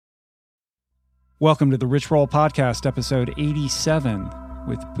Welcome to the Rich Roll Podcast, episode 87,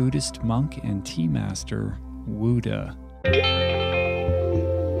 with Buddhist monk and tea master, Wu De.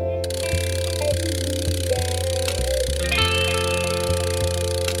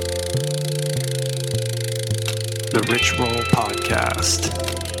 The Rich Roll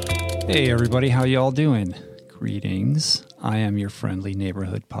Podcast. Hey everybody, how y'all doing? Greetings. I am your friendly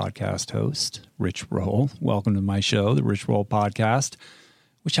neighborhood podcast host, Rich Roll. Welcome to my show, the Rich Roll Podcast,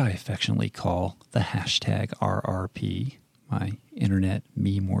 which I affectionately call the hashtag RRP, my internet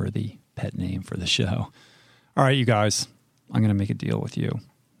meme-worthy pet name for the show. All right, you guys, I'm going to make a deal with you.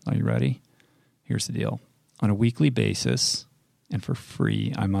 Are you ready? Here's the deal. On a weekly basis, and for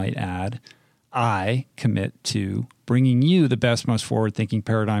free, I might add, I commit to bringing you the best, most forward-thinking,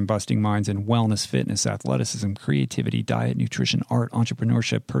 paradigm-busting minds in wellness, fitness, athleticism, creativity, diet, nutrition, art,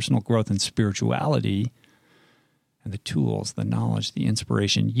 entrepreneurship, personal growth, and spirituality, and the tools, the knowledge, the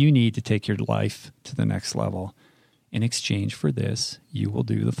inspiration you need to take your life to the next level. In exchange for this, you will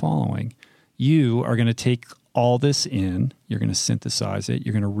do the following. You are going to take all this in, you're going to synthesize it,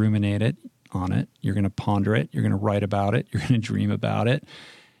 you're going to ruminate it on it, you're going to ponder it, you're going to write about it, you're going to dream about it.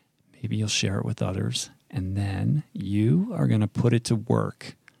 Maybe you'll share it with others, and then you are going to put it to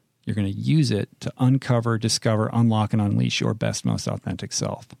work. You're going to use it to uncover, discover, unlock, and unleash your best, most authentic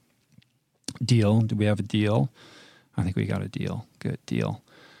self. Deal? Do we have a deal? I think we got a deal. Good deal.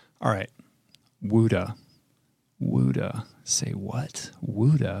 All right. Wu De. Wu De. Say what?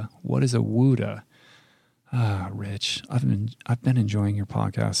 Wu De? What is a Wu De? Rich, I've been enjoying your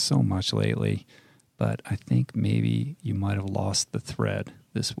podcast so much lately, but I think maybe you might have lost the thread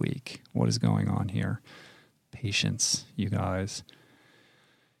this week. What is going on here? Patience, you guys.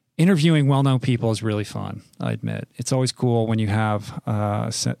 Interviewing well-known people is really fun, I admit. It's always cool when you have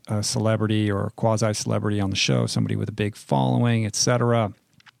a celebrity or a quasi-celebrity on the show, somebody with a big following, etc.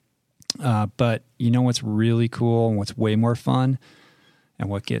 But you know what's really cool and what's way more fun and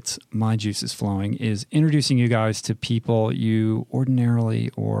what gets my juices flowing is introducing you guys to people you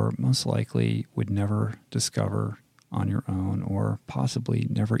ordinarily or most likely would never discover on your own or possibly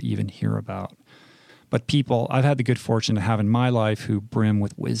never even hear about. But people I've had the good fortune to have in my life who brim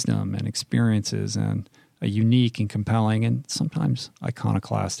with wisdom and experiences and a unique and compelling and sometimes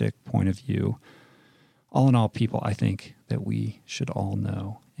iconoclastic point of view. All in all, people I think that we should all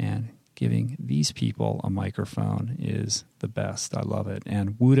know. And giving these people a microphone is the best. I love it.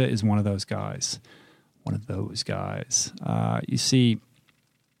 And Wu De is one of those guys. One of those guys. You see,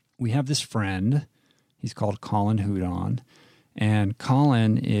 we have this friend. He's called Colin Houdon. And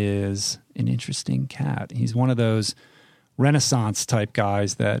Colin is an interesting cat. He's one of those Renaissance type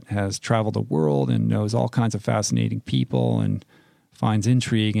guys that has traveled the world and knows all kinds of fascinating people and finds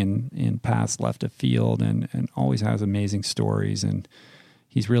intrigue in paths left of field and always has amazing stories. And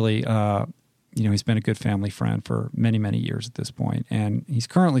he's really, he's been a good family friend for many, many years at this point. And he's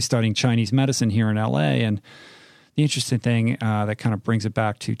currently studying Chinese medicine here in LA. And the interesting thing that kind of brings it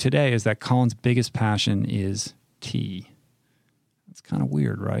back to today is that Colin's biggest passion is tea. It's kind of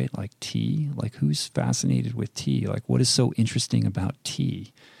weird, right? Like tea? Like who's fascinated with tea? Like what is so interesting about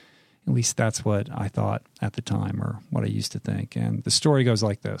tea? At least that's what I thought at the time or what I used to think. And the story goes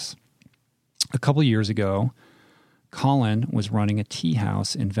like this. A couple years ago, Colin was running a tea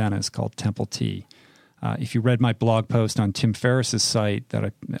house in Venice called Temple Tea. If you read my blog post on Tim Ferriss's site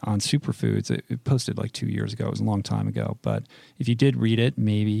on superfoods, it posted like 2 years ago. It was a long time ago. But if you did read it,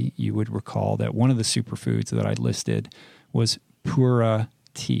 maybe you would recall that one of the superfoods that I listed was Pura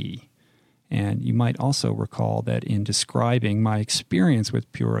tea. And you might also recall that in describing my experience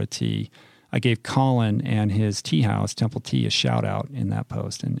with Pura tea, I gave Colin and his tea house, Temple Tea, a shout out in that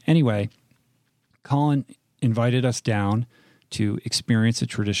post. And anyway, Colin invited us down to experience a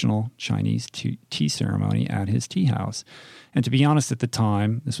traditional Chinese tea ceremony at his tea house. And to be honest, at the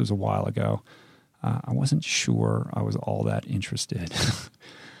time, this was a while ago, I wasn't sure I was all that interested.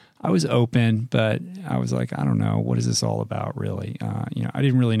 I was open, but I was like, I don't know, what is this all about, really? I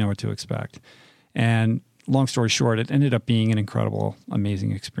didn't really know what to expect. And long story short, it ended up being an incredible,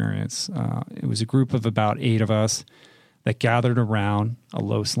 amazing experience. It was a group of about 8 of us that gathered around a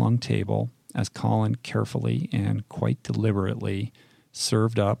low-slung table as Colin carefully and quite deliberately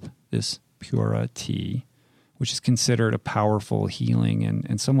served up this Pura tea, which is considered a powerful healing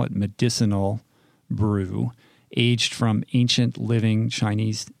and somewhat medicinal brew, aged from ancient living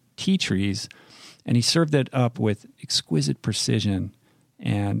Chinese tea trees, and he served it up with exquisite precision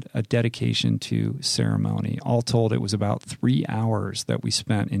and a dedication to ceremony. All told, it was about 3 hours that we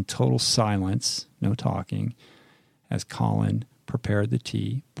spent in total silence, no talking, as Colin prepared the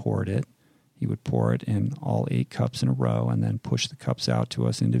tea, poured it. He would pour it in all 8 cups in a row and then push the cups out to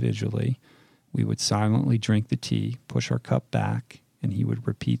us individually. We would silently drink the tea, push our cup back, and he would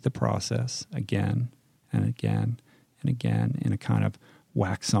repeat the process again and again and again in a kind of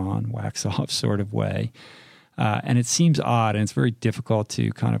wax on, wax off sort of way. And it seems odd, and it's very difficult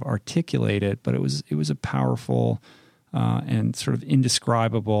to kind of articulate it, but it was a powerful and sort of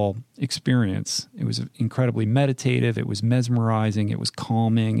indescribable experience. It was incredibly meditative, it was mesmerizing, it was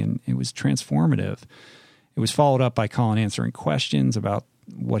calming, and it was transformative. It was followed up by Colin answering questions about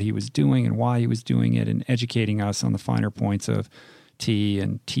what he was doing and why he was doing it, and educating us on the finer points of tea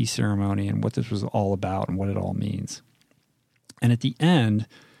and tea ceremony and what this was all about and what it all means. And at the end,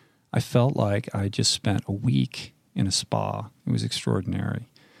 I felt like I just spent a week in a spa. It was extraordinary.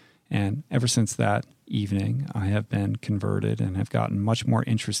 And ever since that evening, I have been converted and have gotten much more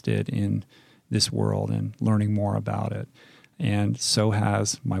interested in this world and learning more about it. And so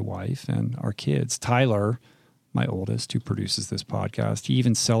has my wife and our kids. Tyler, my oldest, who produces this podcast, he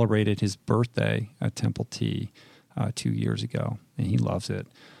even celebrated his birthday at Temple Tea 2 years ago, and he loves it.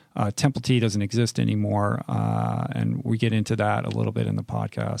 Temple Tea doesn't exist anymore, and we get into that a little bit in the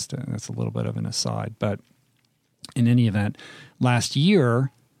podcast, and that's a little bit of an aside. But in any event, last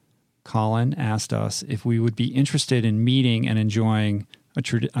year, Colin asked us if we would be interested in meeting and enjoying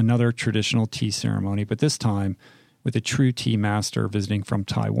another traditional tea ceremony, but this time with a true tea master visiting from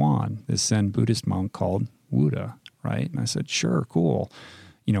Taiwan, this Zen Buddhist monk called Wuda, right? And I said, sure, cool.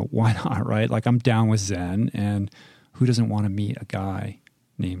 Why not, right? Like, I'm down with Zen, and who doesn't want to meet a guy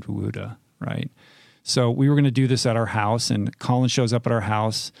named Wuda, right? So we were going to do this at our house, and Colin shows up at our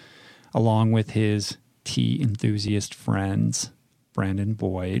house along with his tea enthusiast friends, Brandon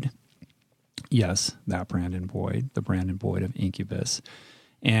Boyd. Yes, that Brandon Boyd, the Brandon Boyd of Incubus,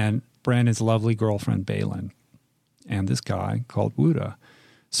 and Brandon's lovely girlfriend, Balin, and this guy called Wuda.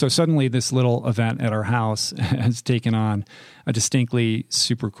 So suddenly this little event at our house has taken on a distinctly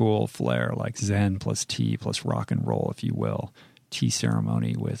super cool flair, like Zen plus tea plus rock and roll, if you will. Tea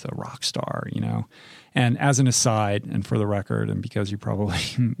ceremony with a rock star, And as an aside, and for the record, and because you probably,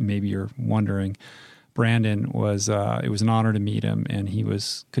 maybe you're wondering, Brandon was, it was an honor to meet him, and he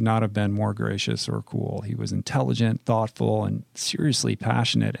could not have been more gracious or cool. He was intelligent, thoughtful, and seriously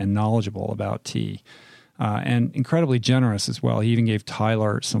passionate and knowledgeable about tea. And incredibly generous as well. He even gave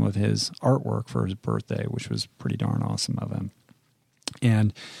Tyler some of his artwork for his birthday, which was pretty darn awesome of him.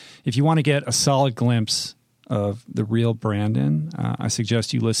 And if you want to get a solid glimpse of the real Brandon, I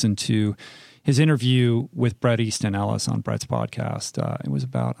suggest you listen to his interview with Bret Easton Ellis on Bret's podcast. It was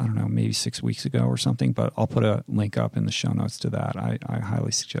about, maybe 6 weeks ago or something, but I'll put a link up in the show notes to that. I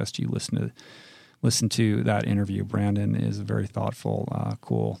highly suggest you listen to that interview. Brandon is a very thoughtful,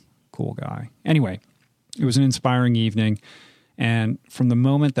 cool guy. Anyway, it was an inspiring evening, and from the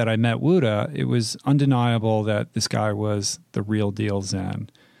moment that I met Wuda, it was undeniable that this guy was the real deal Zen.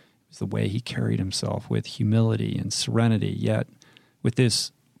 It was the way he carried himself with humility and serenity, yet with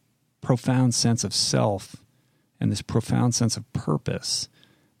this profound sense of self and this profound sense of purpose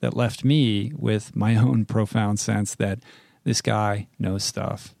that left me with my own profound sense that this guy knows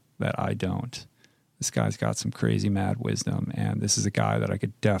stuff that I don't. This guy's got some crazy mad wisdom, and this is a guy that I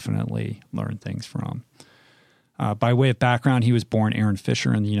could definitely learn things from. By way of background, he was born Aaron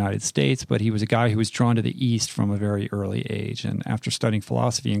Fisher in the United States, but he was a guy who was drawn to the East from a very early age. And after studying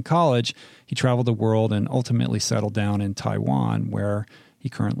philosophy in college, he traveled the world and ultimately settled down in Taiwan, where he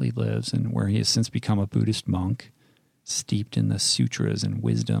currently lives and where he has since become a Buddhist monk, steeped in the sutras and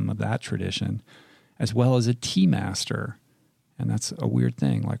wisdom of that tradition, as well as a tea master. And that's a weird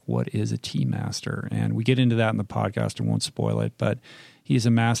thing. Like, what is a tea master? And we get into that in the podcast. I won't spoil it, but he is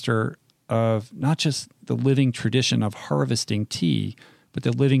a master of not just the living tradition of harvesting tea, but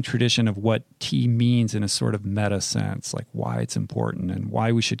the living tradition of what tea means in a sort of meta sense, like why it's important and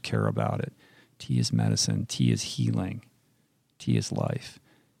why we should care about it. Tea is medicine. Tea is healing. Tea is life.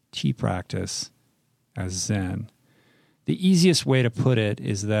 Tea practice as Zen. The easiest way to put it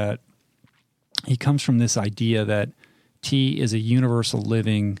is that he comes from this idea that tea is a universal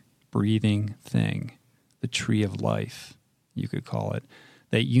living, breathing thing, the tree of life, you could call it,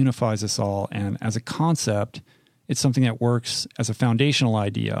 that unifies us all. And as a concept, it's something that works as a foundational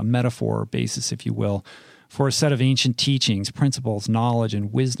idea, a metaphor or basis, if you will, for a set of ancient teachings, principles, knowledge,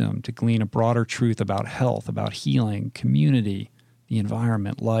 and wisdom to glean a broader truth about health, about healing, community, the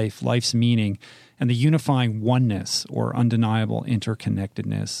environment, life's meaning, and the unifying oneness or undeniable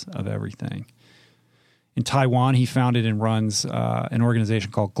interconnectedness of everything. In Taiwan, he founded and runs an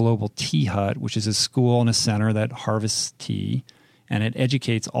organization called Global Tea Hut, which is a school and a center that harvests tea, and it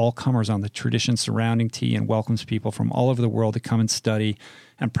educates all comers on the tradition surrounding tea and welcomes people from all over the world to come and study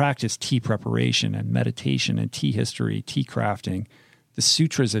and practice tea preparation and meditation and tea history, tea crafting, the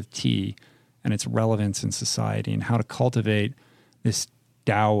sutras of tea, and its relevance in society and how to cultivate this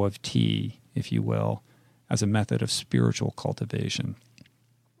Tao of tea, if you will, as a method of spiritual cultivation.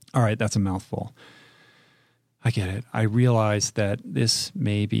 All right, that's a mouthful. I get it. I realize that this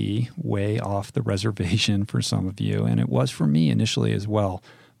may be way off the reservation for some of you, and it was for me initially as well.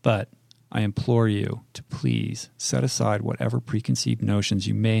 But I implore you to please set aside whatever preconceived notions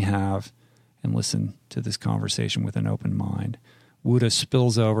you may have and listen to this conversation with an open mind. Wuda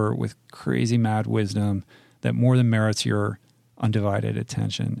spills over with crazy mad wisdom that more than merits your undivided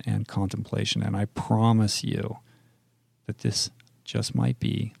attention and contemplation. And I promise you that this just might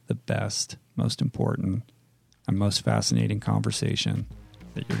be the best, most important, and most fascinating conversation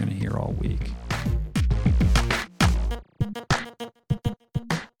that you're going to hear all week.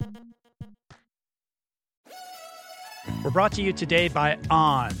 We're brought to you today by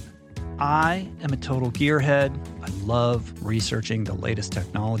On. I am a total gearhead. I love researching the latest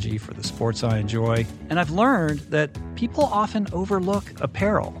technology for the sports I enjoy. And I've learned that people often overlook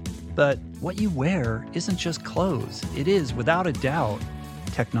apparel. But what you wear isn't just clothes. It is, without a doubt,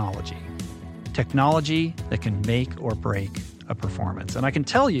 technology. Technology that can make or break a performance. And I can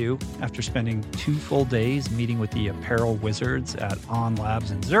tell you, after spending 2 full days meeting with the apparel wizards at On Labs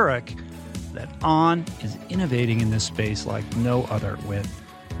in Zurich, that On is innovating in this space like no other, with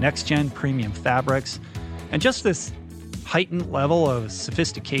next-gen premium fabrics and just this heightened level of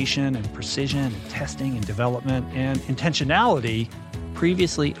sophistication and precision and testing and development and intentionality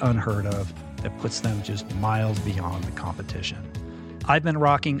previously unheard of that puts them just miles beyond the competition. I've been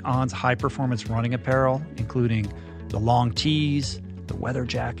rocking On's high-performance running apparel, including the long tees, the weather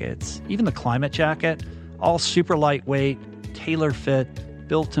jackets, even the climate jacket, all super lightweight, tailor-fit,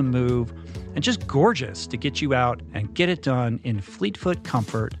 built to move, and just gorgeous to get you out and get it done in fleet-foot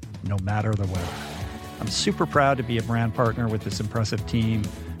comfort, no matter the weather. I'm super proud to be a brand partner with this impressive team,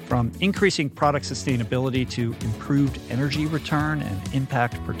 from increasing product sustainability to improved energy return and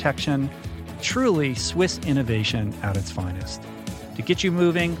impact protection. Truly Swiss innovation at its finest. To get you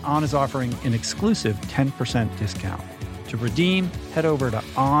moving, On is offering an exclusive 10% discount. To redeem, head over to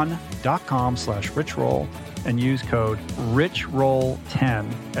on.com/richroll and use code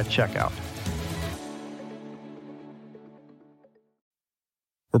RICHROLL10 at checkout.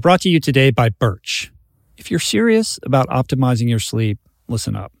 We're brought to you today by Birch. If you're serious about optimizing your sleep,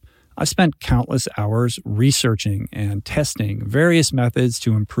 listen up. I've spent countless hours researching and testing various methods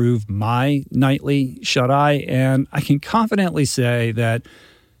to improve my nightly shut-eye, and I can confidently say that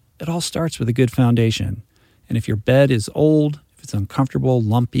it all starts with a good foundation. And if your bed is old, if it's uncomfortable,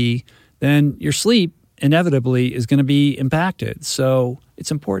 lumpy, then your sleep inevitably is going to be impacted. So it's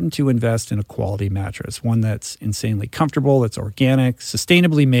important to invest in a quality mattress, one that's insanely comfortable, that's organic,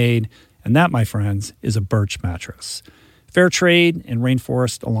 sustainably made, and that, my friends, is a Birch mattress. Fair Trade and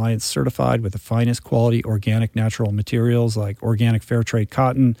Rainforest Alliance certified with the finest quality organic natural materials like organic Fair Trade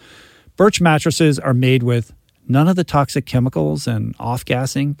cotton. Birch mattresses are made with none of the toxic chemicals and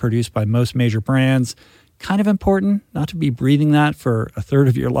off-gassing produced by most major brands. Kind of important not to be breathing that for a third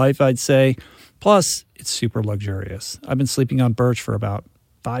of your life, I'd say. Plus, it's super luxurious. I've been sleeping on Birch for about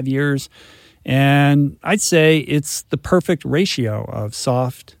 5 years, and I'd say it's the perfect ratio of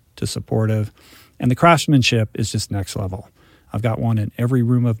soft to supportive, and the craftsmanship is just next level. I've got one in every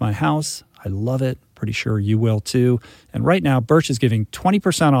room of my house. I love it. Pretty sure you will too. And right now, Birch is giving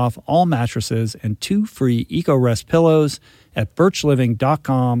 20% off all mattresses and 2 free EcoRest pillows at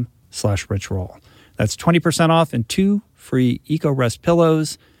birchliving.com/richroll. That's 20% off and 2 free EcoRest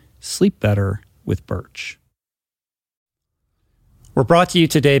pillows. Sleep better with Birch. We're brought to you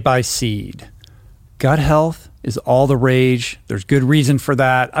today by Seed. Gut health is all the rage. There's good reason for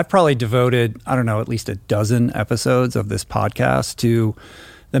that. I've probably devoted, at least a dozen episodes of this podcast to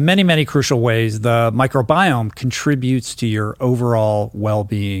the many, many crucial ways the microbiome contributes to your overall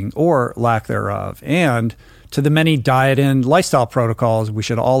well-being or lack thereof, and to the many diet and lifestyle protocols we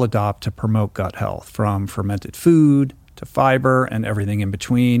should all adopt to promote gut health, from fermented food to fiber and everything in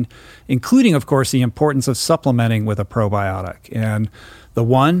between, including, of course, the importance of supplementing with a probiotic. And the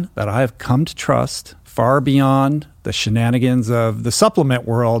one that I have come to trust far beyond the shenanigans of the supplement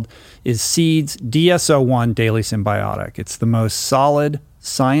world is Seed's DSO1 Daily Symbiotic. It's the most solid,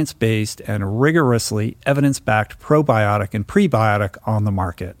 science-based, and rigorously evidence-backed probiotic and prebiotic on the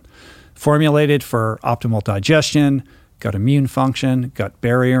market. Formulated for optimal digestion, gut immune function, gut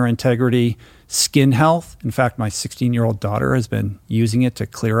barrier integrity, skin health. In fact, my 16-year-old daughter has been using it to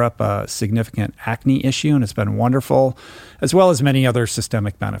clear up a significant acne issue, and it's been wonderful, as well as many other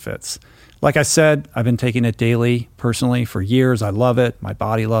systemic benefits. Like I said, I've been taking it daily personally for years. I love it. My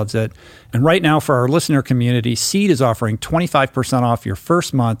body loves it. And right now, for our listener community, Seed is offering 25% off your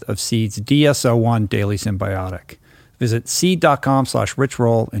first month of Seed's DSO1 Daily Symbiotic. Visit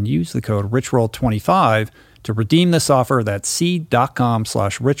seed.com/richroll and use the code richroll25 to redeem this offer. That's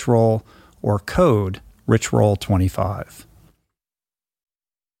seed.com/richroll or code richroll25.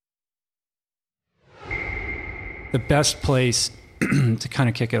 The best place to kind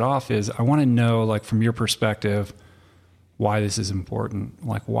of kick it off is, I want to know, like, from your perspective, why this is important.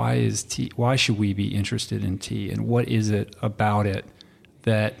 Like, why is tea? Why should we be interested in tea, and what is it about it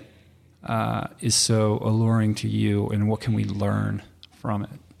that is so alluring to you, and what can we learn from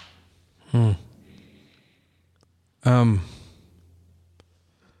it?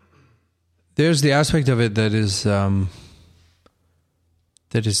 There's the aspect of it that is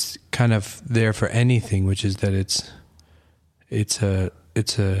kind of there for anything, which is that it's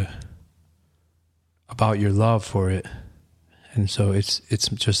about your love for it. And so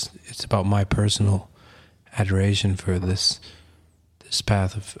it's about my personal adoration for this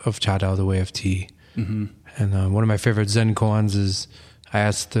path of Cha Dao, the way of tea. Mm-hmm. And one of my favorite Zen koans is, I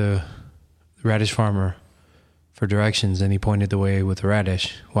asked the radish farmer for directions, and he pointed the way with a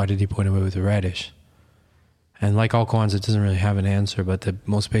radish. Why did he point the way with a radish? And like all koans, it doesn't really have an answer, but the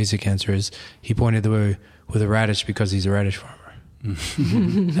most basic answer is, he pointed the way with a radish because he's a radish farmer.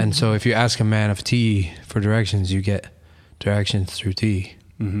 And so if you ask a man of tea for directions, you get directions through tea.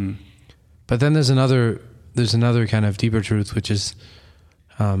 Mm-hmm. But then there's another kind of deeper truth, which is,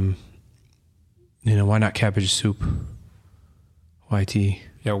 why not cabbage soup? Why tea?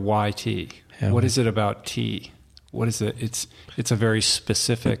 Yeah, why tea? Yeah, what is it about tea? What is it? It's a very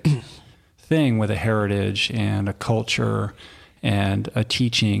specific thing with a heritage and a culture and a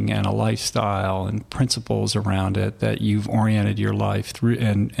teaching and a lifestyle and principles around it that you've oriented your life through,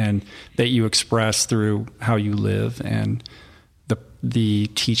 and that you express through how you live, and the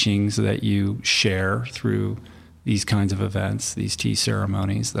teachings that you share through these kinds of events, these tea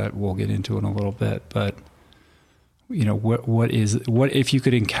ceremonies that we'll get into in a little bit. But what if you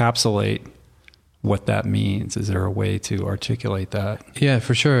could encapsulate what that means? Is there a way to articulate that? Yeah,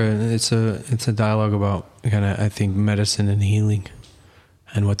 for sure. It's a dialogue about kind of, I think, medicine and healing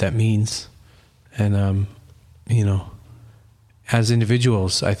and what that means. And, as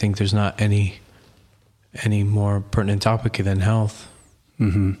individuals, I think there's not any more pertinent topic than health.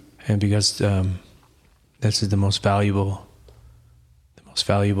 Mm-hmm. And because this is the most valuable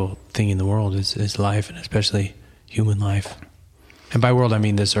thing in the world is life, and especially human life. And by world, I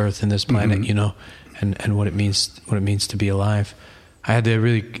mean this earth and this planet, mm-hmm. and what it means to be alive. I had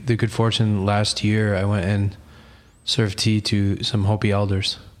the good fortune last year. I went and served tea to some Hopi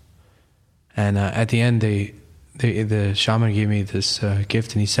elders, and at the end, the shaman gave me this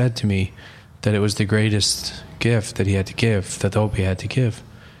gift, and he said to me that it was the greatest gift that he had to give, that the Hopi had to give.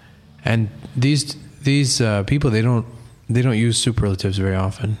 And these people, they don't use superlatives very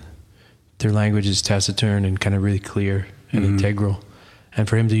often. Their language is taciturn and kind of really clear and mm-hmm. integral. And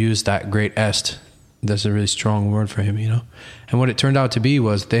for him to use that great est, that's a really strong word for him, And what it turned out to be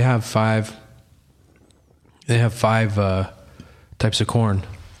was they have five types of corn,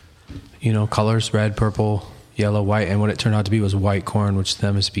 colors: red, purple, yellow, white. And what it turned out to be was white corn, which to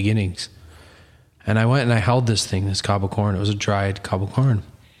them is beginnings. And I went and I held this cob of corn. It was a dried cob of corn.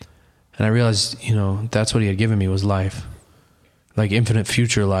 And I realized, that's what he had given me, was life. Like infinite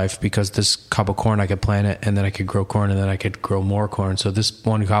future life, because this cob of corn, I could plant it, and then I could grow corn, and then I could grow more corn. So this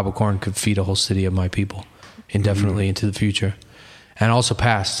one cob of corn could feed a whole city of my people indefinitely mm-hmm. into the future. And also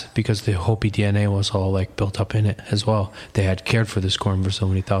past, because the Hopi DNA was all like built up in it as well. They had cared for this corn for so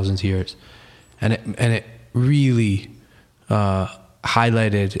many thousands of years. And it really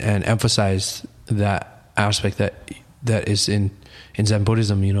highlighted and emphasized that aspect that is in Zen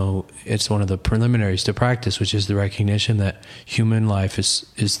Buddhism. It's one of the preliminaries to practice, which is the recognition that human life is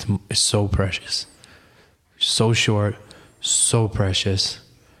so precious, so short, so precious.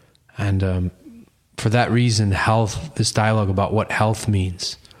 And for that reason, health, this dialogue about what health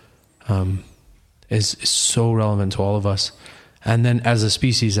means, is so relevant to all of us. And then as a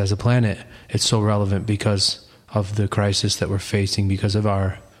species, as a planet, it's so relevant because of the crisis that we're facing, because of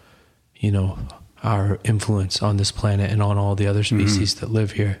our influence on this planet and on all the other species mm-hmm. that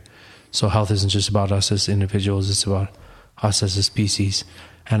live here. So health isn't just about us as individuals, it's about us as a species.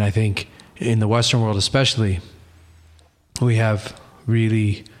 And I think in the Western world especially, we have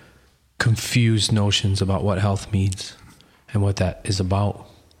really confused notions about what health means and what that is about.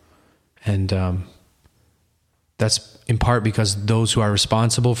 And that's in part because those who are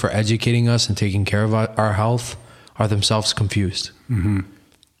responsible for educating us and taking care of our health are themselves confused. Mm-hmm.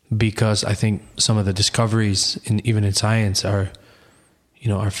 Because I think some of the discoveries even in science are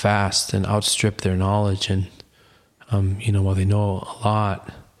fast and outstrip their knowledge. And, while they know a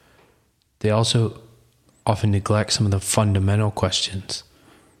lot, they also often neglect some of the fundamental questions.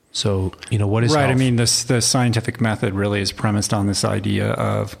 So, what is right? health? I mean, the scientific method really is premised on this idea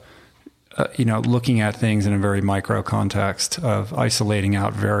of, looking at things in a very micro context, of isolating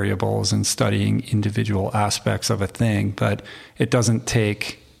out variables and studying individual aspects of a thing. But it doesn't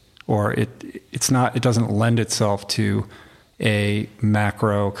take, or it doesn't lend itself to a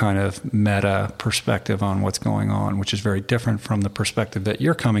macro kind of meta perspective on what's going on, which is very different from the perspective that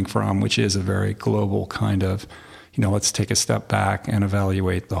you're coming from, which is a very global kind of, let's take a step back and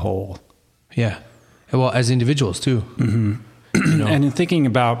evaluate the whole. Yeah. Well, as individuals too. Mm-hmm. And in thinking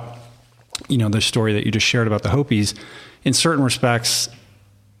about, the story that you just shared about the Hopis, in certain respects,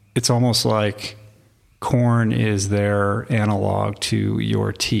 it's almost like corn is their analog to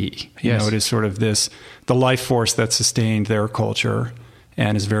your tea. Yes. It is sort of the life force that sustained their culture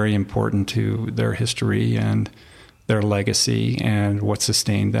and is very important to their history and their legacy and what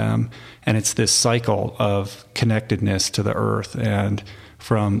sustained them. And it's this cycle of connectedness to the earth, and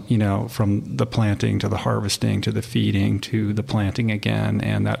from the planting to the harvesting to the feeding to the planting again,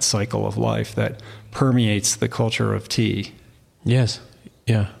 and that cycle of life that permeates the culture of tea. Yes.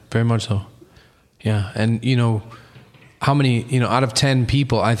 Yeah, very much so. Yeah. And, how many, out of 10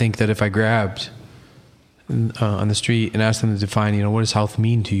 people, I think that if I grabbed on the street and asked them to define, what does health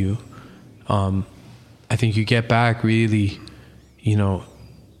mean to you? I think you get back really,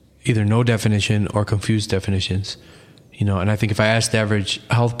 either no definition or confused definitions, and I think if I asked the average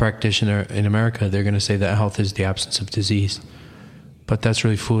health practitioner in America, they're going to say that health is the absence of disease. But that's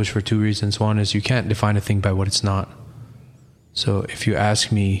really foolish for two reasons. One is you can't define a thing by what it's not. So if you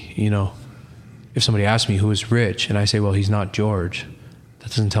ask me, if somebody asks me who is rich, and I say, well, he's not George, that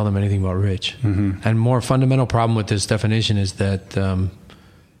doesn't tell them anything about rich. Mm-hmm. And more fundamental problem with this definition is that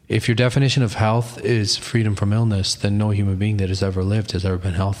if your definition of health is freedom from illness, then no human being that has ever lived has ever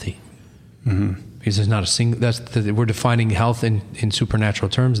been healthy. Mm-hmm. Because there's not a single, we're defining health in supernatural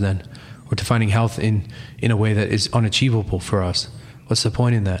terms then. We're defining health in a way that is unachievable for us. What's the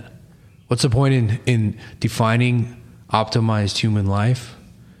point in that? What's the point in defining optimized human life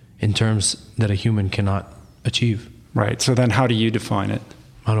in terms that a human cannot achieve? Right. So then how do you define it?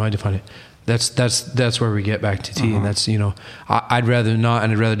 How do I define it? That's where we get back to tea. And that's, I'd rather not,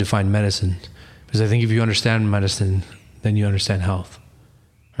 and I'd rather define medicine, because I think if you understand medicine, then you understand health,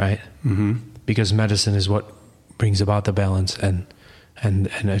 right? Mm-hmm. Because medicine is what brings about the balance and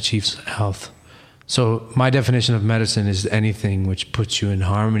achieves health. So my definition of medicine is anything which puts you in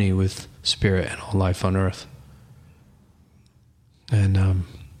harmony with spirit and all life on earth. And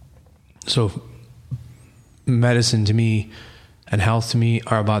so medicine to me and health to me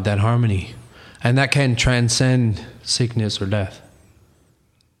are about that harmony. And that can transcend sickness or death.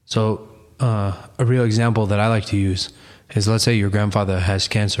 So a real example that I like to use is, let's say your grandfather has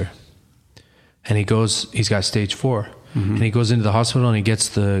cancer. And he's got stage 4. Mm-hmm. And he goes into the hospital and he gets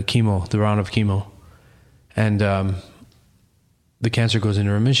the round of chemo. And the cancer goes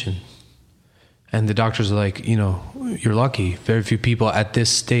into remission. And the doctors are like, you're lucky. Very few people at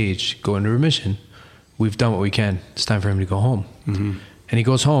this stage go into remission. We've done what we can. It's time for him to go home. Mm-hmm. And he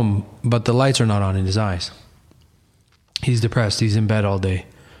goes home, but the lights are not on in his eyes. He's depressed. He's in bed all day.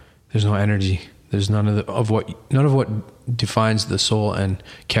 There's no energy. There's none of what defines the soul and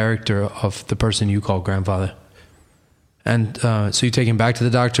character of the person you call grandfather. And so you take him back to the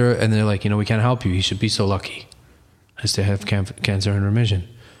doctor, and they're like, we can't help you. He should be so lucky as to have cancer in remission.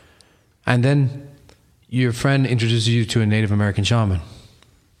 And then your friend introduces you to a Native American shaman.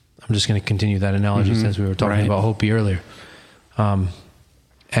 I'm just going to continue that analogy since we were talking about Hopi earlier. You're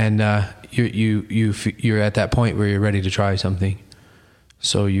at that point where you're ready to try something.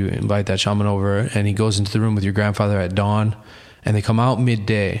 So you invite that shaman over, and he goes into the room with your grandfather at dawn, and they come out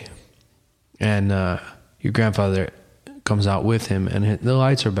midday, and your grandfather comes out with him, and the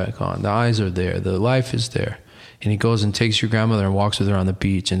lights are back on, the eyes are there, the life is there, and he goes and takes your grandmother and walks with her on the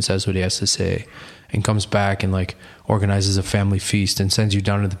beach and says what he has to say, and comes back and organizes a family feast and sends you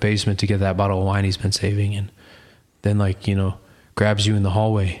down to the basement to get that bottle of wine he's been saving, and then grabs you in the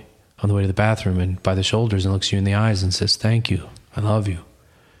hallway on the way to the bathroom and by the shoulders and looks you in the eyes and says, "Thank you, I love you,"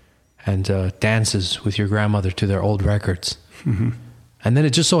 and dances with your grandmother to their old records. Mm-hmm. And then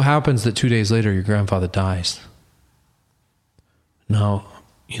it just so happens that 2 days later your grandfather dies. Now,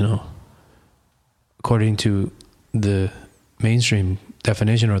 according to the mainstream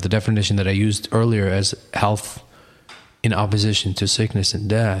definition, or the definition that I used earlier as health in opposition to sickness and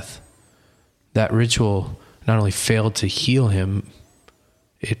death, that ritual not only failed to heal him,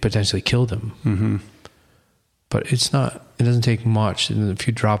 it potentially killed him. Mm-hmm. But it doesn't take much, a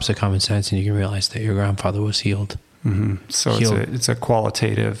few drops of common sense, and you can realize that your grandfather was healed. Mm-hmm. So it's a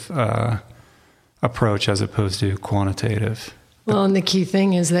qualitative approach as opposed to quantitative. Well, and the key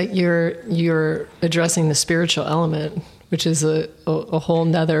thing is that you're addressing the spiritual element, which is a whole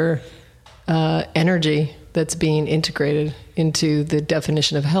nother energy that's being integrated into the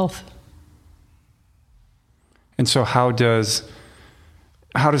definition of health. And so how does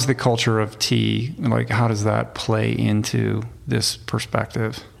the culture of tea, like, how does that play into this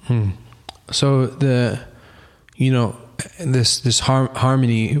perspective? So this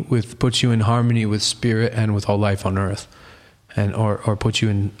harmony puts you in harmony with spirit and with all life on earth, and or puts you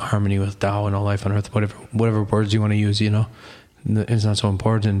in harmony with Tao and all life on earth, whatever words you want to use, it's not so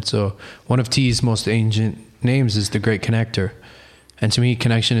important. So one of tea's most ancient names is the Great Connector, and to me,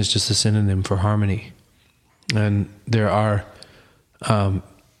 connection is just a synonym for harmony. And there are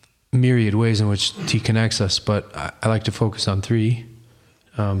myriad ways in which tea connects us, but I like to focus on three.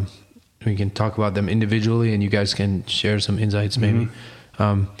 We can talk about them individually, and you guys can share some insights maybe.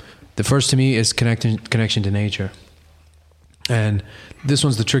 Mm-hmm. The first to me is connection to nature. And this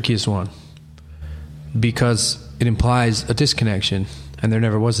one's the trickiest one because it implies a disconnection, and there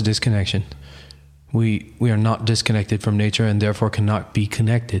never was a disconnection. We are not disconnected from nature and therefore cannot be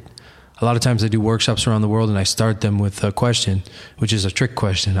connected. A lot of times I do workshops around the world and I start them with a question, which is a trick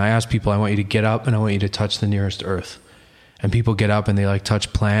question. I ask people, I want you to get up and I want you to touch the nearest earth. And people get up and they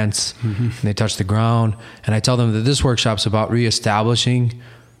touch plants, mm-hmm. and they touch the ground. And I tell them that this workshop's about reestablishing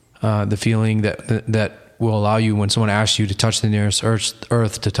the feeling that will allow you, when someone asks you to touch the nearest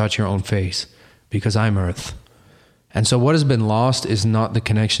earth, to touch your own face, because I'm earth. And so what has been lost is not the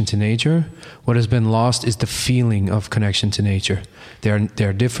connection to nature. What has been lost is the feeling of connection to nature.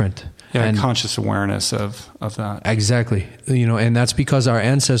 They're different. Yeah, and conscious awareness of that. Exactly. And that's because our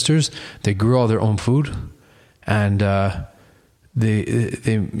ancestors, they grew all their own food, and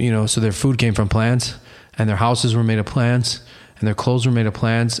they so their food came from plants, and their houses were made of plants, and their clothes were made of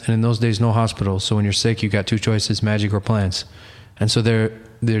plants. And in those days, no hospitals. So when you're sick, you got two choices: magic or plants. And so their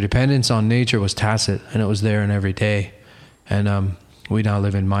dependence on nature was tacit, and it was there in every day. And we now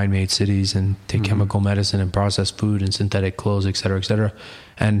live in mind-made cities and take mm-hmm. chemical medicine and processed food and synthetic clothes, et cetera, et cetera.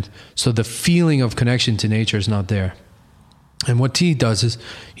 And so the feeling of connection to nature is not there. And what tea does is,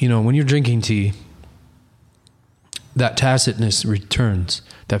 when you're drinking tea, that tacitness returns,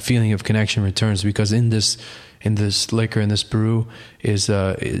 that feeling of connection returns, because in this liquor, in this brew, is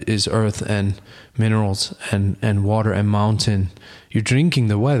earth and minerals and water and mountain. You're drinking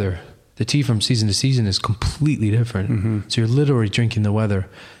the weather. The tea from season to season is completely different. Mm-hmm. So you're literally drinking the weather.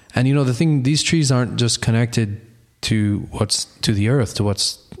 And the thing, these trees aren't just connected to the earth, to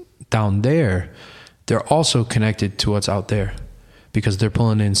what's down there. They're also connected to what's out there, because they're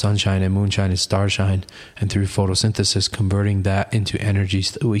pulling in sunshine and moonshine and starshine, and through photosynthesis, converting that into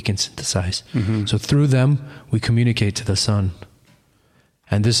energies that we can synthesize. Mm-hmm. So through them, we communicate to the sun.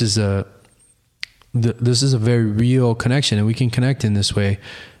 And this is a very real connection, and we can connect in this way.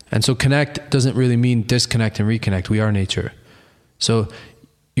 And so connect doesn't really mean disconnect and reconnect. We are nature. So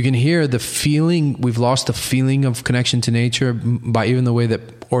you can hear the feeling. We've lost the feeling of connection to nature by even the way that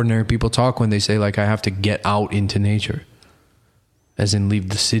ordinary people talk when they say, I have to get out into nature, as in leave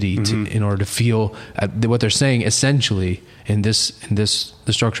the city mm-hmm. in order to feel what they're saying. Essentially, in the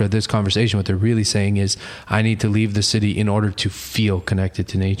structure of this conversation, what they're really saying is, I need to leave the city in order to feel connected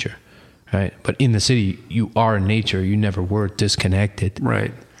to nature, right? But in the city, you are nature. You never were disconnected,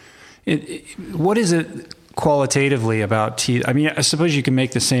 right? What is it qualitatively about tea? I mean, I suppose you can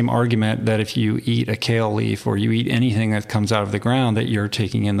make the same argument that if you eat a kale leaf or you eat anything that comes out of the ground, that you're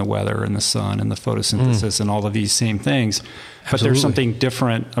taking in the weather and the sun and the photosynthesis and all of these same things. But Absolutely. There's something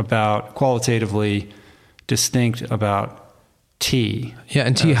different about, qualitatively distinct about tea. Yeah,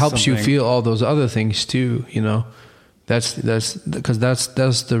 and tea helps you feel all those other things too. That's because that's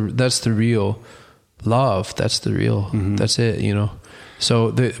the real love. That's the real. Mm-hmm. That's it.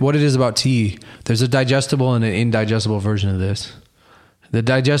 So what it is about tea, there's a digestible and an indigestible version of this. The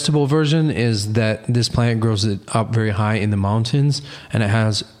digestible version is that this plant grows up very high in the mountains, and it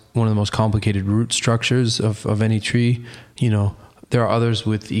has one of the most complicated root structures of any tree. There are others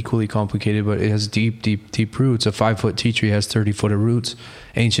with equally complicated, but it has deep, deep, deep roots. A 5-foot tea tree has 30 foot of roots.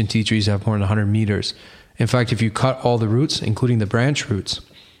 Ancient tea trees have more than 100 meters. In fact, if you cut all the roots, including the branch roots,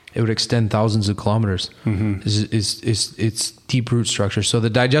 it would extend thousands of kilometers. Mm-hmm. It's deep root structure. So the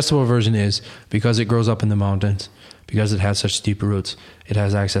digestible version is because it grows up in the mountains, because it has such deep roots, it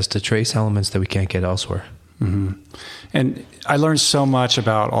has access to trace elements that we can't get elsewhere. Mm-hmm. And I learned so much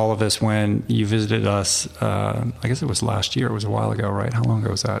about all of this when you visited us. I guess it was last year. It was a while ago, right? How long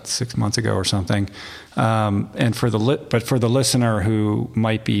ago was that? 6 months ago or something. And for the listener who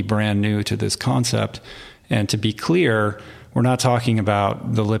might be brand new to this concept, and to be clear, we're not talking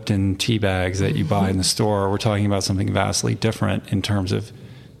about the Lipton tea bags that you buy in the store. We're talking about something vastly different in terms of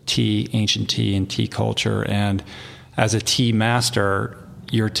tea, ancient tea, and tea culture. And as a tea master,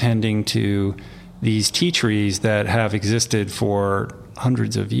 you're tending to these tea trees that have existed for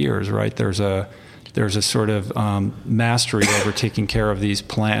hundreds of years, right? There's a sort of mastery over taking care of these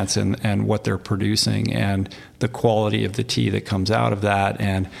plants and what they're producing, and the quality of the tea that comes out of that,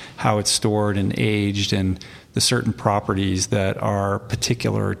 and how it's stored and aged, and the certain properties that are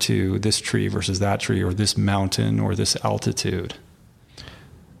particular to this tree versus that tree, or this mountain or this altitude.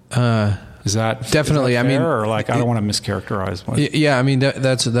 Is that definitely? Is that fair? I mean, or like, I don't want to mischaracterize what. Yeah, I mean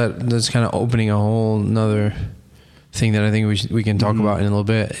that's kind of opening a whole nother thing that I think we can talk about in a little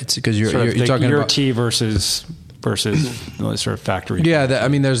bit. It's because you're talking your about tea versus sort of factory. Yeah, I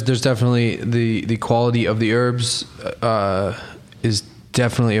mean, there's definitely the quality of the herbs is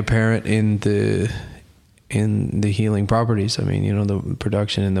definitely apparent in the healing properties. I mean, the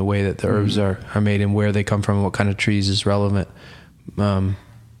production and the way that the herbs are made and where they come from and what kind of trees is relevant.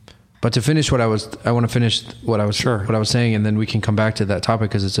 But to finish what I was saying, and then we can come back to that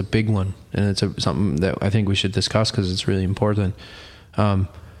topic because it's a big one and it's something that I think we should discuss because it's really important.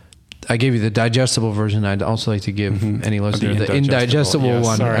 I gave you the digestible version. I'd also like to give any listener the indigestible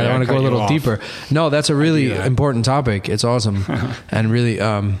one. Sorry, I want to go a little deeper. No, that's a really important topic. It's awesome. And really,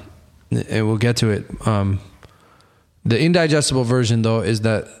 and we'll get to it. The indigestible version, though, is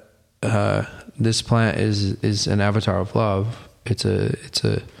that this plant is an avatar of love. It's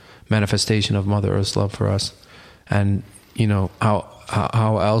a manifestation of Mother Earth's love for us. And,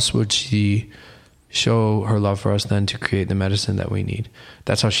 how else would she show her love for us than to create the medicine that we need?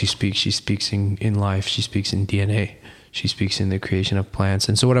 That's how she speaks. She speaks in life. She speaks in DNA. She speaks in the creation of plants.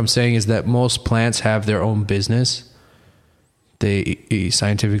 And so what I'm saying is that most plants have their own business. They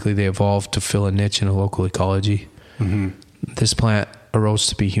scientifically evolved to fill a niche in a local ecology. Mm-hmm. This plant arose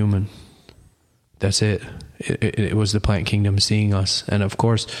to be human. That's it. It was the plant kingdom seeing us. And of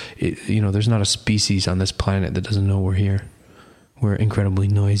course, there's not a species on this planet that doesn't know we're here. We're incredibly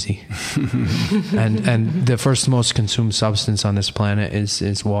noisy. and the first most consumed substance on this planet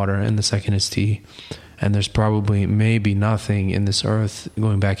is water, and the second is tea. And there's maybe nothing in this earth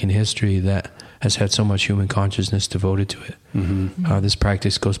going back in history that has had so much human consciousness devoted to it. Mm-hmm. This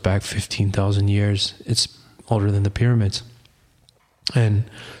practice goes back 15,000 years. It's older than the pyramids. And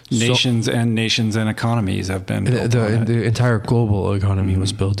nations and economies have been the entire global economy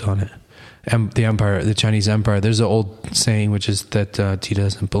was built on it. And the Chinese empire, there's an old saying which is that tea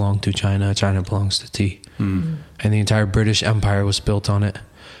doesn't belong to China, China belongs to tea. And the entire British Empire was built on it.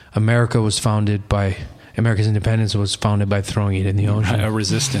 America's independence was founded by throwing it in the ocean. A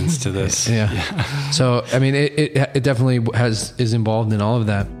resistance to this. Yeah. So I mean, it definitely is involved in all of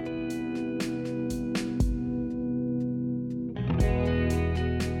that.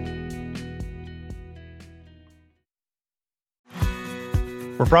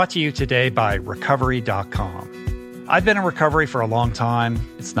 We're brought to you today by Recovery.com. I've been in recovery for a long time.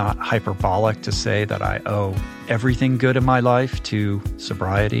 It's not hyperbolic to say that I owe everything good in my life to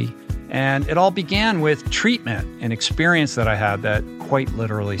sobriety. And it all began with treatment, an experience that I had that quite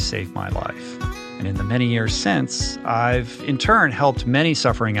literally saved my life. And in the many years since, I've in turn helped many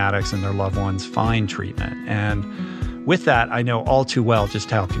suffering addicts and their loved ones find treatment. And with that, I know all too well just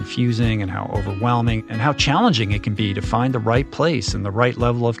how confusing and how overwhelming and how challenging it can be to find the right place and the right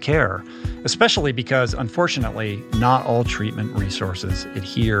level of care, especially because, unfortunately, not all treatment resources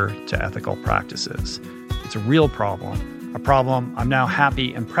adhere to ethical practices. It's a real problem, a problem I'm now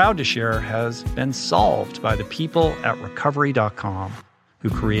happy and proud to share has been solved by the people at Recovery.com, who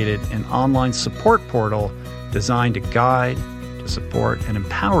created an online support portal designed to guide, to support, and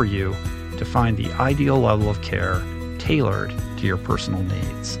empower you to find the ideal level of care tailored to your personal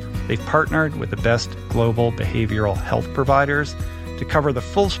needs. They've partnered with the best global behavioral health providers to cover the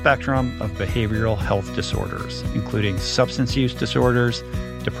full spectrum of behavioral health disorders, including substance use disorders,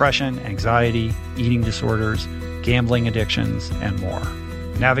 depression, anxiety, eating disorders, gambling addictions, and more.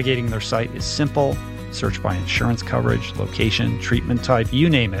 Navigating their site is simple. Search by insurance coverage, location, treatment type, you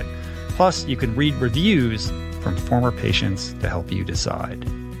name it. Plus, you can read reviews from former patients to help you decide.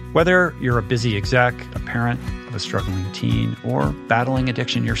 Whether you're a busy exec, a parent of a struggling teen, or battling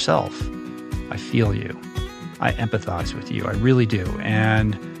addiction yourself, I feel you. I empathize with you. I really do.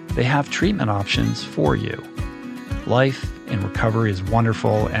 And they have treatment options for you. Life in recovery is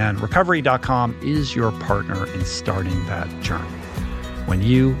wonderful, and Recovery.com is your partner in starting that journey. When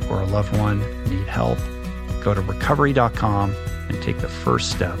you or a loved one need help, go to Recovery.com and take the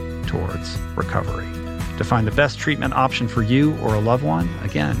first step towards recovery. To find the best treatment option for you or a loved one,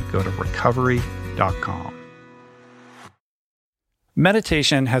 again, go to Recovery.com.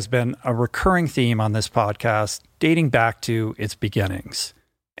 Meditation has been a recurring theme on this podcast dating back to its beginnings.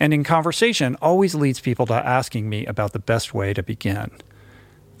 And in conversation, always leads people to asking me about the best way to begin.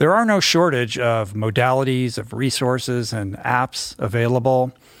 There are no shortage of modalities, of resources, and apps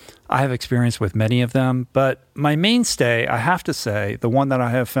available. I have experience with many of them, but my mainstay, I have to say, the one that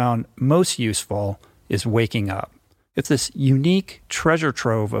I have found most useful is Waking Up. It's this unique treasure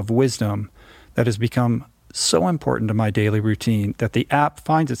trove of wisdom that has become so important to my daily routine that the app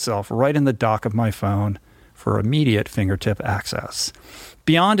finds itself right in the dock of my phone for immediate fingertip access.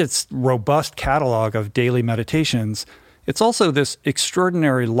 Beyond its robust catalog of daily meditations, it's also this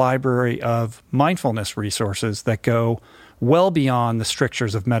extraordinary library of mindfulness resources that go well beyond the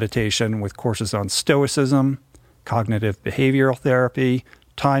strictures of meditation, with courses on stoicism, cognitive behavioral therapy,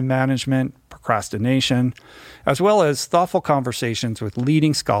 time management, procrastination, as well as thoughtful conversations with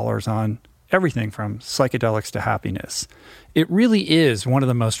leading scholars on everything from psychedelics to happiness. It really is one of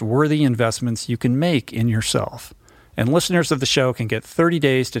the most worthy investments you can make in yourself. And listeners of the show can get 30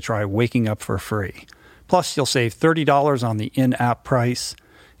 days to try Waking Up for free. Plus, you'll save $30 on the in-app price.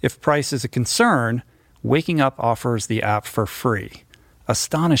 If price is a concern, Waking Up offers the app for free,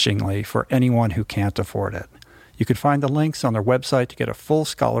 astonishingly for anyone who can't afford it. You can find the links on their website to get a full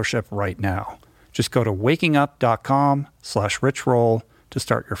scholarship right now. Just go to wakingup.com/richroll to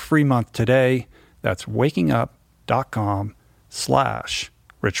start your free month today. That's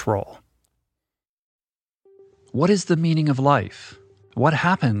wakingup.com/richroll. What is the meaning of life? What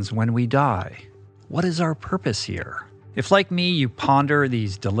happens when we die? What is our purpose here? If, like me, you ponder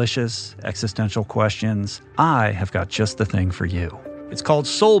these delicious existential questions, I have got just the thing for you. It's called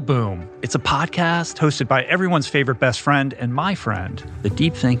Soul Boom. It's a podcast hosted by everyone's favorite best friend and my friend, the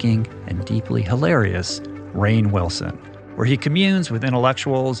deep thinking and deeply hilarious Rainn Wilson, where he communes with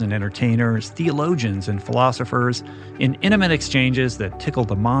intellectuals and entertainers, theologians and philosophers in intimate exchanges that tickle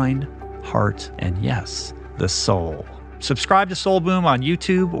the mind, heart, and yes, the soul. Subscribe to Soul Boom on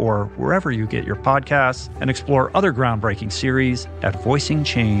YouTube or wherever you get your podcasts, and explore other groundbreaking series at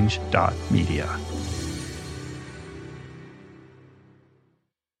voicingchange.media.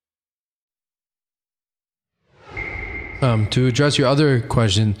 To address your other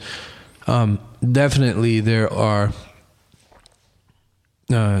question, definitely there are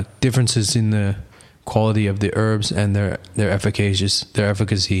differences in the quality of the herbs and their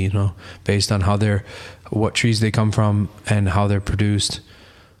efficacy, based on what trees they come from and how they're produced.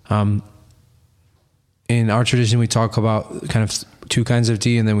 In our tradition, we talk about kind of two kinds of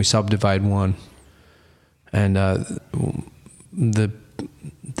tea, and then we subdivide one. And the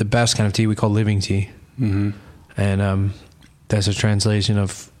best kind of tea we call living tea. Mm-hmm. And that's a translation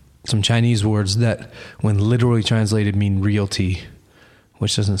of some Chinese words that, when literally translated, mean real tea,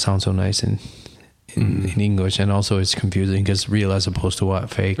 which doesn't sound so nice in English, and also it's confusing because real as opposed to what?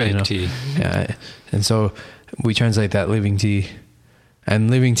 Fake tea. Yeah. And so we translate that living tea.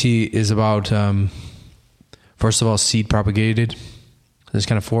 And living tea is about, first of all, seed propagated. There's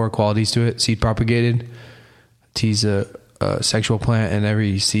kind of 4 qualities to it. Seed propagated. Tea's a sexual plant, and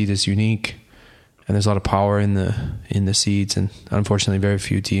every seed is unique. And there's a lot of power in the seeds, and unfortunately very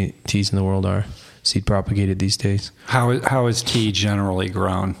few teas in the world are seed propagated these days. How is tea generally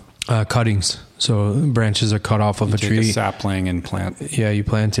grown? Cuttings. So branches are cut off of a tree. Take a sapling and plant. Yeah, you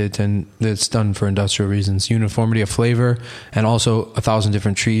plant it, and it's done for industrial reasons. Uniformity of flavor, and also 1,000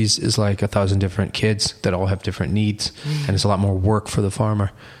 different trees is like 1,000 different kids that all have different needs, and it's a lot more work for the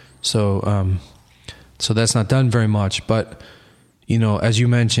farmer. So, so that's not done very much. But as you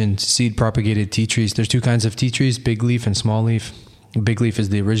mentioned, seed propagated tea trees. There's 2 kinds of tea trees: big leaf and small leaf. Big leaf is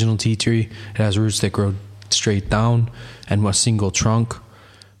the original tea tree. It has roots that grow straight down and a single trunk.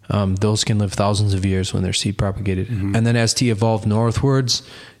 Those can live thousands of years when they're seed propagated. Mm-hmm. And then as tea evolved northwards,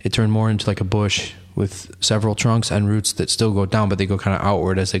 it turned more into like a bush with several trunks and roots that still go down, but they go kind of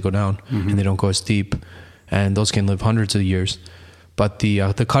outward as they go down, and they don't go as deep. And those can live hundreds of years. But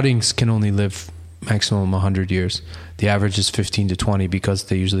the cuttings can only live maximum 100 years. The average is 15 to 20 because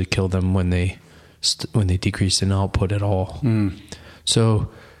they usually kill them when they decrease in output at all. So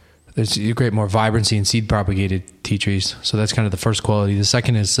you create more vibrancy in seed propagated tea trees. So that's kind of the first quality. The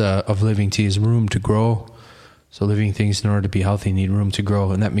second is of living tea is room to grow. So living things, in order to be healthy, need room to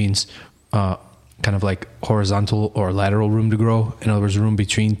grow, and that means kind of like horizontal or lateral room to grow. In other words, room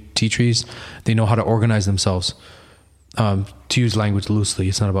between tea trees. They know how to organize themselves. to use language loosely,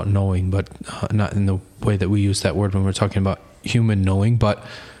 it's not about knowing, but not in the way that we use that word when we're talking about human knowing, but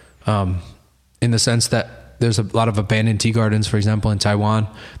in the sense that there's a lot of abandoned tea gardens, for example, in Taiwan,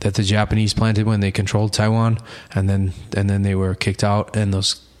 that the Japanese planted when they controlled Taiwan, and then they were kicked out, and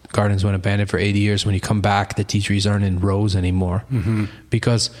those gardens went abandoned for 80 years. When you come back, the tea trees aren't in rows anymore,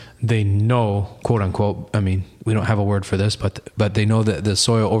 because they know, quote unquote, I mean, we don't have a word for this, but they know that the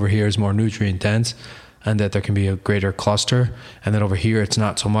soil over here is more nutrient dense, and that there can be a greater cluster, and that over here it's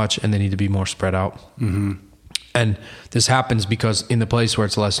not so much, and they need to be more spread out. And this happens because in the place where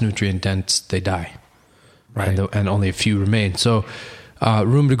it's less nutrient dense, they die, Right. and only a few remain. So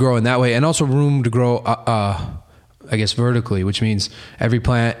room to grow in that way, and also room to grow, I guess, vertically, which means every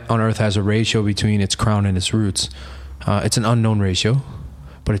plant on Earth has a ratio between its crown and its roots. It's an unknown ratio,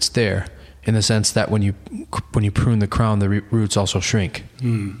 but it's there in the sense that when you prune the crown, the roots also shrink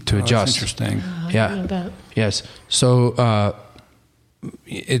to adjust. That's interesting. I Yeah. didn't know that. Yes. So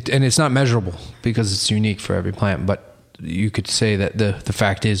it's not measurable because it's unique for every plant, but you could say that the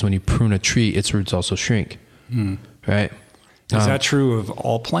fact is when you prune a tree, its roots also shrink. Right? Is that true of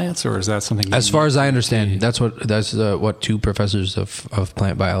all plants, or is that something? As far as I understand, that's what two professors of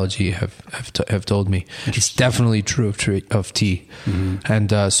plant biology have told me. It's definitely true of tea.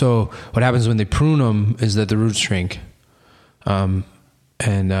 And so what happens when they prune them is that the roots shrink, and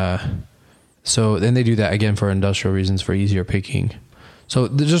so then they do that again for industrial reasons, for easier picking. So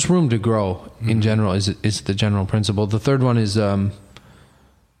there's just room to grow in general is the general principle. The third one is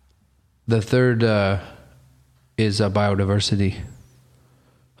biodiversity.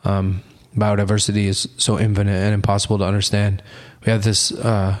 Biodiversity is so infinite and impossible to understand. We have this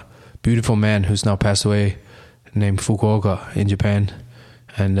beautiful man who's now passed away named Fukuoka in Japan,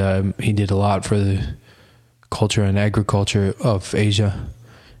 and he did a lot for the culture and agriculture of Asia.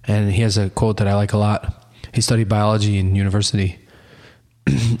 And he has a quote that I like a lot. He studied biology in university,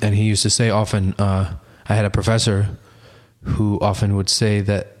 and he used to say often, I had a professor who often would say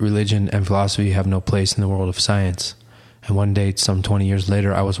that religion and philosophy have no place in the world of science. And one day, some 20 years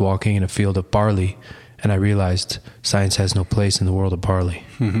later, I was walking in a field of barley, and I realized science has no place in the world of barley.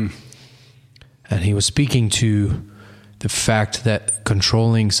 And he was speaking to the fact that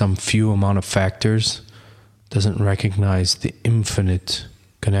controlling some few amount of factors doesn't recognize the infinite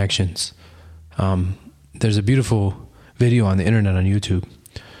connections. There's a beautiful video on the internet on YouTube,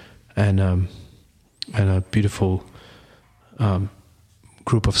 and a beautiful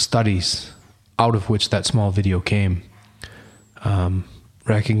group of studies out of which that small video came,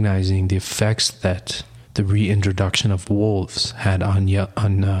 recognizing the effects that the reintroduction of wolves had on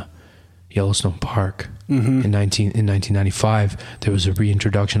Yellowstone Park. In 1995, there was a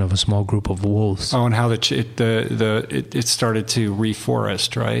reintroduction of a small group of wolves. Oh, and how it started to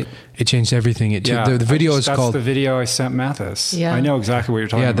reforest, right? It changed everything. The video is called... That's the video I sent Mathis. Yeah. I know exactly what you're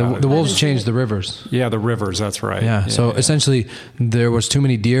talking about. Yeah, the wolves changed the rivers. Yeah, the rivers, that's right. Yeah, so essentially there was too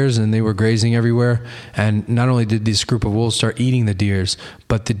many deers and they were grazing everywhere. And not only did this group of wolves start eating the deers,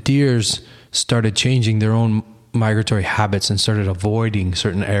 but the deers started changing their own migratory habits and started avoiding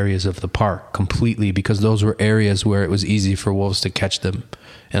certain areas of the park completely, because those were areas where it was easy for wolves to catch them.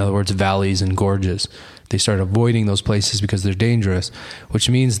 In other words, valleys and gorges. They started avoiding those places because they're dangerous, which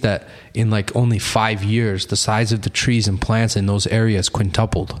means that in like only 5 years, the size of the trees and plants in those areas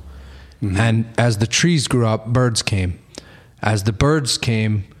quintupled. And as the trees grew up, birds came. As the birds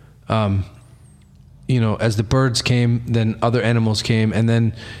came, then other animals came, and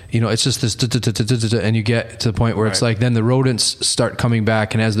then, it's just this, and you get to the point where it's like, then the rodents start coming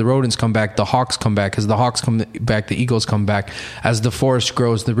back, and as the rodents come back, the hawks come back. As the hawks come back, the eagles come back. As the forest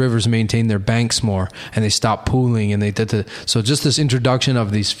grows, the rivers maintain their banks more, and they stop pooling, and so just this introduction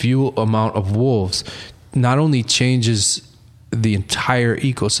of these few amount of wolves not only changes the entire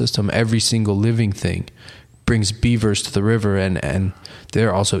ecosystem, every single living thing, brings beavers to the river, and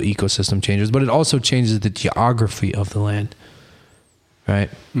they're also ecosystem changers, but it also changes the geography of the land, right?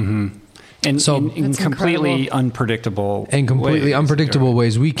 And so in completely unpredictable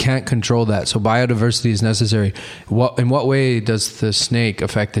ways. We can't control that. So biodiversity is necessary. In what way does the snake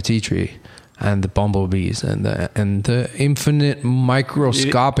affect the tea tree and the bumblebees and the infinite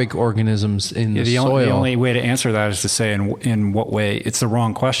microscopic organisms in the soil? The only way to answer that is to say in what way. It's the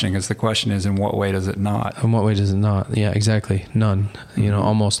wrong question, because the question is, in what way does it not? In what way does it not? Yeah, exactly. None.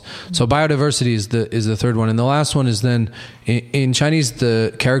 Almost. So biodiversity is the third one, and the last one is then in Chinese,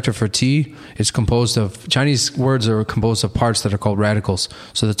 the character for tea is composed of, Chinese words are composed of parts that are called radicals.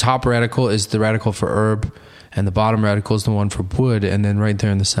 So the top radical is the radical for herb, and the bottom radical is the one for wood, and then right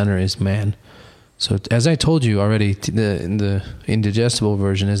there in the center is man. So as I told you already, the indigestible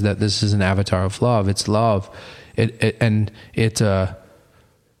version is that this is an avatar of love. It's love. it's a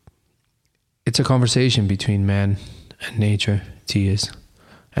conversation between man and nature. Tea is.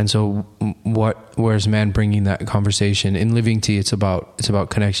 And so where's man bringing that conversation? In living tea, it's about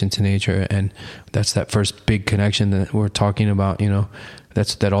connection to nature, and that's that first big connection that we're talking about, you know.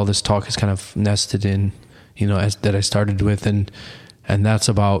 That all this talk is kind of nested in, you know, that I started with, and that's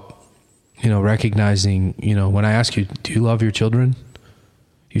about, you know, recognizing, you know, when I ask you, do you love your children?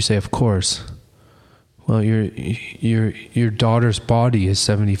 You say, of course. Well, your daughter's body is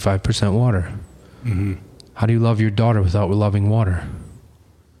 75% water. Mm-hmm. How do you love your daughter without loving water?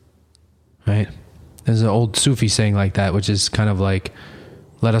 Right? There's an old Sufi saying like that, which is kind of like,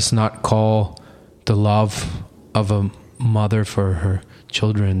 let us not call the love of a mother for her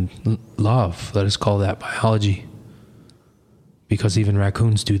children love. Let us call that biology. Because even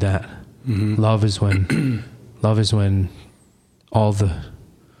raccoons do that. Mm-hmm. Love is when all the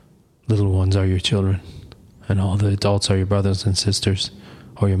little ones are your children, and all the adults are your brothers and sisters,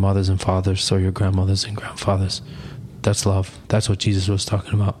 or your mothers and fathers, or your grandmothers and grandfathers. That's love. That's what Jesus was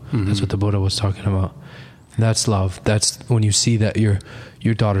talking about. Mm-hmm. That's what the Buddha was talking about. That's love. That's when you see that your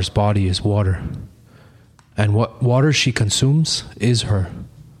daughter's body is water. And what water she consumes is her.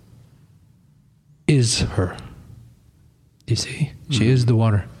 Is her. You see? Mm-hmm. She is the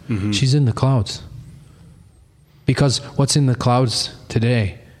water. Mm-hmm. She's in the clouds. Because what's in the clouds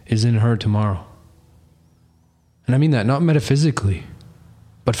today is in her tomorrow. And I mean that not metaphysically,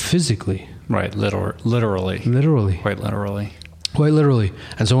 but physically. Right, literally. Literally. Quite literally. Quite literally.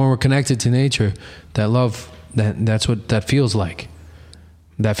 And so when we're connected to nature, that love, that's what that feels like.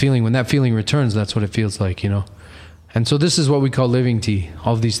 That feeling, when that feeling returns, that's what it feels like, you know. And so this is what we call living tea,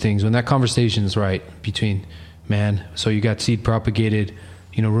 all of these things. When that conversation is right between man, so you got seed propagated,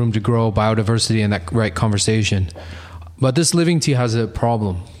 you know, room to grow, biodiversity, and that right conversation. But this living tea has a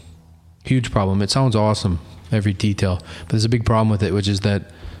problem, huge problem. It sounds awesome, every detail, but there's a big problem with it, which is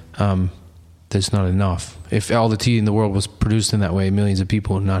that there's not enough. If all the tea in the world was produced in that way, millions of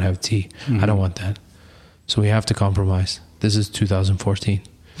people would not have tea. Mm-hmm. I don't want that. So we have to compromise. This is 2014.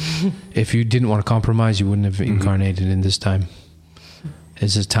 If you didn't want to compromise, you wouldn't have incarnated in this time.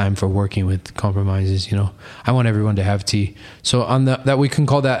 It's a time for working with compromises, you know. I want everyone to have tea. So on that we can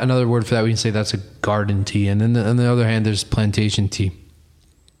call that, another word for that, we can say that's a garden tea. And then on the other hand, there's plantation tea.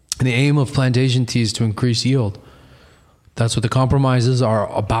 And the aim of plantation tea is to increase yield. That's what the compromises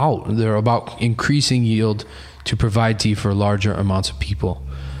are about. They're about increasing yield to provide tea for larger amounts of people.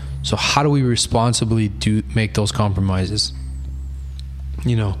 So how do we responsibly make those compromises?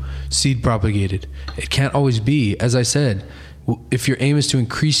 You know, seed propagated. It can't always be, as I said, if your aim is to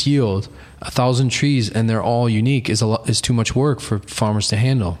increase yield, 1,000 trees and they're all unique is too much work for farmers to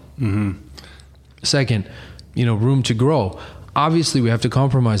handle. Mm-hmm. Second, you know, room to grow. Obviously, we have to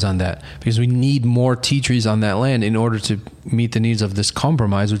compromise on that because we need more tea trees on that land in order to meet the needs of this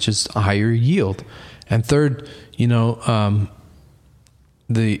compromise, which is a higher yield. And third, you know,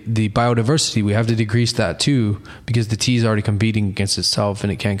 the biodiversity, we have to decrease that too because the tea is already competing against itself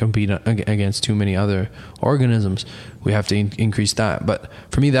and it can't compete against too many other organisms. We have to increase that. But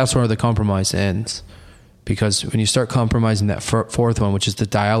for me, that's where the compromise ends. Because when you start compromising that fourth one, which is the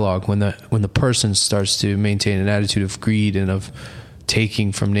dialogue, when the person starts to maintain an attitude of greed and of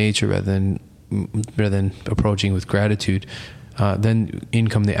taking from nature rather than approaching with gratitude, then in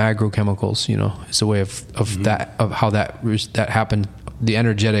come the agrochemicals. You know, it's a way of how that happened. The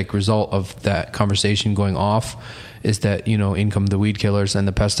energetic result of that conversation going off is that, you know, in come the weed killers and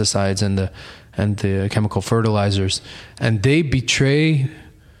the pesticides and the chemical fertilizers, and they betray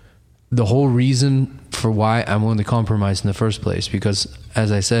the whole reason for why I'm willing to compromise in the first place. Because,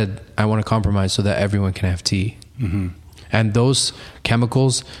 as I said, I want to compromise so that everyone can have tea. Mm-hmm. And those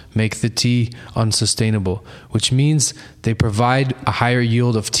chemicals make the tea unsustainable, which means they provide a higher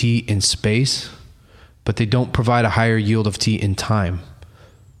yield of tea in space, but they don't provide a higher yield of tea in time.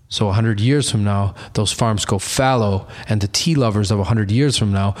 So 100 years from now, those farms go fallow, and the tea lovers of 100 years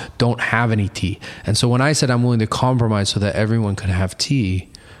from now don't have any tea. And so when I said I'm willing to compromise so that everyone could have tea,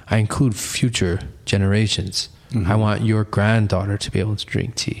 I include future generations. Mm-hmm. I want your granddaughter to be able to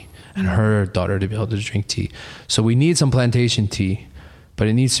drink tea and her daughter to be able to drink tea. So we need some plantation tea, but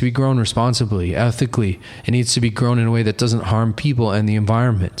it needs to be grown responsibly, ethically. It needs to be grown in a way that doesn't harm people and the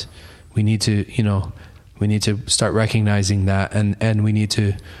environment. We need to, you know, we need to start recognizing that, and we need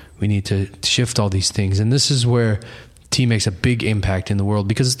to shift all these things. And this is where tea makes a big impact in the world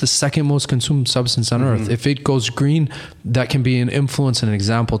because it's the second most consumed substance on earth. If it goes green, that can be an influence and an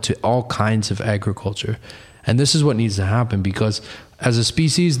example to all kinds of agriculture. And this is what needs to happen because as a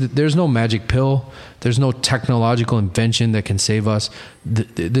species, there's no magic pill. There's no technological invention that can save us.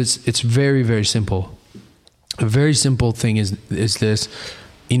 It's very, very simple. A very simple thing is this: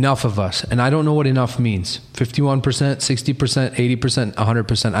 enough of us. And I don't know what enough means. 51%, 60%, 80%,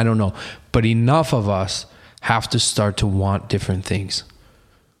 100%, I don't know. But enough of us have to start to want different things.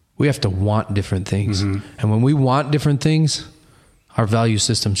 We have to want different things. Mm-hmm. And when we want different things, our value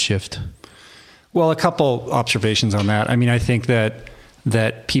systems shift. Well, a couple observations on that. I mean, I think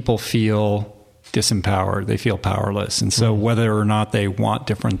that people feel disempowered. They feel powerless. And so whether or not they want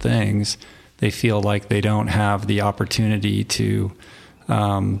different things, they feel like they don't have the opportunity to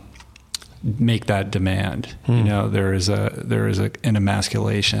make that demand. You know, there is an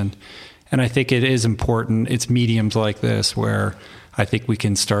emasculation. And I think it is important. It's mediums like this where I think we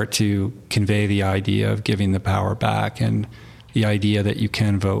can start to convey the idea of giving the power back, and the idea that you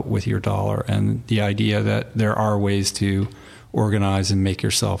can vote with your dollar, and the idea that there are ways to organize and make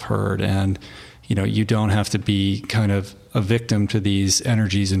yourself heard. And, you know, you don't have to be kind of a victim to these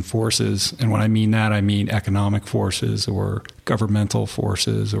energies and forces. And when I mean that, I mean economic forces or governmental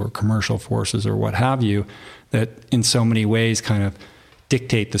forces or commercial forces or what have you, that in so many ways kind of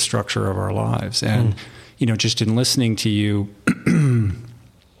dictate the structure of our lives. And, you know, just in listening to you,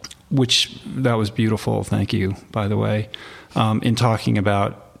 which that was beautiful. Thank you, by the way. In talking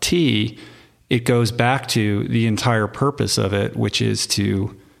about tea, it goes back to the entire purpose of it, which is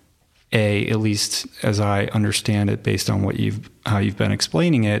to, at least as I understand it, based on how you've been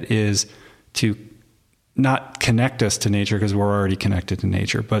explaining it, is to not connect us to nature because we're already connected to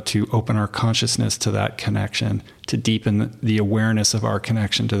nature, but to open our consciousness to that connection, to deepen the awareness of our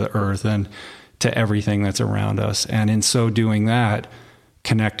connection to the earth and to everything that's around us. And in so doing that,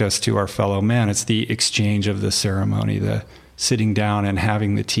 connect us to our fellow man. It's the exchange of the ceremony, the sitting down and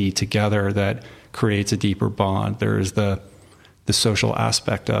having the tea together that creates a deeper bond. There's the social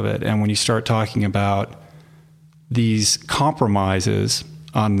aspect of it. And when you start talking about these compromises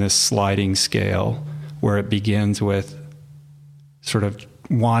on this sliding scale, where it begins with sort of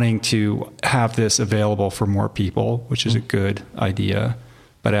wanting to have this available for more people, which is a good idea.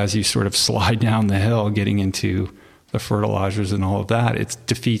 But as you sort of slide down the hill, getting into the fertilizers and all of that, it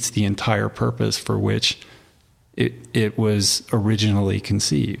defeats the entire purpose for which it was originally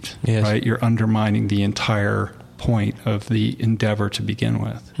conceived. Yes. Right? You're undermining the entire point of the endeavor to begin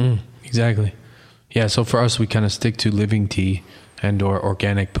with. Exactly. Yeah. So for us, we kind of stick to living tea and or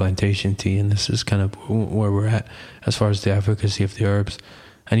organic plantation tea, and this is kind of where we're at as far as the efficacy of the herbs.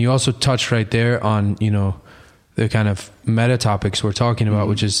 And you also touched right there on, you know, the kind of meta topics we're talking about,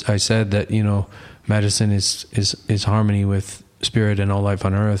 which is, I said that, you know, medicine is harmony with spirit and all life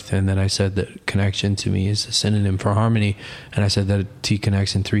on earth. And then I said that connection to me is a synonym for harmony. And I said that tea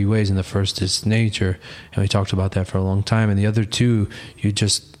connects in three ways. And the first is nature. And we talked about that for a long time. And the other two, you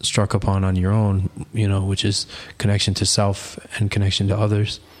just struck upon on your own, you know, which is connection to self and connection to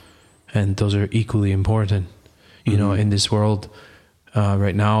others. And those are equally important. You know, in this world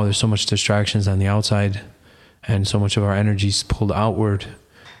right now, there's so much distractions on the outside and so much of our energy is pulled outward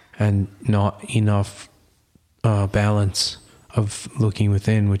and not enough balance of looking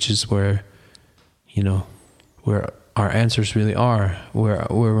within, which is where, you know, where our answers really are, where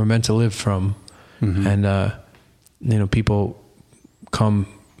we're meant to live from. And, you know, people come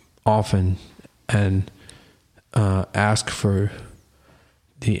often and ask for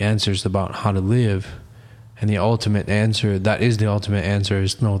the answers about how to live. And the ultimate answer, that is the ultimate answer,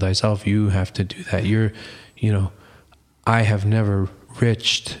 is know thyself. You have to do that. You know, I have never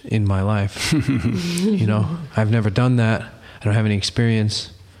riched in my life. You know, I've never done that. I don't have any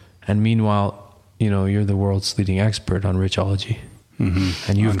experience. And meanwhile, you know, you're the world's leading expert on richology.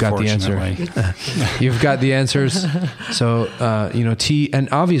 And you've got the answer. You've got the answers. So, you know, tea, and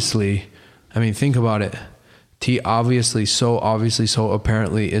obviously, I mean, think about it. Tea obviously, so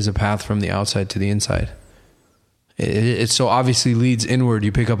apparently is a path from the outside to the inside. It so obviously leads inward.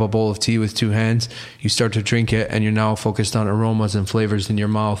 You pick up a bowl of tea with two hands, you start to drink it, and you're now focused on aromas and flavors in your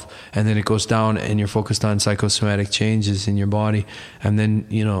mouth. And then it goes down and you're focused on psychosomatic changes in your body. And then,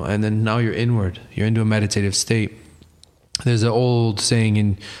 you know, and then now you're inward. You're into a meditative state. There's an old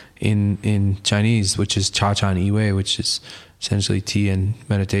saying in Chinese, which is Cha Chan Yi Wei, which is essentially tea and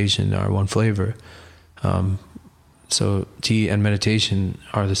meditation are one flavor. So tea and meditation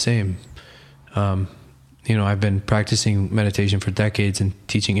are the same. You know, I've been practicing meditation for decades and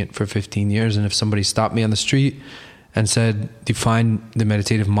teaching it for 15 years. And if somebody stopped me on the street and said, define the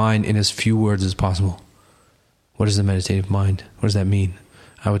meditative mind in as few words as possible, what is the meditative mind? What does that mean?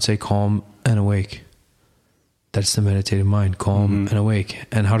 I would say calm and awake. That's the meditative mind, calm and awake.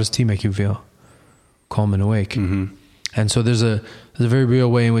 And how does tea make you feel? Calm and awake. And so there's a very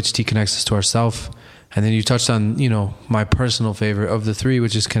real way in which tea connects us to ourself. And then you touched on, you know, my personal favorite of the three,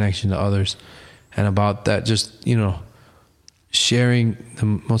 which is connection to others. and about that just, sharing the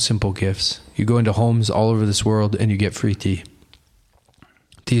most simple gifts. You go into homes all over this world and you get free tea.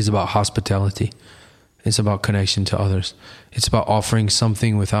 Tea is about hospitality. It's about connection to others. It's about offering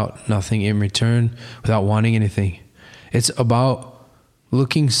something without nothing in return, without wanting anything. It's about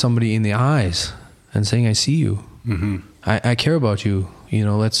looking somebody in the eyes and saying, I see you. Mm-hmm. I care about you.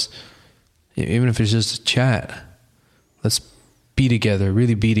 Let's, even if it's just a chat, let's be together,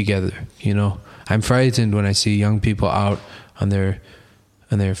 really be together. I'm frightened when I see young people out on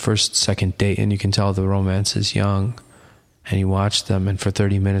their first, second date, and you can tell the romance is young, and you watch them, and for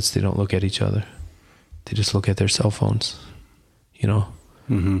 30 minutes they don't look at each other. They just look at their cell phones,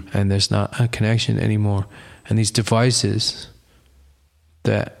 mm-hmm. And there's not a connection anymore. And these devices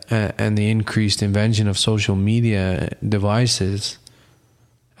and the increased invention of social media devices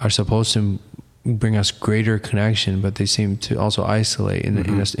are supposed to bring us greater connection, but they seem to also isolate in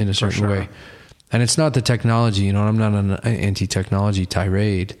a certain way. And it's not the technology, I'm not an anti-technology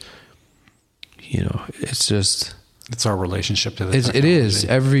tirade. It's just... It's our relationship to the technology. It is.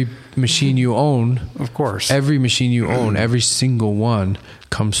 Every machine you own... Of course. Every machine you own, every single one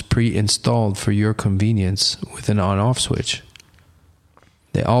comes pre-installed for your convenience with an on-off switch.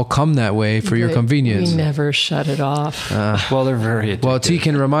 They all come that way for your convenience. We never shut it off. Well, they're very addictive. Well, T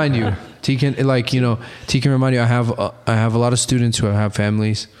can remind you. T can remind you. I have a lot of students who have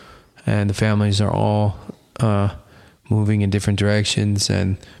families, and the families are all moving in different directions,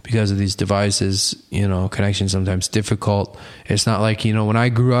 and because of these devices, connection sometimes difficult. It's not like, when I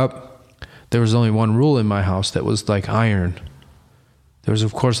grew up, there was only one rule in my house that was like iron. There was,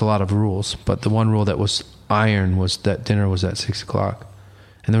 of course, a lot of rules, but the one rule that was iron was that dinner was at 6:00,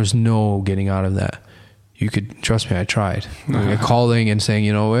 and there was no getting out of that. You could trust me. I tried calling and saying,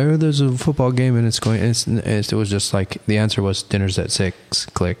 there's a football game and it was just like the answer was dinner's at 6.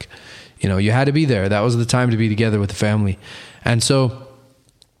 Click. You had to be there. That was the time to be together with the family. And so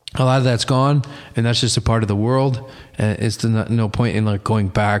a lot of that's gone, and that's just a part of the world. And it's no point in like going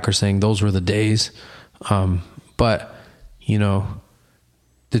back or saying those were the days. But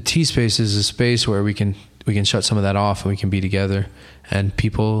the T space is a space where we can shut some of that off and we can be together. And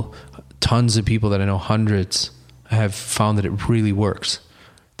tons of people that I know, hundreds, have found that it really works.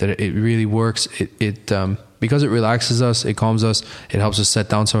 That it really works. Because it relaxes us, it calms us, it helps us set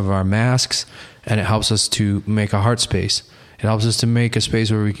down some of our masks, and it helps us to make a heart space. It helps us to make a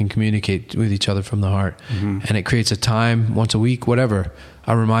space where we can communicate with each other from the heart. Mm-hmm. And it creates a time, once a week, whatever,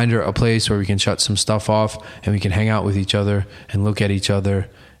 a reminder, a place where we can shut some stuff off and we can hang out with each other and look at each other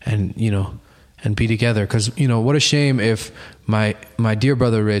and, and be together. Because, what a shame if my dear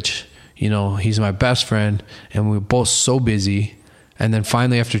brother Rich, he's my best friend and we're both so busy. And then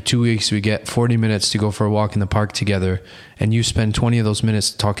finally, after 2 weeks, we get 40 minutes to go for a walk in the park together. And you spend 20 of those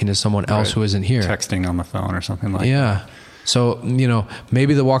minutes talking to someone else who isn't here. Texting on the phone or something like that. Yeah. So,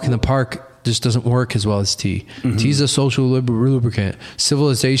 maybe the walk in the park just doesn't work as well as tea. Mm-hmm. Tea is a social lubricant.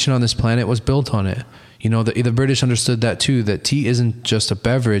 Civilization on this planet was built on it. The British understood that too, that tea isn't just a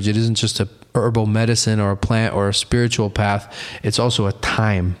beverage. It isn't just a herbal medicine or a plant or a spiritual path. It's also a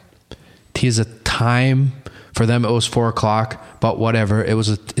time. Tea is a time. For them, it was 4:00, but whatever.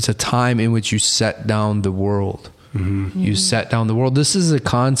 It's a time in which you set down the world. Mm-hmm. You set down the world. This is a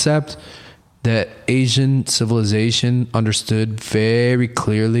concept that Asian civilization understood very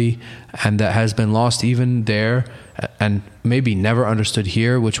clearly, and that has been lost even there, and maybe never understood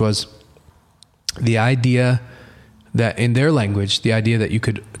here, which was the idea that in their language, the idea that you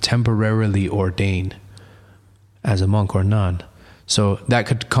could temporarily ordain as a monk or nun. So that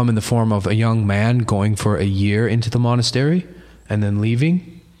could come in the form of a young man going for a year into the monastery and then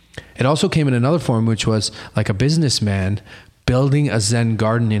leaving. It also came in another form, which was like a businessman building a Zen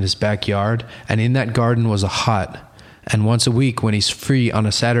garden in his backyard. And in that garden was a hut. And once a week, when he's free on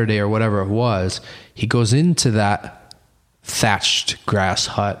a Saturday or whatever it was, he goes into that thatched grass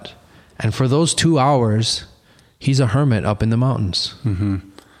hut. And for those 2 hours, he's a hermit up in the mountains. Mm-hmm.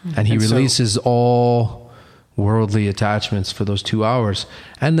 And he releases all worldly attachments for those 2 hours,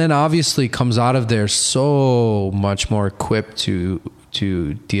 and then obviously comes out of there so much more equipped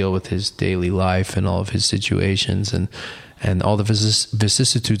to deal with his daily life and all of his situations and all the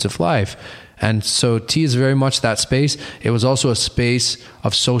vicissitudes of life. And so tea is very much that space. It was also a space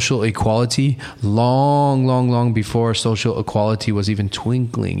of social equality long before social equality was even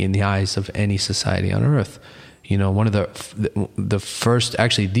twinkling in the eyes of any society on earth. One of the first,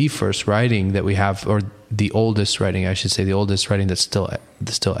 actually the first writing that we have, or the oldest writing, I should say, the oldest writing that's still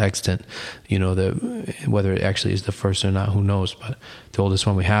extant. Whether it actually is the first or not, who knows? But the oldest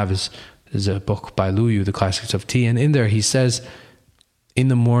one we have is a book by Lu Yu, The Classics of Tea, and in there he says in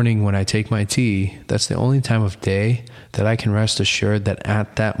the morning when I take my tea, that's the only time of day that I can rest assured that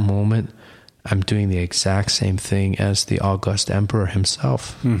at that moment, I'm doing the exact same thing as the august emperor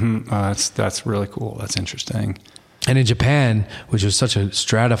himself. Mm-hmm. That's really cool. That's interesting. And in Japan, which was such a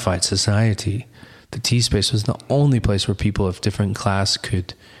stratified society, the tea space was the only place where people of different class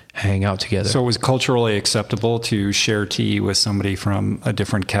could hang out together. So it was culturally acceptable to share tea with somebody from a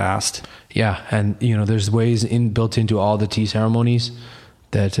different caste. Yeah, and there's ways built into all the tea ceremonies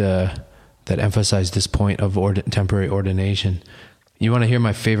that emphasize this point of temporary ordination. You want to hear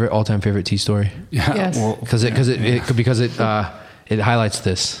my all-time favorite tea story? Yeah, yes. Well, because it highlights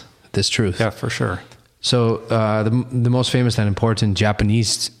this truth. Yeah, for sure. So the most famous and important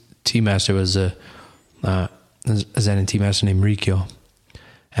Japanese tea master was a Zen tea master named Rikyo,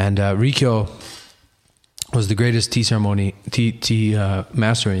 and Rikyo was the greatest tea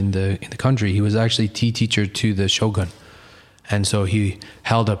master in the country. He was actually tea teacher to the shogun, and so he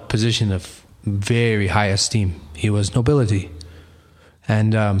held a position of very high esteem. He was nobility,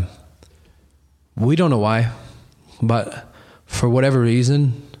 and we don't know why, but for whatever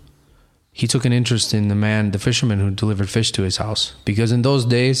reason, he took an interest in the fisherman who delivered fish to his house. Because in those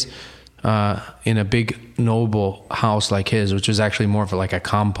days, in a big noble house like his, which was actually more of like a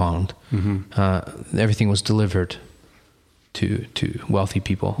compound, everything was delivered to wealthy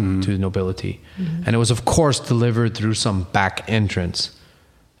people, to the nobility. And it was, of course, delivered through some back entrance.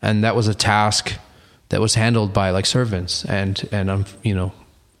 And that was a task that was handled by like servants. And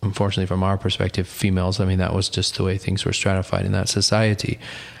unfortunately, from our perspective, females, I mean, that was just the way things were stratified in that society.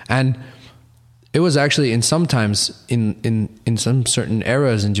 And it was actually in some certain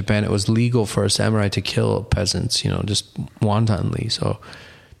eras in Japan, it was legal for a samurai to kill peasants, just wantonly. So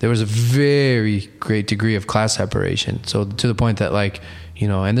there was a very great degree of class separation. So to the point that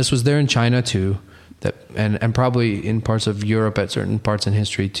and this was there in China too, that and probably in parts of Europe at certain parts in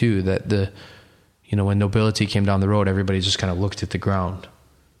history too, that when nobility came down the road, everybody just kind of looked at the ground,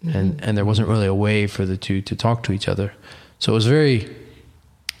 and there wasn't really a way for the two to talk to each other. So it was very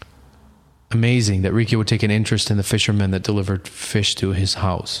amazing that Rikyo would take an interest in the fisherman that delivered fish to his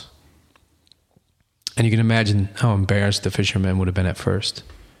house. And you can imagine how embarrassed the fisherman would have been at first,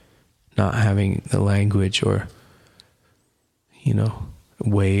 not having the language or,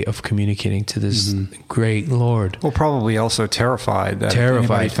 way of communicating to this great lord. Well, probably also terrified that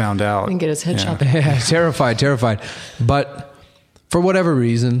anybody found out. And get his head chopped. Yeah, terrified. But for whatever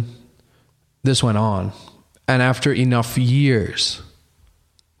reason, this went on. And after enough years,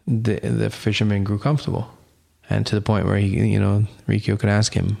 the fisherman grew comfortable, and to the point where Rikyo could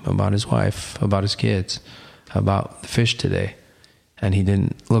ask him about his wife, about his kids, about the fish today, and he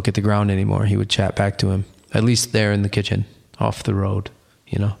didn't look at the ground anymore. He would chat back to him, at least there in the kitchen, off the road.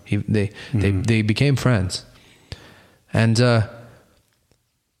 They became friends, and over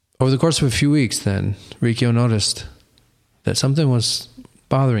the course of a few weeks, then Rikyo noticed that something was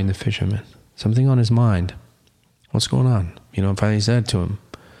bothering the fisherman, something on his mind. What's going on? And finally said to him,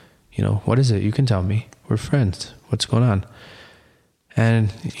 what is it? You can tell me. We're friends. What's going on?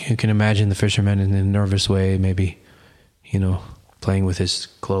 And you can imagine the fisherman in a nervous way, maybe, playing with his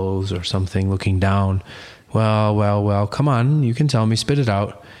clothes or something, looking down. Well, come on. You can tell me. Spit it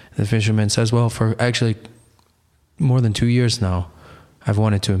out. And the fisherman says, well, for actually more than 2 years now, I've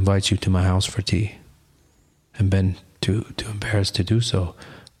wanted to invite you to my house for tea and been too embarrassed to do so.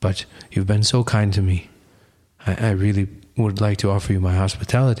 But you've been so kind to me. I really would like to offer you my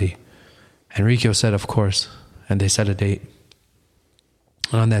hospitality. And Rikyo said, of course. And they set a date.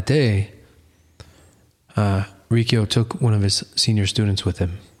 And on that day, Rikyo took one of his senior students with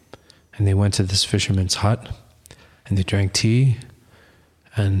him. And they went to this fisherman's hut. And they drank tea.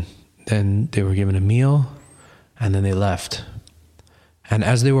 And then they were given a meal. And then they left. And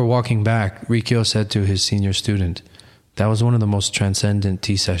as they were walking back, Rikyo said to his senior student, that was one of the most transcendent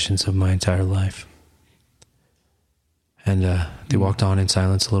tea sessions of my entire life. And they walked on in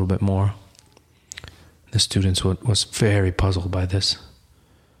silence a little bit more. The student was very puzzled by this,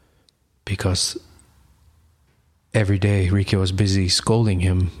 because every day Rikyo was busy scolding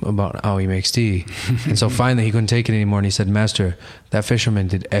him about how he makes tea. And so finally he couldn't take it anymore, and he said, Master, that fisherman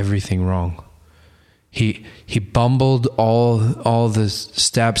did everything wrong. He bumbled all the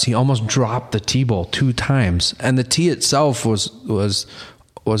steps. He almost dropped the tea bowl 2 times. And the tea itself was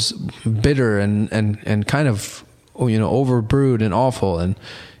bitter and kind of overbrewed and awful, and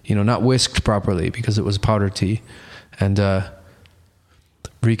not whisked properly because it was powder tea. And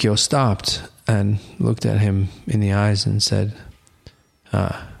Rikyo stopped and looked at him in the eyes and said,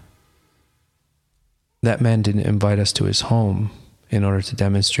 that man didn't invite us to his home in order to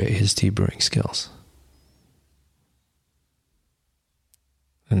demonstrate his tea brewing skills.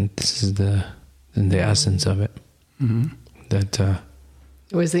 And this is the essence of it. Mm-hmm. That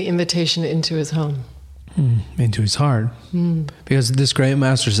it was the invitation into his home, into his heart. Because this great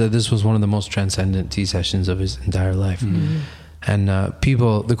master said this was one of the most transcendent tea sessions of his entire life. And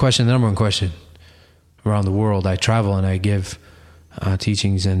people, the number one question around the world, I travel and I give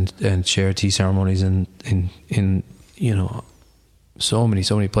teachings and share tea ceremonies in so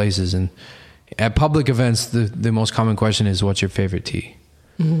many places. And at public events, the most common question is, what's your favorite tea?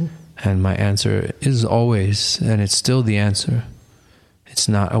 And my answer is always, and it's still the answer, it's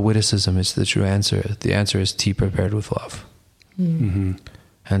not a witticism, it's the true answer. The answer is tea prepared with love.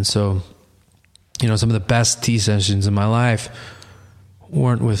 And so, some of the best tea sessions in my life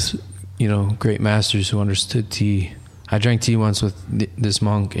weren't with, great masters who understood tea. I drank tea once with this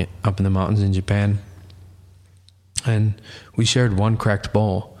monk up in the mountains in Japan, and we shared one cracked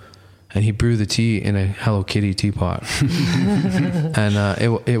bowl. And he brewed the tea in a Hello Kitty teapot. And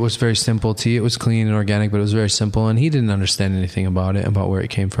it was very simple tea. It was clean and organic, but it was very simple. And he didn't understand anything about it, about where it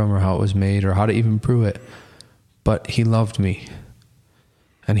came from or how it was made or how to even brew it. But he loved me.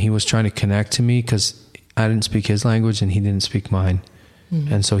 And he was trying to connect to me because I didn't speak his language and he didn't speak mine.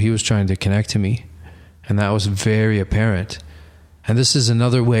 And so he was trying to connect to me. And that was very apparent. And this is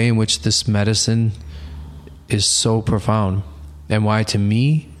another way in which this medicine is so profound. And why, to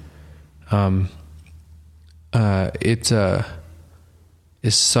me, it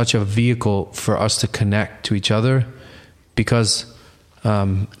is such a vehicle for us to connect to each other because,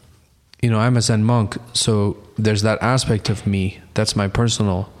 I'm a Zen monk, so there's that aspect of me that's my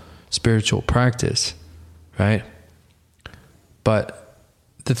personal spiritual practice, right? But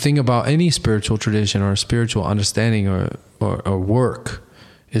the thing about any spiritual tradition or spiritual understanding or work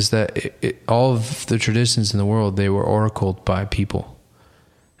is that all of the traditions in the world, they were oracled by people.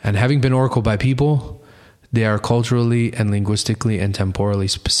 And having been oracled by people, they are culturally and linguistically and temporally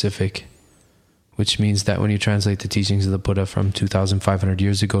specific, which means that when you translate the teachings of the Buddha from 2,500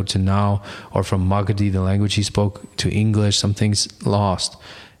 years ago to now, or from Magadhi, the language he spoke, to English, something's lost.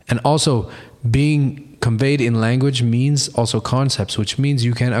 And also, being conveyed in language means also concepts, which means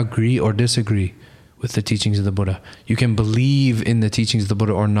you can agree or disagree with the teachings of the Buddha. You can believe in the teachings of the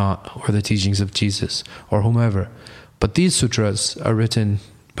Buddha or not, or the teachings of Jesus, or whomever. But these sutras are written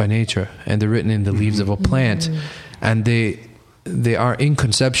by nature, and they're written in the leaves of a plant, and they are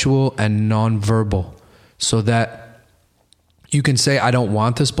inconceptual and non-verbal, so that you can say, I don't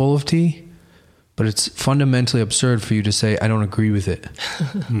want this bowl of tea, but it's fundamentally absurd for you to say, I don't agree with it.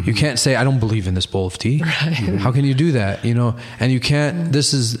 You can't say, I don't believe in this bowl of tea. How can you do that? And you can't,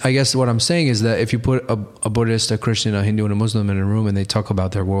 this is, I guess what I'm saying is that if you put a Buddhist, a Christian, a Hindu, and a Muslim in a room and they talk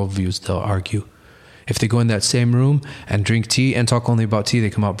about their worldviews, they'll argue. If they go in that same room and drink tea and talk only about tea,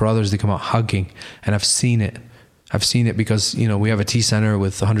 they come out brothers, they come out hugging. And I've seen it. Because, we have a tea center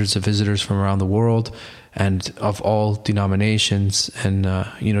with hundreds of visitors from around the world and of all denominations. And,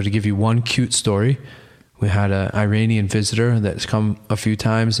 to give you one cute story, we had an Iranian visitor that's come a few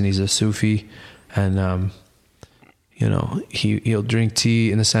times, and he's a Sufi. And, he'll drink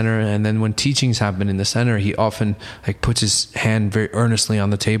tea in the center. And then when teachings happen in the center, he often puts his hand very earnestly on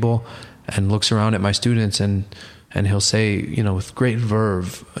the table and looks around at my students and he'll say, with great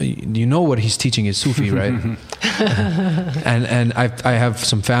verve, what he's teaching is Sufi, right? and I have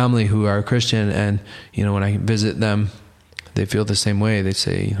some family who are Christian, and, when I visit them, they feel the same way. They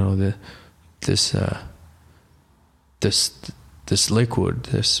say, this liquid,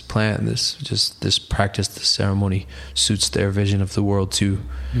 this plant, this practice, this ceremony suits their vision of the world too.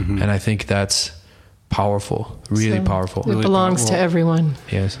 And I think that's powerful, really powerful. It belongs to everyone.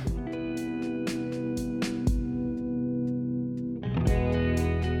 Yes.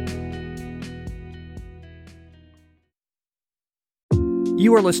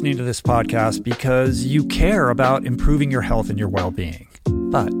 You are listening to this podcast because you care about improving your health and your well-being.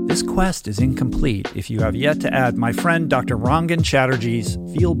 But this quest is incomplete if you have yet to add my friend Dr. Rangan Chatterjee's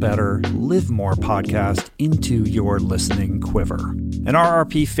Feel Better, Live More podcast into your listening quiver. An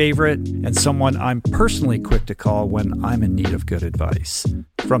RRP favorite and someone I'm personally quick to call when I'm in need of good advice.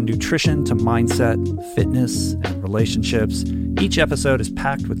 From nutrition to mindset, fitness, and relationships, each episode is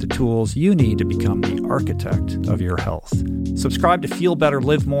packed with the tools you need to become the architect of your health. Subscribe to Feel Better,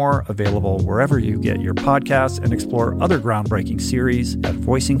 Live More, available wherever you get your podcasts, and explore other groundbreaking series at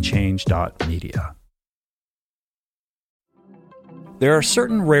voicingchange.media. There are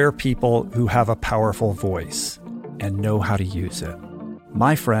certain rare people who have a powerful voice and know how to use it.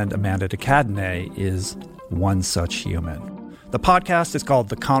 My friend Amanda de Cadenet is one such human. The podcast is called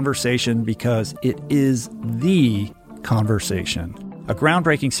The Conversation because it is the conversation. a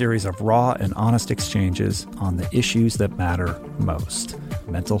groundbreaking series of raw and honest exchanges on the issues that matter most: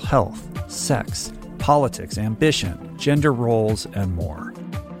 mental health, sex, politics, ambition, gender roles, and more.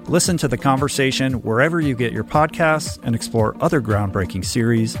 Listen to the conversation wherever you get your podcasts and explore other groundbreaking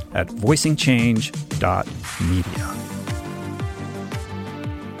series at voicingchange.media.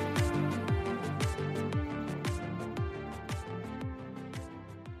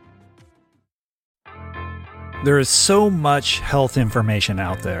 There is so much health information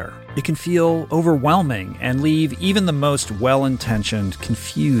out there. It can feel overwhelming and leave even the most well-intentioned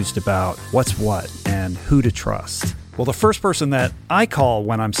confused about what's what and who to trust. Well, the first person that I call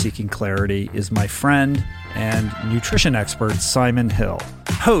when I'm seeking clarity is my friend and nutrition expert, Simon Hill,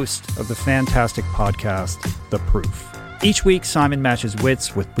 host of the fantastic podcast, The Proof. Each week, Simon matches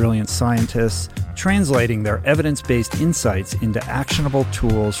wits with brilliant scientists, translating their evidence-based insights into actionable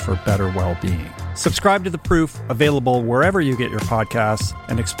tools for better well-being. Subscribe to The Proof, available wherever you get your podcasts,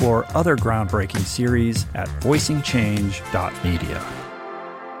 and explore other groundbreaking series at voicingchange.media.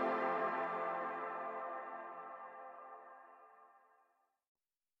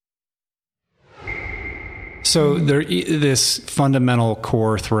 So this fundamental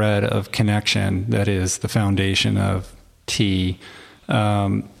core thread of connection that is the foundation of tea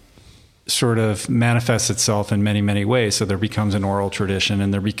sort of manifests itself in many, many ways. So there becomes an oral tradition,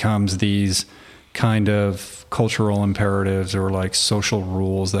 and there becomes these kind of cultural imperatives or like social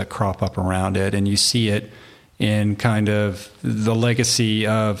rules that crop up around it. And you see it in kind of the legacy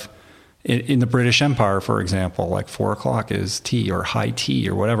of in the British Empire, for example, like 4 o'clock is tea or high tea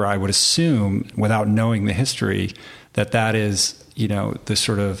or whatever. I would assume, without knowing the history, that is, the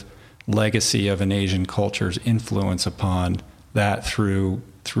sort of legacy of an Asian culture's influence upon that through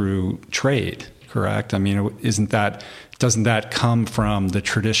trade, correct? I mean, doesn't that come from the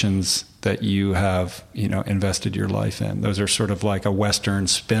traditions that you have, invested your life in? Those are sort of like a Western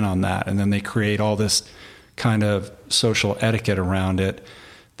spin on that. And then they create all this kind of social etiquette around it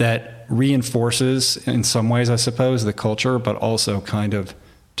that reinforces, in some ways, I suppose, the culture, but also kind of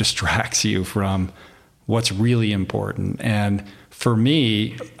distracts you from what's really important. And for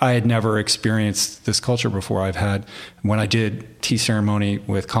me, I had never experienced this culture before. When I did tea ceremony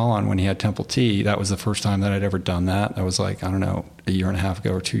with Colin when he had Temple Tea, that was the first time that I'd ever done that. That was like, I don't know, a year and a half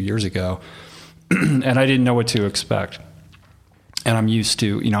ago or 2 years ago. And I didn't know what to expect. And I'm used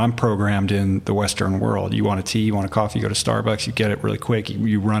to, I'm programmed in the Western world. You want a tea, you want a coffee, you go to Starbucks, you get it really quick,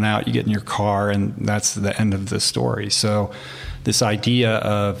 you run out, you get in your car, and that's the end of the story. So this idea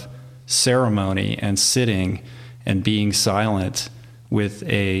of ceremony and sitting and being silent with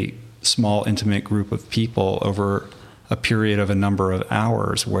a small, intimate group of people over a period of a number of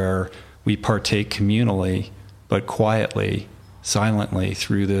hours where we partake communally, but quietly, silently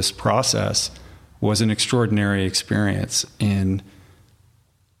through this process was an extraordinary experience in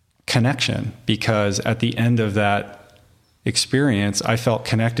connection, because at the end of that experience, I felt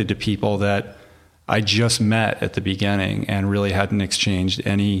connected to people that I just met at the beginning and really hadn't exchanged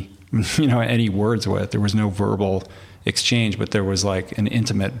any words with. There was no verbal exchange, but there was like an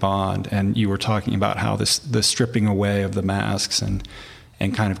intimate bond. And you were talking about how the stripping away of the masks and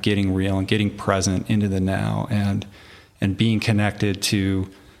kind of getting real and getting present into the now and being connected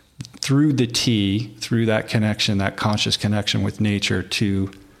through the tea, through that connection, that conscious connection with nature to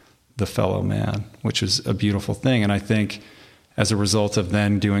the fellow man, which is a beautiful thing. And I think as a result of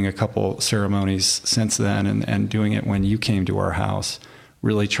then doing a couple ceremonies since then and doing it when you came to our house,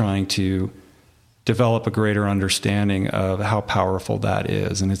 really trying to develop a greater understanding of how powerful that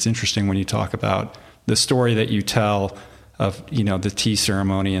is. And it's interesting when you talk about the story that you tell of, the tea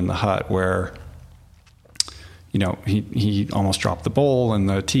ceremony in the hut where, he almost dropped the bowl and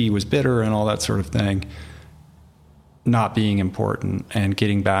the tea was bitter and all that sort of thing, not being important and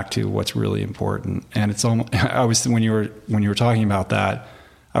getting back to what's really important. And it's almost, when you were talking about that,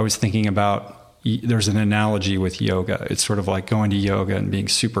 I was thinking about, there's an analogy with yoga. It's sort of like going to yoga and being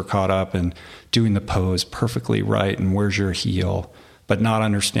super caught up and doing the pose perfectly right and where's your heel, but not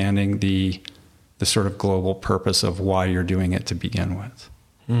understanding the sort of global purpose of why you're doing it to begin with.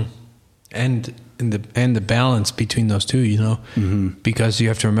 And the balance between those two, mm-hmm. Because you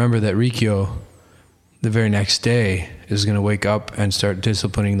have to remember that Rikyo, the very next day, is going to wake up and start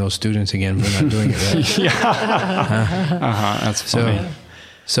disciplining those students again for not doing it right. Yeah. That's funny.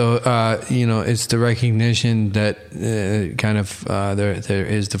 So, it's the recognition that there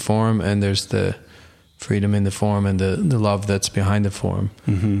is the form and there's the freedom in the form and the love that's behind the form.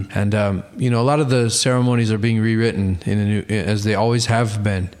 Mm-hmm. And, a lot of the ceremonies are being rewritten as they always have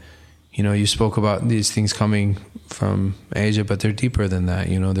been. You spoke about these things coming from Asia, but they're deeper than that.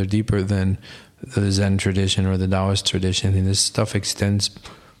 They're deeper than the Zen tradition or the Taoist tradition, and this stuff extends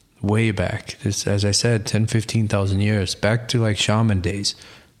way back. This, as I said, 10, 15,000 years, back to like shaman days,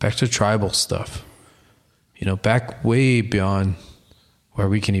 back to tribal stuff, you know, back way beyond where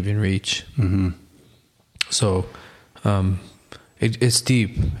we can even reach. Mm-hmm. So it's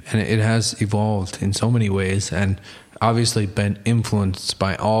deep, and it has evolved in so many ways, and obviously been influenced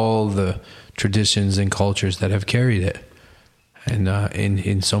by all the traditions and cultures that have carried it, and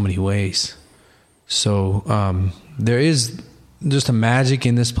in so many ways. So there is just a magic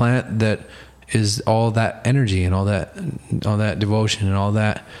in this plant that is all that energy and all that devotion and all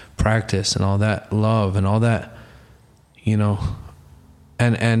that practice and all that love and all that, you know,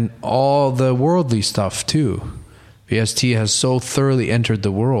 and all the worldly stuff too. Because tea has so thoroughly entered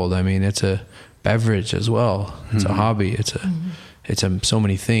the world. I mean, it's a beverage as well. It's a hobby. It's so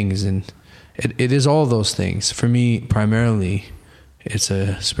many things, and it is all those things. For me, primarily, it's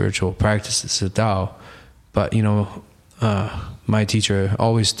a spiritual practice. It's a Tao. But, you know, my teacher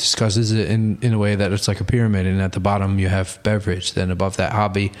always discusses it in a way that it's like a pyramid, and at the bottom you have beverage, then above that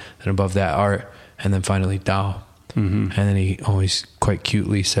hobby, then above that art, and then finally Tao. Mm-hmm. And then he always quite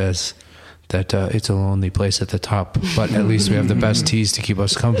cutely says that it's a lonely place at the top, but at least we have the best teas to keep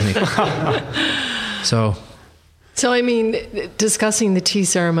us company. So I mean, discussing the tea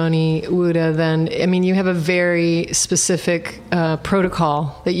ceremony, Wu De, then, I mean, you have a very specific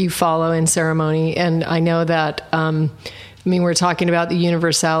protocol that you follow in ceremony. And I know that, I mean, we're talking about the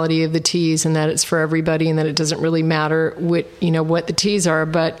universality of the teas and that it's for everybody and that it doesn't really matter what the teas are,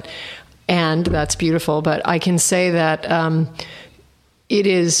 and that's beautiful. But I can say that it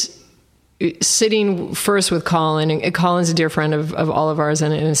is sitting first with Colin, and Colin's a dear friend of all of ours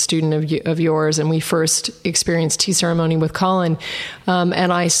and a student of yours, and we first experienced tea ceremony with Colin,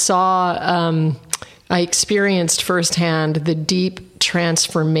 and I experienced firsthand the deep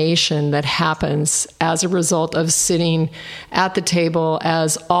transformation that happens as a result of sitting at the table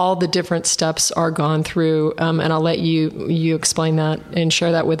as all the different steps are gone through, and I'll let you explain that and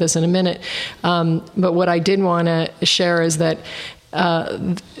share that with us in a minute. But what I did want to share is that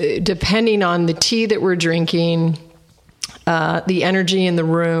depending on the tea that we're drinking, the energy in the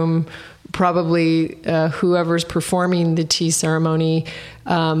room, probably whoever's performing the tea ceremony,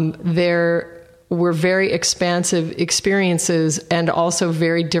 there were very expansive experiences and also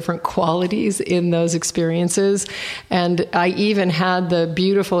very different qualities in those experiences. And I even had the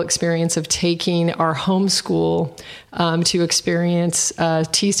beautiful experience of taking our homeschool to experience a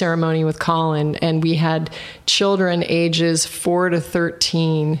tea ceremony with Colin. And we had children ages 4 to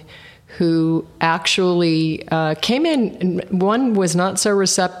 13 who actually came in, and one was not so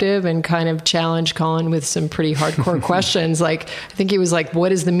receptive and kind of challenged Colin with some pretty hardcore questions. Like, I think he was like,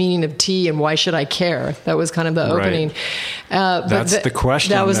 what is the meaning of tea and why should I care? That was kind of the opening. That's the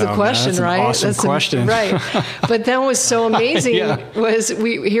question. That was the question, man. That's right? Awesome question. Right. But then what was so amazing was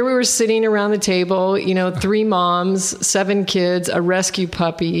we were sitting around the table, 3 moms, 7 kids, a rescue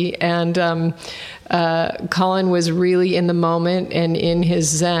puppy, and Colin was really in the moment and in his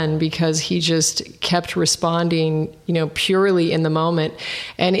Zen because he just kept responding, purely in the moment.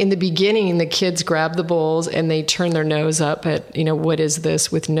 And in the beginning, the kids grabbed the bowls and they turned their nose up at, what is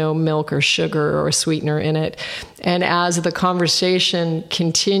this with no milk or sugar or sweetener in it. And as the conversation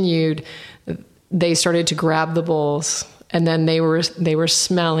continued, they started to grab the bowls. And then they were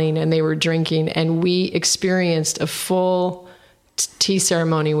smelling and they were drinking. And we experienced a full tea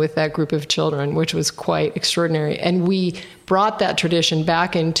ceremony with that group of children, which was quite extraordinary. And we brought that tradition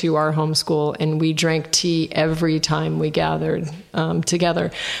back into our homeschool, and we drank tea every time we gathered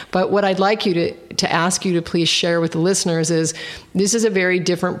together. But what I'd like you to ask you to please share with the listeners is, this is a very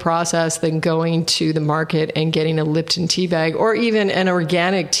different process than going to the market and getting a Lipton tea bag or even an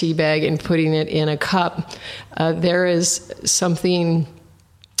organic tea bag and putting it in a cup. There is something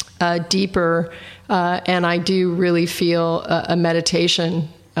deeper, and I do really feel a meditation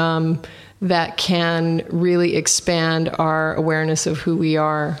that can really expand our awareness of who we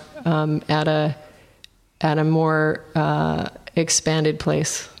are at a more expanded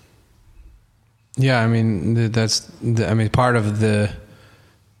place. Yeah, I mean part of the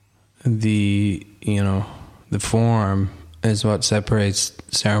form is what separates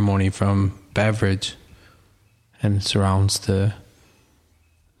ceremony from beverage, and surrounds the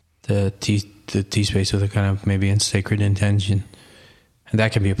tea space with a kind of maybe a sacred intention, and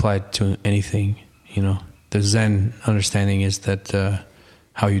that can be applied to anything. The Zen understanding is that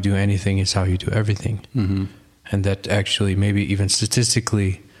how you do anything is how you do everything, and that actually maybe even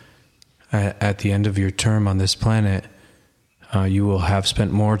statistically, at the end of your term on this planet, you will have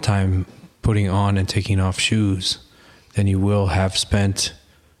spent more time putting on and taking off shoes than you will have spent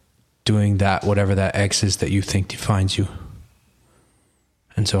doing that, whatever that X is that you think defines you.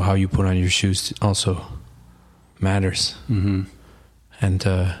 And so how you put on your shoes also matters. Mm-hmm. And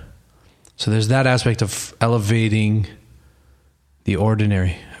so there's that aspect of elevating the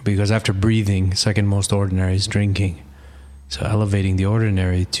ordinary, because after breathing, second most ordinary is drinking. So elevating the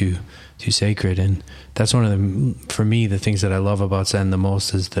ordinary to sacred. And that's one of the, for me, the things that I love about Zen the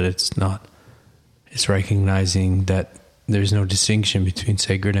most is that it's recognizing that there's no distinction between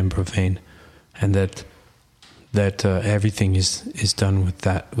sacred and profane, and that everything is done with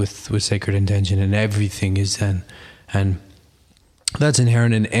that, with sacred intention, and everything is Zen. And that's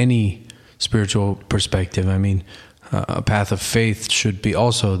inherent in any spiritual perspective. I mean, a path of faith should be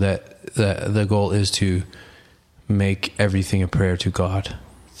also that the goal is to make everything a prayer to God,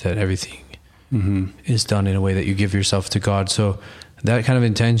 that everything is done in a way that you give yourself to God. So that kind of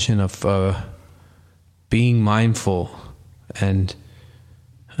intention of being mindful and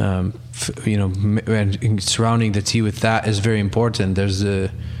and surrounding the tea with that is very important. There's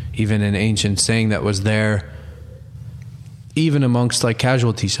even an ancient saying that was there even amongst like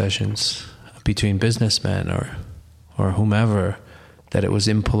casual tea sessions between businessmen or whomever, that it was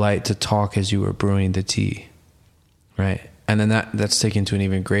impolite to talk as you were brewing the tea, right? And then that's taken to an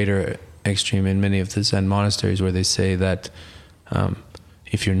even greater extreme in many of the Zen monasteries, where they say that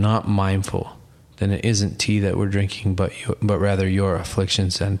if you're not mindful, then it isn't tea that we're drinking, but rather your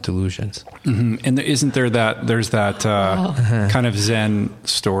afflictions and delusions. Mm-hmm. And there's that kind of Zen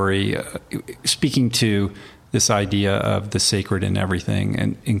story speaking to this idea of the sacred in everything,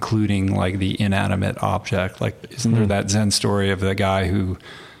 and including like the inanimate object. Like, isn't there that Zen story of the guy who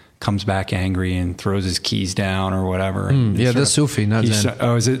comes back angry and throws his keys down or whatever? Yeah, that's Sufi, not Zen.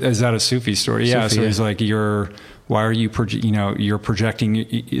 Oh, is that a Sufi story? Yeah. Sufi, so he's like, why are you, you're projecting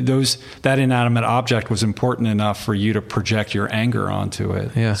that inanimate object was important enough for you to project your anger onto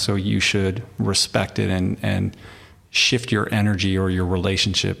it. Yeah. So you should respect it and shift your energy or your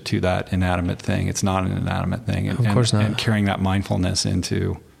relationship to that inanimate thing. It's not an inanimate thing. Of course not. And carrying that mindfulness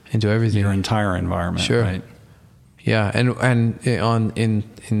into everything, your entire environment. Sure. Right? Yeah. And in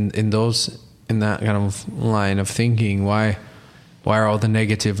that kind of line of thinking, why are all the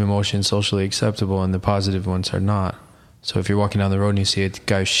negative emotions socially acceptable and the positive ones are not? So if you're walking down the road and you see a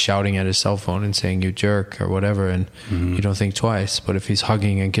guy shouting at his cell phone and saying you jerk or whatever, and you don't think twice, but if he's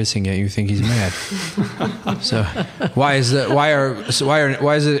hugging and kissing it, you think he's mad. So why is it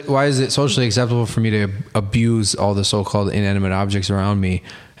socially acceptable for me to abuse all the so-called inanimate objects around me,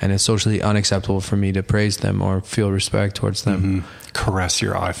 and it's socially unacceptable for me to praise them or feel respect towards them? Mm-hmm. Caress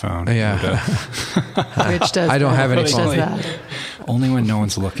your iPhone. Yeah. Rich does I don't have any phone. Only when no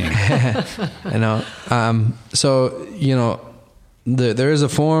one's looking. I know. So, there is a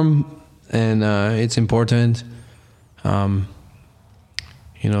form, and it's important. That's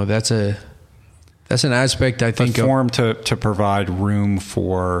an aspect, I think. But form to provide room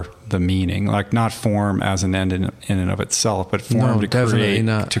for the meaning, like not form as an end in and of itself, but form to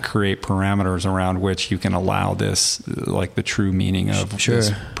create parameters around which you can allow this, like the true meaning of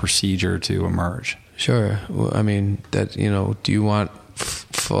this procedure to emerge. Sure. Well, I mean, that, do you want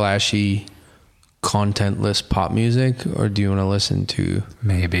flashy, contentless pop music, or do you want to listen to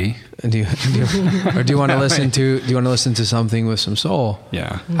maybe? Do you want to listen to something with some soul?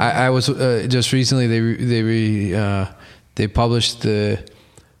 Yeah. I was just recently they published the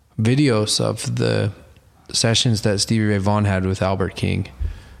videos of the sessions that Stevie Ray Vaughan had with Albert King,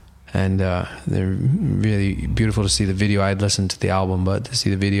 and they're really beautiful to see the video. I had listened to the album, but to see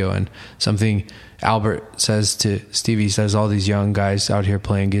the video, and something Albert says to Stevie, says all these young guys out here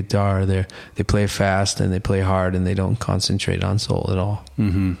playing guitar, they play fast and they play hard and they don't concentrate on soul at all.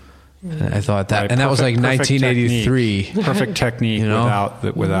 Mm-hmm. And I thought that, and that was like 1983. Perfect technique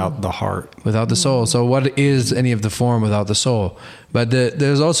without the heart, without the soul. So what is any of the form without the soul? But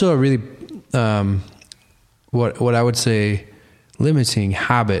there's also a really what I would say limiting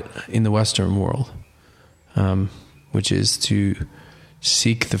habit in the Western world, which is to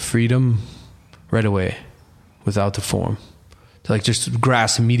seek the freedom right away without the form, to like just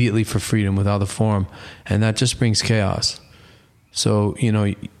grasp immediately for freedom without the form, and that just brings chaos. So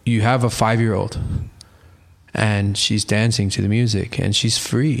you have a 5-year-old and she's dancing to the music and she's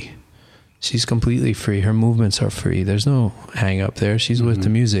free, she's completely free, her movements are free, there's no hang up there, she's with the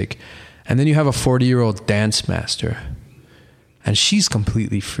music. And then you have a 40-year-old dance master and she's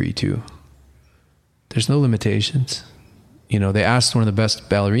completely free too, there's no limitations. They asked one of the best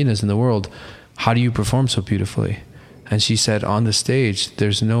ballerinas in the world, how do you perform so beautifully? And she said, on the stage,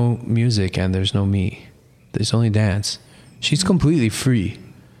 there's no music and there's no me. There's only dance. She's completely free.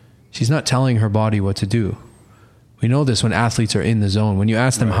 She's not telling her body what to do, We know this when athletes are in the zone. When you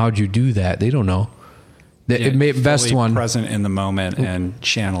ask them, how'd you do that? They don't know. It may best one present in the moment and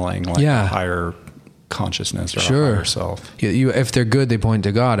channeling like a higher consciousness or a higher self. If they're good, they point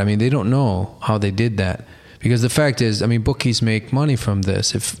to God. I mean, they don't know how they did that. Because the fact is, I mean, bookies make money from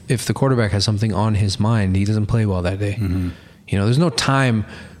this. If the quarterback has something on his mind, he doesn't play well that day. Mm-hmm. You know, there's no time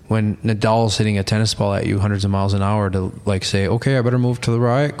when Nadal's hitting a tennis ball at you hundreds of miles an hour to like say, okay, I better move to the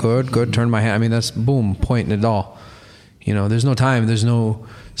right. Good. Turn my hand. I mean, that's boom, point Nadal. You know, there's no time. There's no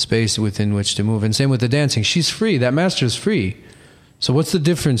space within which to move. And same with the dancing. She's free. That master is free. So what's the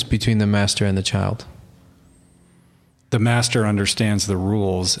difference between the master and the child? The master understands the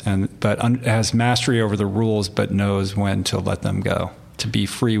rules but has mastery over the rules, but knows when to let them go, to be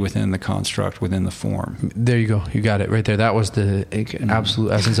free within the construct, within the form. There you go. You got it right there. That was the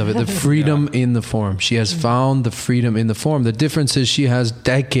absolute essence of it. The freedom in the form. She has found the freedom in the form. The difference is she has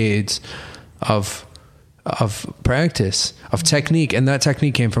decades of practice, of technique. And that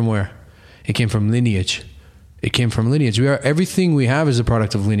technique came from where? It came from lineage. It came from lineage. Everything we have is a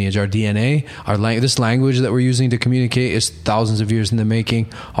product of lineage. Our DNA, this language that we're using to communicate is thousands of years in the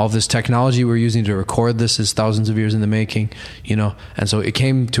making. All of this technology we're using to record this is thousands of years in the making, you know. And so it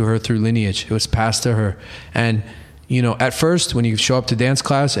came to her through lineage. It was passed to her. And, you know, at first when you show up to dance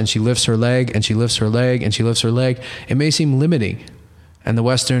class and she lifts her leg and she lifts her leg and she lifts her leg, it may seem limiting. And the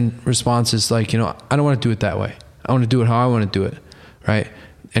Western response is like, you know, I don't want to do it that way. I want to do it how I want to do it, right?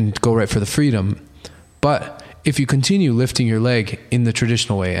 And go right for the freedom. But if you continue lifting your leg in the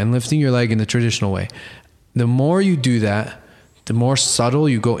traditional way and lifting your leg in the traditional way, the more you do that, the more subtle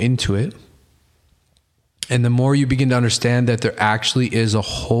you go into it. And the more you begin to understand that there actually is a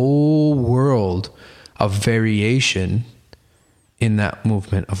whole world of variation in that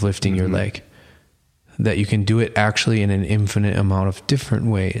movement of lifting your leg. That you can do it actually in an infinite amount of different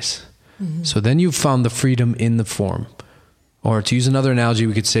ways. Mm-hmm. So then you've found the freedom in the form. Or to use another analogy,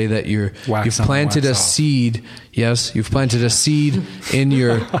 we could say that you've planted a seed. Yes, you've planted a seed in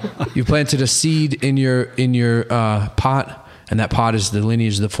your pot, and that pot is the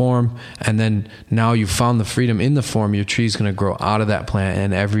lineage of the form. And then now you've found the freedom in the form. Your tree is going to grow out of that plant,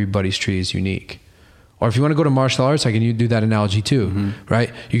 and everybody's tree is unique. Or if you want to go to martial arts, I can do that analogy too,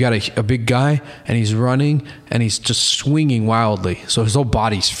 right? You got a big guy and he's running and he's just swinging wildly. So his whole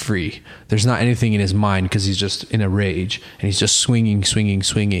body's free. There's not anything in his mind because he's just in a rage and he's just swinging.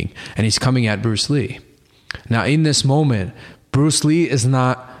 And he's coming at Bruce Lee. Now in this moment, Bruce Lee is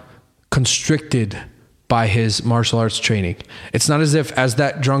not constricted by his martial arts training. It's not as if as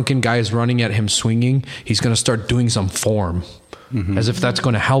that drunken guy is running at him swinging, he's going to start doing some form. As if that's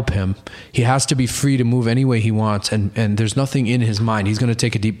going to help him. He has to be free to move any way he wants, and there's nothing in his mind. He's going to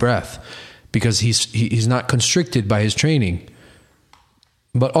take a deep breath because he's not constricted by his training.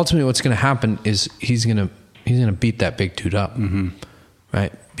 But ultimately, what's going to happen is he's going to beat that big dude up,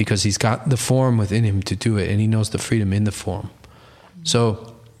 right? Because he's got the form within him to do it, and he knows the freedom in the form.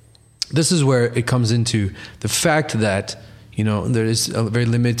 So this is where it comes into the fact that, you know, there is a very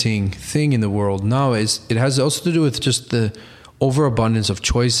limiting thing in the world now. It has also to do with just the overabundance of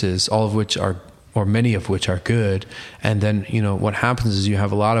choices, all of which are, or many of which are good. And then, you know, what happens is you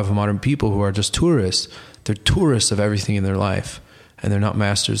have a lot of modern people who are just tourists. They're tourists of everything in their life, and they're not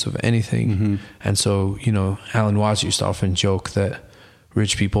masters of anything. And so, you know, Alan Watts used to often joke that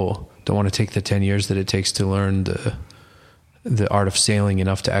rich people don't want to take the 10 years that it takes to learn the art of sailing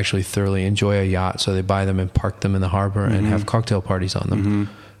enough to actually thoroughly enjoy a yacht. So they buy them and park them in the harbor and have cocktail parties on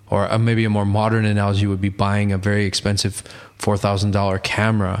them. Or maybe a more modern analogy would be buying a very expensive $4,000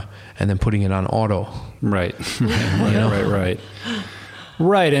 camera and then putting it on auto. Right.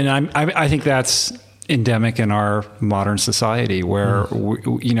 Right. And I think that's endemic in our modern society where,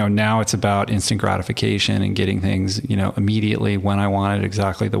 you know, now it's about instant gratification and getting things, you know, immediately when I want it,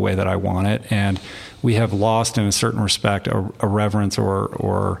 exactly the way that I want it. And we have lost in a certain respect a reverence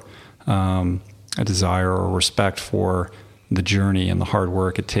or a desire or respect for the journey and the hard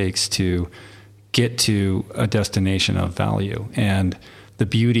work it takes to get to a destination of value, and the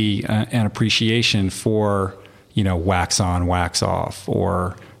beauty and appreciation for, you know, wax on, wax off,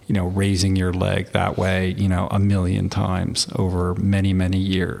 or, you know, raising your leg that way, you know, 1,000,000 times over many, many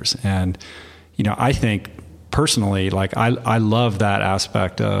years. And, you know, I think personally, like I love that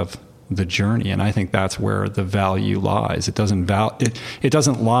aspect of the journey, and I think that's where the value lies. It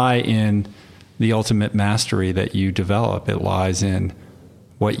doesn't lie in the ultimate mastery that you develop. It lies in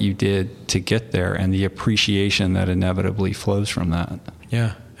what you did to get there and the appreciation that inevitably flows from that.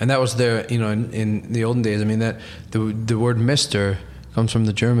 Yeah. And that was there, you know, in the olden days. I mean, that the word Mr. comes from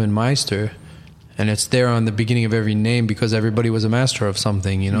the German Meister, and it's there on the beginning of every name because everybody was a master of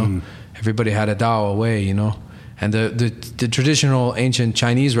something, you know. Everybody had a Dao, a way, you know. And the traditional ancient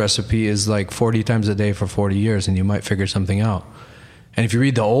Chinese recipe is like 40 times a day for 40 years, and you might figure something out. And if you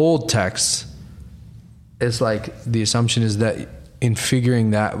read the old texts, it's like the assumption is that in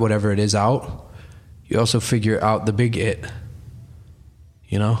figuring that whatever it is out, you also figure out the big it,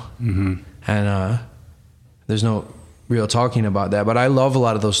 you know? Mm-hmm. And there's no real talking about that. But I love a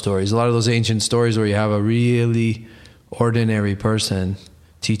lot of those stories, a lot of those ancient stories where you have a really ordinary person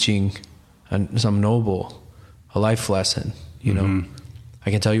teaching some noble, a life lesson, you know? I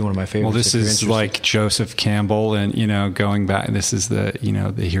can tell you one of my favorites. Well, this is like Joseph Campbell, and, you know, going back, this is the, you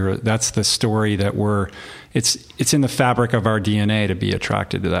know, the hero. That's the story that it's in the fabric of our DNA to be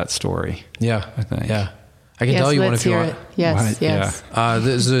attracted to that story. Yeah. I think. Yeah. I can tell you one if you want. It. Yes, what? yes. Yeah.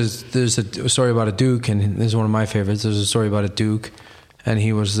 There's a story about a duke, and this is one of my favorites. There's a story about a duke, and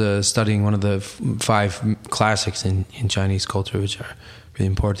he was studying one of the 5 classics in Chinese culture, which are really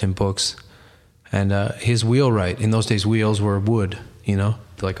important books. And his wheelwright, in those days wheels were wood, you know,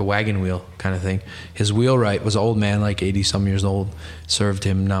 like a wagon wheel kind of thing. His wheelwright was an old man, like 80 some years old, served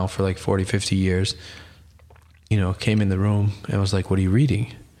him now for like 40, 50 years, you know, came in the room and was like, "What are you reading?"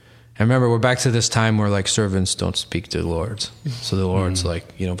 And remember, we're back to this time where like servants don't speak to lords. So the lord's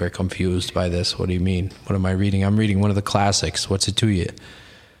like, you know, very confused by this. "What do you mean? What am I reading?" "I'm reading one of the classics. What's it to you?"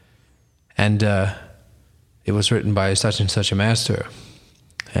 And it was written by such and such a master.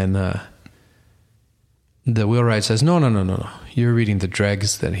 And the wheelwright says, no. You're reading the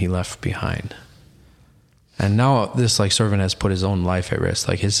dregs that he left behind. And now this like servant has put his own life at risk.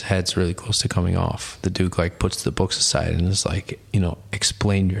 Like his head's really close to coming off. The duke like puts the books aside and is like, you know,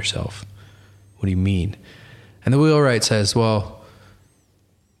 "Explain yourself. What do you mean?" And the wheelwright says, "Well,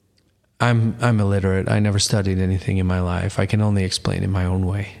 I'm illiterate. I never studied anything in my life. I can only explain in my own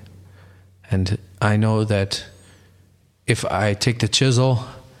way. And I know that if I take the chisel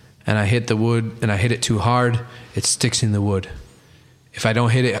and I hit the wood and I hit it too hard, it sticks in the wood. If I don't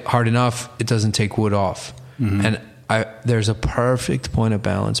hit it hard enough, it doesn't take wood off." Mm-hmm. And there's a perfect point of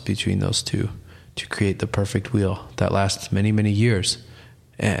balance between those two to create the perfect wheel that lasts many, many years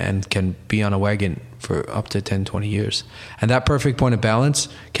and can be on a wagon for up to 10, 20 years. And that perfect point of balance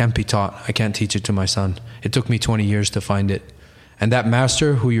can't be taught. I can't teach it to my son. It took me 20 years to find it. And that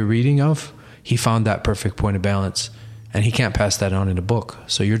master who you're reading of, he found that perfect point of balance. And he can't pass that on in a book.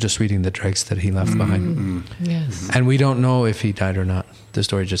 So you're just reading the dregs that he left behind. Yes. And we don't know if he died or not. The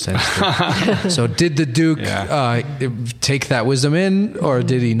story just ends there. So did the duke take that wisdom in, or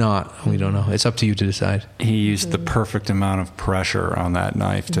did he not? We don't know. It's up to you to decide. He used the perfect amount of pressure on that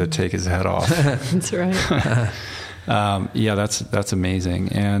knife to take his head off. That's right. Yeah, that's amazing.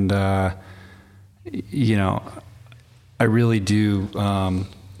 And, you know, I really do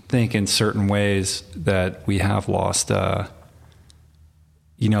think in certain ways that we have lost,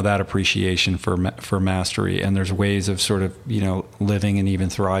 you know, that appreciation for mastery. And there's ways of sort of, you know, living and even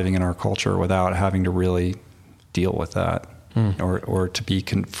thriving in our culture without having to really deal with that or to be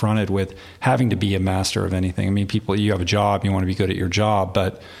confronted with having to be a master of anything. I mean, you have a job, you want to be good at your job,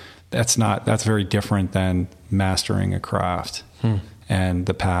 but that's very different than mastering a craft. And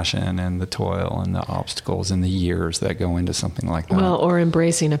the passion and the toil and the obstacles and the years that go into something like that. Well, or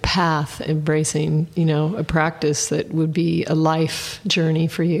embracing a path, embracing, you know, a practice that would be a life journey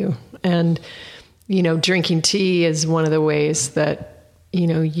for you. And, you know, drinking tea is one of the ways that, you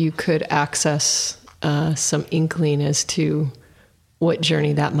know, you could access some inkling as to what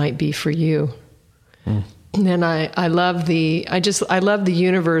journey that might be for you. And I love the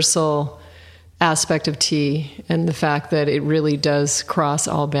universal aspect of tea and the fact that it really does cross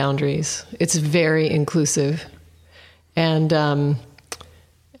all boundaries. It's very inclusive, and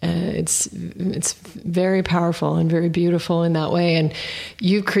it's very powerful and very beautiful in that way. And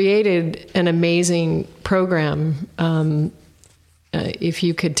you've created an amazing program. If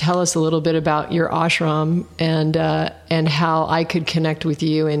you could tell us a little bit about your ashram and how I could connect with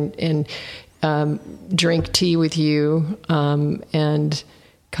you and drink tea with you and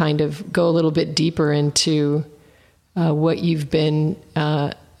kind of go a little bit deeper into what you've been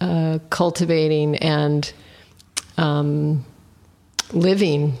cultivating and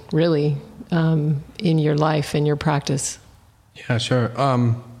living, really, in your life and your practice. Yeah, sure.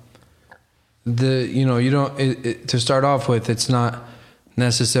 To start off with, it's not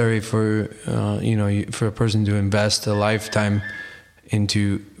necessary for for a person to invest a lifetime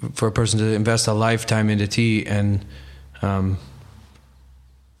into tea and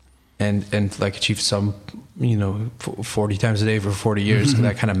like achieve some, 40 times a day for 40 years,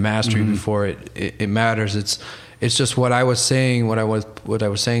 that kind of mastery before it matters. It's just what I was saying. What I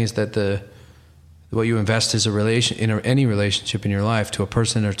was saying is that the what you invest is any relationship in your life, to a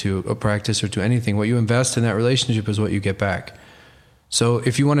person or to a practice or to anything. What you invest in that relationship is what you get back. So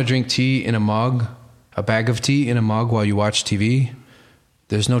if you want to drink tea in a mug, a bag of tea in a mug while you watch TV,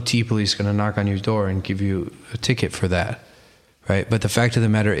 there's no tea police going to knock on your door and give you a ticket for that, right? But the fact of the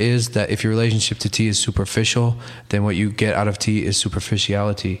matter is that if your relationship to tea is superficial, then what you get out of tea is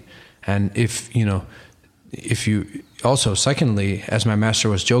superficiality. And if you also, secondly, as my master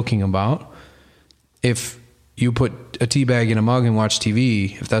was joking about, if you put a tea bag in a mug and watch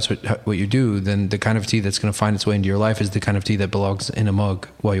TV, if that's what you do, then the kind of tea that's going to find its way into your life is the kind of tea that belongs in a mug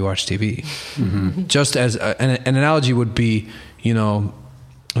while you watch TV. Mm-hmm. Just as an analogy would be, to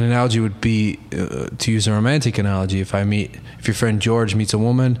use a romantic analogy, if your friend George meets a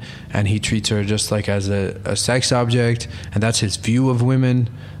woman and he treats her just like as a sex object, and that's his view of women,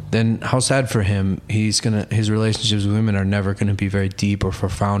 then how sad for him. His relationships with women are never going to be very deep or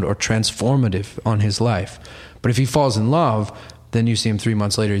profound or transformative on his life. But if he falls in love, then you see him 3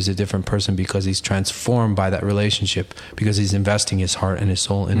 months later, he's a different person because he's transformed by that relationship, because he's investing his heart and his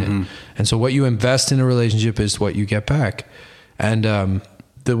soul in it. And so what you invest in a relationship is what you get back. And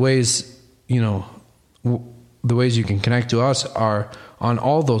the ways you can connect to us are on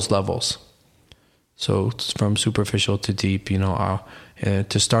all those levels. So it's from superficial to deep.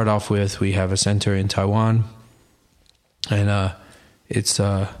 To start off with, we have a center in Taiwan, and it's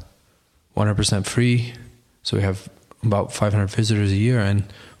 100% free. So we have about 500 visitors a year, and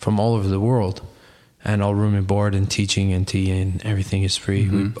from all over the world, and all room and board and teaching and tea and everything is free.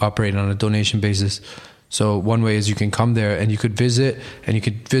 Mm-hmm. We operate on a donation basis. So one way is you can come there and you could visit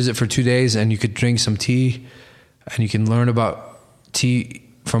for 2 days, and you could drink some tea, and you can learn about tea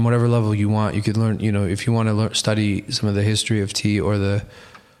from whatever level you want. You could learn, if you want to study some of the history of tea or the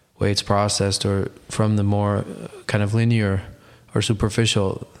way it's processed, or from the more kind of linear or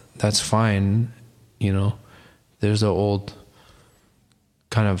superficial, that's fine. There's an old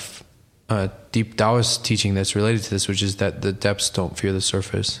kind of deep Taoist teaching that's related to this, which is that the depths don't fear the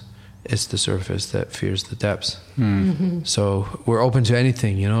surface. It's the surface that fears the depths. Mm-hmm. So we're open to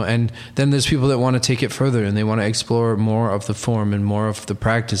anything, and then there's people that want to take it further, and they want to explore more of the form and more of the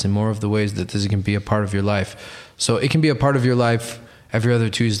practice and more of the ways that this can be a part of your life. So it can be a part of your life every other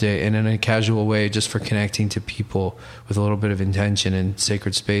Tuesday, and in a casual way, just for connecting to people with a little bit of intention and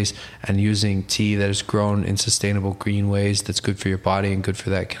sacred space, and using tea that is grown in sustainable green ways that's good for your body and good for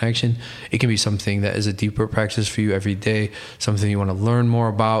that connection. It can be something that is a deeper practice for you every day, something you want to learn more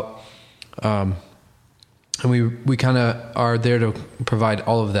about. And we kind of are there to provide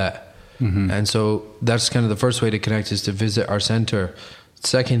all of that. Mm-hmm. And so that's kind of the first way to connect, is to visit our center.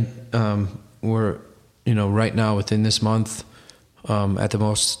 Second, we're, right now within this month, at the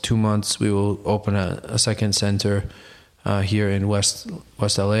most 2 months, we will open a second center here in West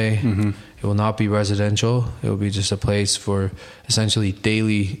LA. Mm-hmm. It will not be residential. It will be just a place for essentially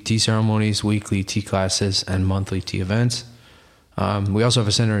daily tea ceremonies, weekly tea classes, and monthly tea events. We also have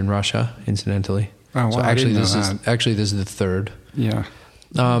a center in Russia, incidentally. Oh, wow, so this is the third. Yeah.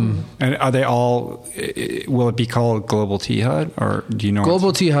 And are they all? Will it be called Global Tea Hut, or do you know?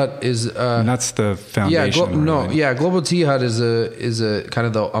 Global Tea Hut is. And that's the foundation. Global Tea Hut is a kind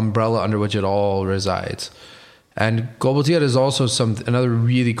of the umbrella under which it all resides, and Global Tea Hut is also another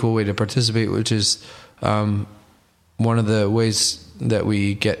really cool way to participate, which is one of the ways that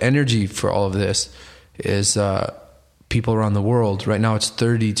we get energy for all of this is people around the world. Right now, it's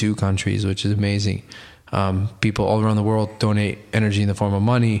 32 countries, which is amazing. People all around the world donate energy in the form of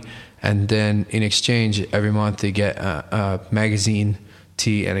money, and then in exchange, every month they get a magazine,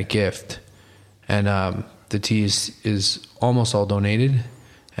 tea, and a gift. And the tea is almost all donated,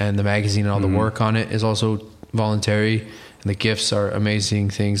 and the magazine and all the work on it is also voluntary. And the gifts are amazing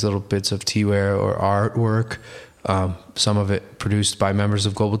things, little bits of teaware or artwork. Some of it produced by members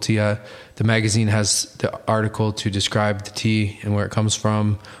of Global Tea Hut. The magazine has the article to describe the tea and where it comes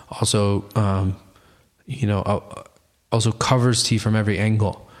from. Also, also covers tea from every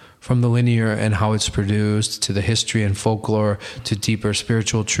angle, from the linear and how it's produced, to the history and folklore, to deeper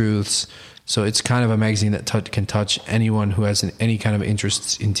spiritual truths. So it's kind of a magazine that can touch anyone who has any kind of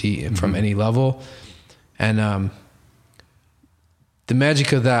interest in tea from any level. And the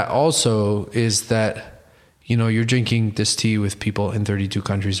magic of that also is that, you're drinking this tea with people in 32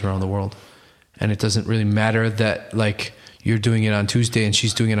 countries around the world. And it doesn't really matter that, you're doing it on Tuesday and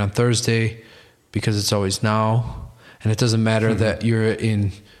she's doing it on Thursday, because it's always now. And it doesn't matter that you're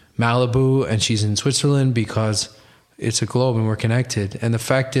in Malibu and she's in Switzerland, because it's a globe and we're connected. And the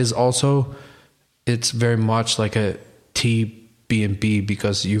fact is also, it's very much like a tea B&B,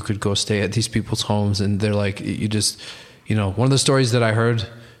 because you could go stay at these people's homes and they're like, one of the stories that I heard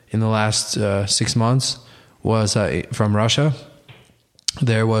in the last 6 months was from Russia.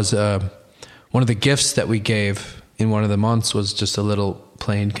 There was one of the gifts that we gave in one of the months was just a little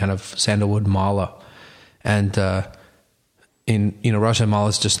plain kind of sandalwood mala. And in Russia, mala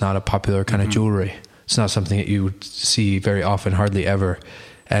is just not a popular kind of jewelry. It's not something that you would see very often, hardly ever.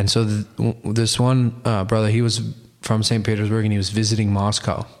 And so this one brother, he was from St. Petersburg, and he was visiting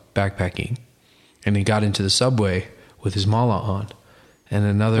Moscow, backpacking. And he got into the subway with his mala on. And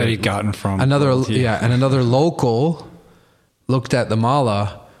another that he'd gotten from another local looked at the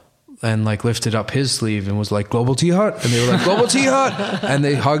mala and like lifted up his sleeve and was like, "Global Tea Hut," and they were like, "Global Tea Hut," and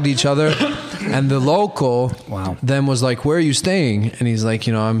they hugged each other. And the local then was like, "Where are you staying?" And he's like,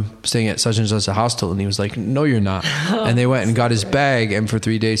 "I'm staying at such and such a hostel." And he was like, "No, you're not." And they went and got his bag, and for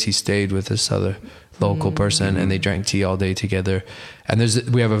 3 days he stayed with this other local person, and they drank tea all day together. And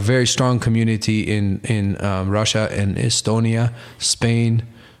we have a very strong community in Russia and Estonia, Spain,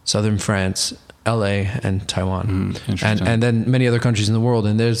 southern France, LA, and Taiwan, and then many other countries in the world.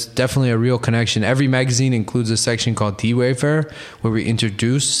 And there's definitely a real connection. Every magazine includes a section called Tea Wayfarer, where we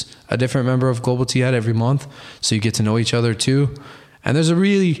introduce a different member of Global Tea Hut every month, so you get to know each other too. And there's a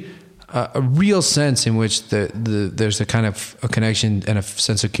real sense in which there's a kind of a connection and a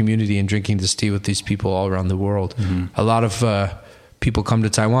sense of community in drinking this tea with these people all around the world. A lot of people come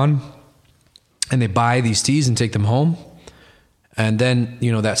to Taiwan and they buy these teas and take them home. And then,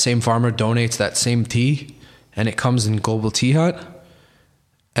 that same farmer donates that same tea, and it comes in Global Tea Hut.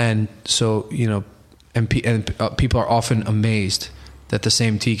 And so, people are often amazed that the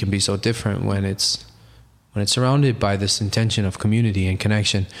same tea can be so different when it's surrounded by this intention of community and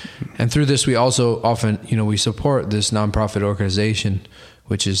connection. And through this, we also often, we support this nonprofit organization,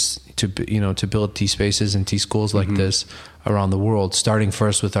 which is to build tea spaces and tea schools like this around the world, starting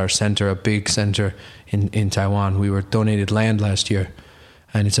first with our center, a big center in Taiwan. We were donated land last year,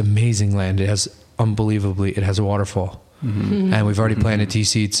 and it's amazing land. It has a waterfall. And we've already planted tea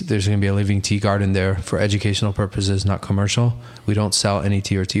seeds. There's going to be a living tea garden there for educational purposes, not commercial. We don't sell any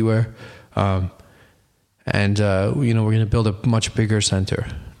tea or teaware. And we're going to build a much bigger center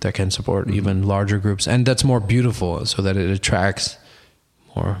that can support even larger groups, and that's more beautiful, so that it attracts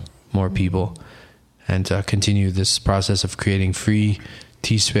more people, and continue this process of creating free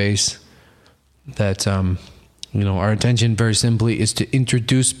tea space. That our intention, very simply, is to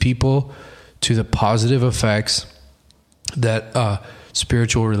introduce people to the positive effects that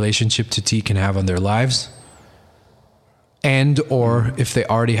spiritual relationship to tea can have on their lives, and or if they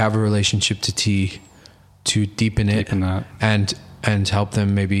already have a relationship to tea, to deepen that. and help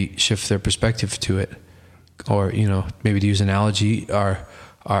them maybe shift their perspective to it. Or, maybe to use an analogy,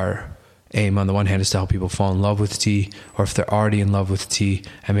 our aim on the one hand is to help people fall in love with tea, or if they're already in love with tea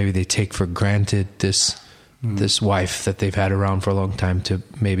and maybe they take for granted this wife that they've had around for a long time, to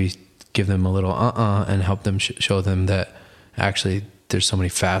maybe give them a little and help them show them that actually there's so many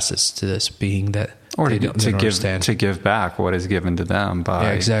facets to this being that or they don't understand. To give back what is given to them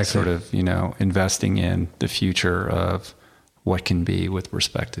by sort of investing in the future of what can be with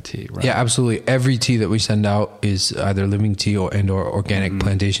respect to tea, right? Yeah, absolutely. Every tea that we send out is either living tea or organic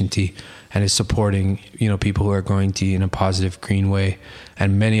plantation tea, and is supporting people who are growing tea in a positive, green way.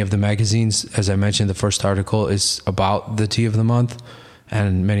 And many of the magazines, as I mentioned, the first article is about the tea of the month,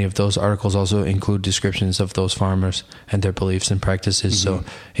 and many of those articles also include descriptions of those farmers and their beliefs and practices. So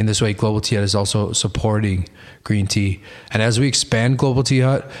in this way, Global Tea Hut is also supporting green tea. And as we expand Global Tea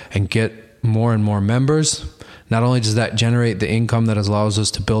Hut and get more and more members, not only does that generate the income that allows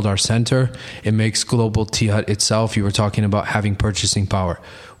us to build our center, it makes Global Tea Hut itself, you were talking about having purchasing power.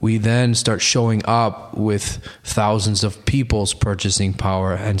 We then start showing up with thousands of people's purchasing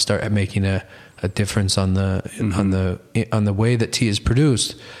power and start making a difference on the way that tea is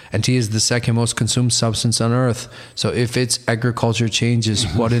produced. And tea is the second most consumed substance on earth. So if its agriculture changes,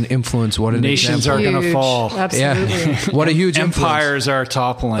 what an influence, what an nations example. are going to fall. Absolutely. Yeah. What a huge empires are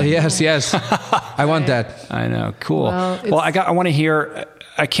toppling. Yes. I want that. I know. Cool. Well, I want to hear,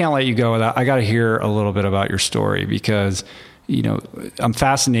 I can't let you go without, I got to hear a little bit about your story, because I'm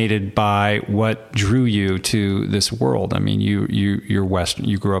fascinated by what drew you to this world. I mean, you're Western,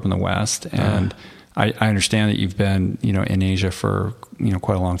 you grew up in the West, and I understand that you've been, in Asia for,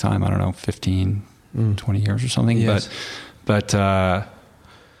 quite a long time. I don't know, 15, 20 years or something. Yes. But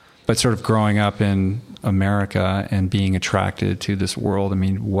sort of growing up in America and being attracted to this world. I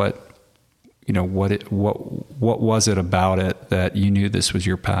mean, what was it about it that you knew this was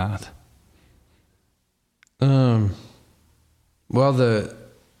your path? Well, the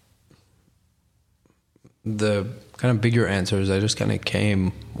kind of bigger answers, I just kind of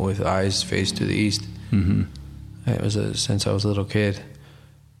came with eyes faced to the east. It was since I was a little kid.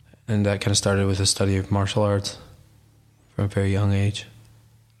 And that kind of started with a study of martial arts from a very young age.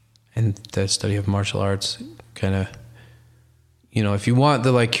 And the study of martial arts kind of, you know, if you want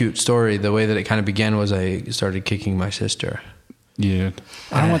the like cute story, the way that it kind of began was I started kicking my sister. Yeah.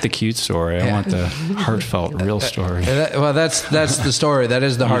 I don't want the cute story. I want the heartfelt, real story. Well, that's the story. That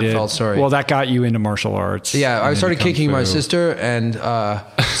is the heartfelt story. Well, that got you into martial arts. Yeah, I started kicking my sister, and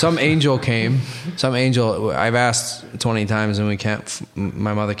some angel came. Some angel. I've asked 20 times, and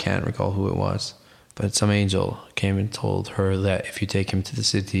my mother can't recall who it was. But some angel came and told her that if you take him to the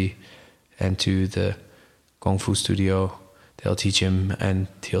city and to the Kung Fu studio, they'll teach him, and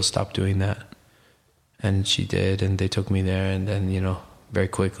he'll stop doing that. And she did, and they took me there, and then, you know, very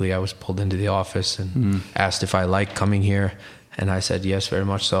quickly I was pulled into the office and asked if I liked coming here, and I said yes, very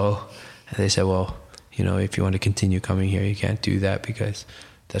much so. And they said, well, you know, if you want to continue coming here, you can't do that because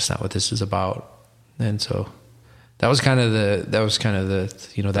that's not what this is about. And so that was kind of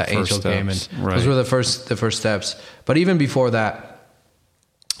the you know, that angel came, and those were the first steps. But even before that,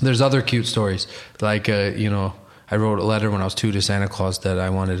 there's other cute stories, like you know, I wrote a letter when I was 2 to Santa Claus that I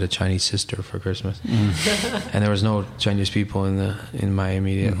wanted a Chinese sister for Christmas, and there was no Chinese people in my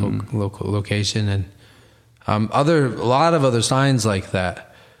immediate local location, and a lot of other signs like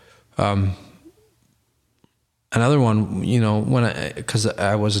that. Another one, you know, because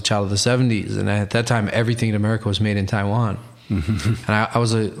I was a child of the 70s, and at that time everything in America was made in Taiwan, and I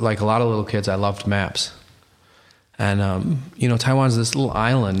was like a lot of little kids. I loved maps. And, you know, Taiwan's this little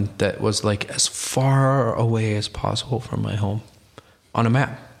island that was like as far away as possible from my home on a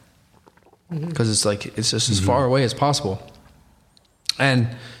map. Because it's just as far away as possible. And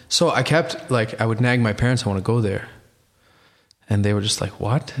so I kept, like, I would nag my parents, I want to go there. And they were just like,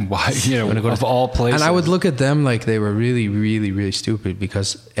 what? Why? You know, of all places. And I would look at them like they were really, really, really stupid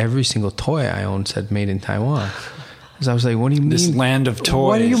because every single toy I owned said made in Taiwan. So I was like, what do you mean? This land of toys.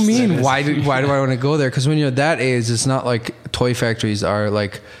 What do you mean? Why do I want to go there? Because when you're that age, it's not like toy factories are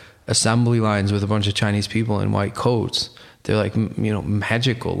like assembly lines with a bunch of Chinese people in white coats. They're like, you know,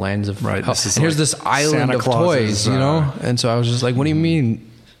 magical lands of... Right. Here's this island of toys, you know? And so I was just like, what do you mean?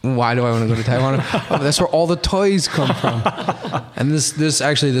 Why do I want to go to Taiwan? Oh, that's where all the toys come from. And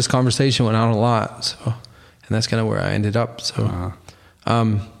this conversation went on a lot. So, and that's kind of where I ended up. So,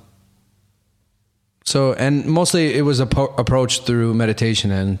 So, and mostly it was approached through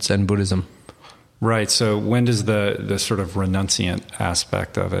meditation and Zen Buddhism. Right. So when does the sort of renunciant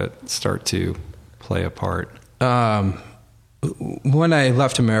aspect of it start to play a part? When I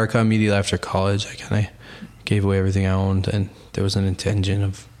left America immediately after college, I kind of gave away everything I owned, and there was an intention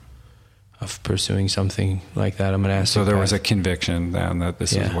of pursuing something like that. I'm going to ask. So there was a conviction then that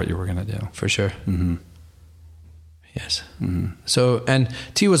this is what you were going to do. For sure. Mm-hmm. Yes. Mm-hmm. So, and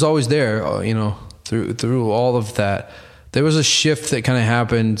tea was always there, you know. Through all of that, there was a shift that kind of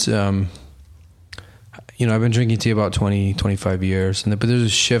happened. You know, I've been drinking tea about 20, 25 years, but there's a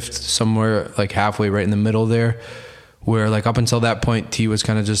shift somewhere like halfway right in the middle there, where like up until that point, tea was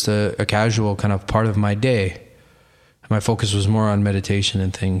kind of just a casual kind of part of my day. My focus was more on meditation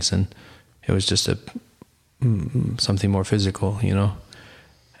and things, and it was just something more physical, you know.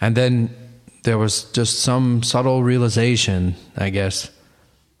 And then there was just some subtle realization, I guess,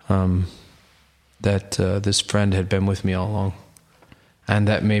 that this friend had been with me all along, and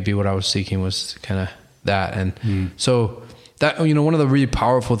that maybe what I was seeking was kind of that. And so that, you know, one of the really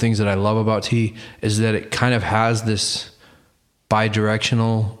powerful things that I love about tea is that it kind of has this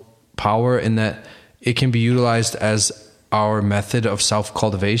bidirectional power in that it can be utilized as our method of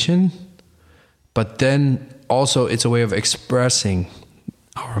self-cultivation, but then also it's a way of expressing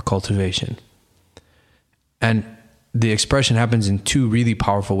our cultivation. And the expression happens in two really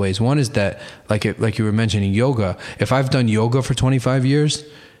powerful ways. One is that, like you were mentioning, yoga. If I've done yoga for 25 years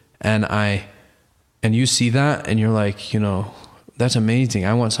and you see that and you're like, you know, that's amazing.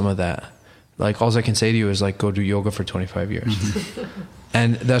 I want some of that. Like, all I can say to you is like, go do yoga for 25 years.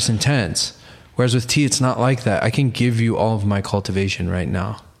 And that's intense. Whereas with tea, it's not like that. I can give you all of my cultivation right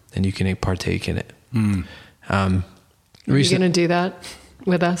now and you can partake in it. Are you going to do that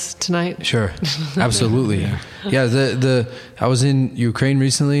with us tonight? Sure. Absolutely. Yeah. I was in Ukraine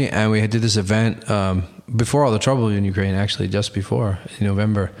recently and we did this event, before all the trouble in Ukraine, actually, just before, in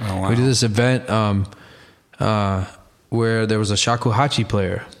November. Oh, wow. We did this event, where there was a shakuhachi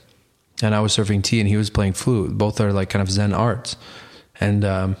player and I was serving tea and he was playing flute. Both are like kind of Zen arts. And,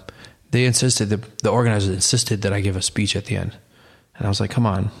 the organizers insisted that I give a speech at the end. And I was like, come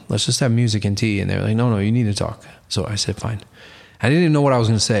on, let's just have music and tea. And they were like, no, you need to talk. So I said, fine. I didn't even know what I was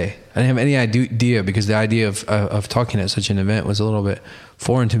going to say. I didn't have any idea because the idea of talking at such an event was a little bit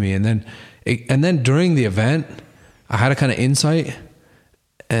foreign to me. And then during the event, I had a kind of insight,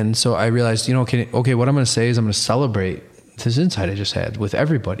 And so I realized, okay, what I'm going to say is I'm going to celebrate this insight I just had with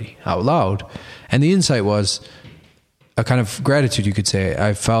everybody out loud. And the insight was a kind of gratitude, you could say.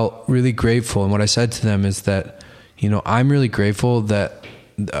 I felt really grateful. And what I said to them is that, I'm really grateful that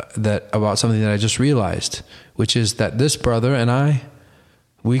about something that I just realized, which is that this brother and I,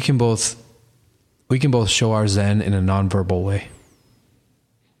 we can both show our Zen in a nonverbal way.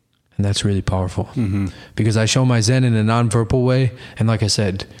 And that's really powerful, because I show my Zen in a nonverbal way. And like I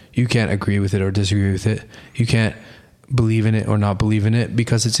said, you can't agree with it or disagree with it. You can't believe in it or not believe in it,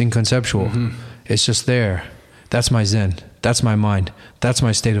 because it's inconceptual. It's just there. That's my Zen. That's my mind. That's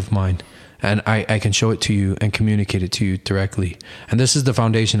my state of mind. And I can show it to you and communicate it to you directly. And this is the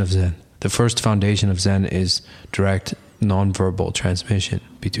foundation of Zen. The first foundation of Zen is direct nonverbal transmission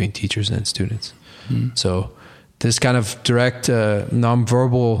between teachers and students. So this kind of direct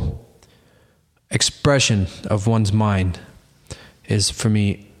nonverbal expression of one's mind is, for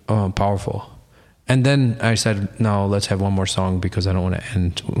me, powerful. And then I said, no, let's have one more song, because I don't want to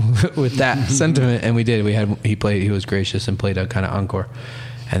end with that sentiment. And we did. He was gracious and played a kind of encore.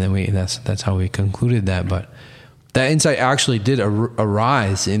 And then that's how we concluded that. But that insight actually did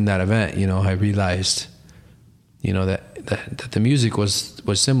arise in that event. I realized, that the music was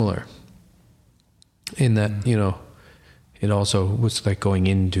similar in that, it also was like going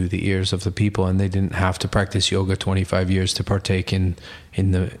into the ears of the people, and they didn't have to practice yoga 25 years to partake in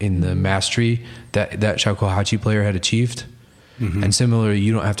the mastery that shakuhachi player had achieved. And similarly,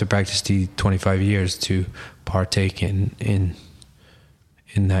 you don't have to practice tea 25 years to partake in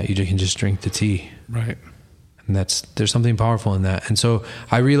that. You can just drink the tea, right? And there's something powerful in that. And so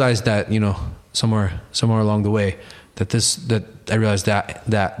I realized that somewhere along the way that I realized that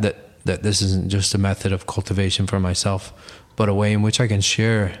this isn't just a method of cultivation for myself, but a way in which I can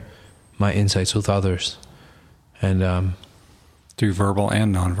share my insights with others. And through verbal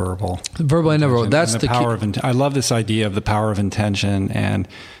and nonverbal. Verbal and nonverbal. That's the power key. of I love this idea of the power of intention, and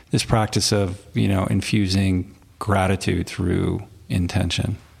this practice of, infusing gratitude through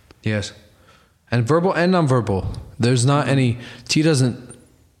intention. Yes. And verbal and nonverbal. There's not any, tea doesn't,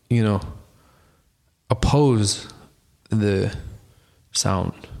 oppose the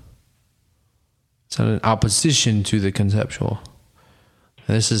sound. It's not an opposition to the conceptual.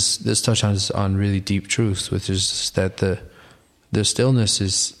 And this touches on really deep truths, which is that the stillness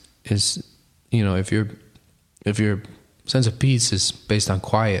is if your sense of peace is based on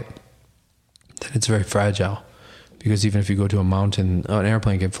quiet, then it's very fragile. Because even if you go to a mountain, an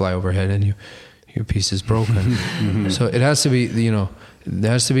airplane can fly overhead and your peace is broken. So it has to be, it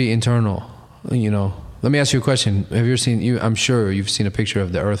has to be internal. Let me ask you a question. Have you ever seen? I'm sure you've seen a picture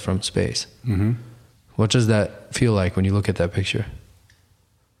of the Earth from space. What does that feel like when you look at that picture?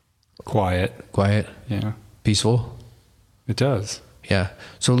 Quiet. Yeah. Peaceful. It does. Yeah.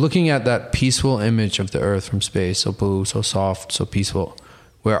 So looking at that peaceful image of the Earth from space, so blue, so soft, so peaceful,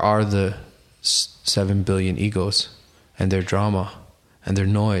 where are the 7 billion egos and their drama and their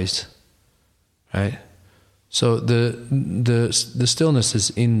noise, right? So the stillness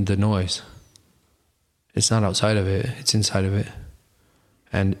is in the noise. It's not outside of it, it's inside of it.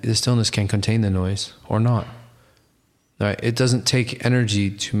 And the stillness can contain the noise or not. Right? It doesn't take energy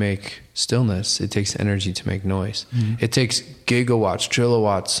to make stillness, it takes energy to make noise. It takes gigawatts,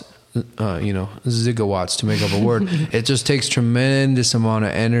 trilliwatts, zigawatts to make up a word. It just takes tremendous amount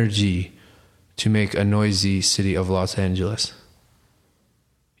of energy to make a noisy city of Los Angeles.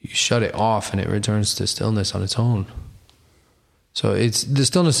 You shut it off and it returns to stillness on its own. So the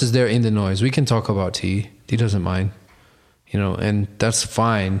stillness is there in the noise. We can talk about tea. Tea doesn't mind, and that's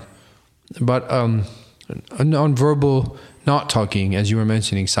fine. But nonverbal not talking, as you were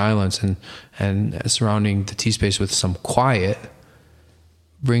mentioning, silence and surrounding the tea space with some quiet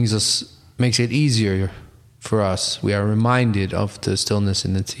makes it easier for us. We are reminded of the stillness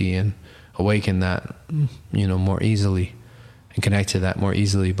in the tea and awaken that, more easily and connect to that more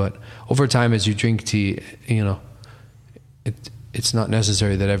easily. But over time, as you drink tea, it's not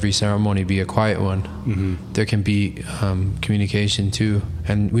necessary that every ceremony be a quiet one. There can be communication too,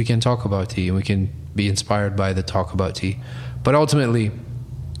 and we can talk about tea and we can be inspired by the talk about tea. But ultimately,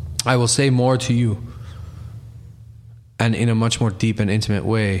 I will say more to you, and in a much more deep and intimate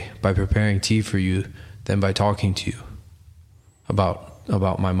way, by preparing tea for you than by talking to you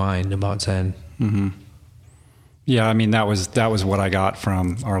about my mind, about Zen. Yeah, I mean that was what I got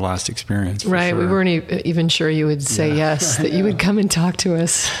from our last experience. Right, sure. We weren't even sure you would say yes, that you would come and talk to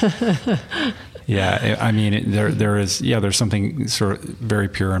us. Yeah, I mean there's something sort of very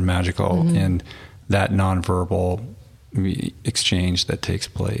pure and magical in that nonverbal exchange that takes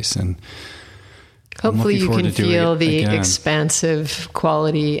place, and Hopefully you forward can to doing feel it the again. expansive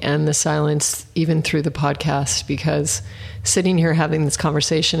quality and the silence even through the podcast, because sitting here having this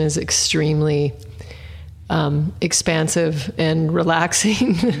conversation is extremely expansive and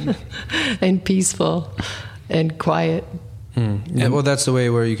relaxing and peaceful and quiet. Yeah, well, that's the way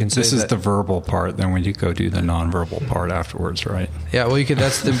where you can say This is that. the verbal part. Then when you go do the nonverbal part afterwards, right? Yeah, well, you could.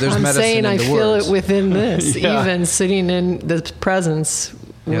 There's I'm medicine saying in I the feel words. it within this, Yeah. even sitting in the presence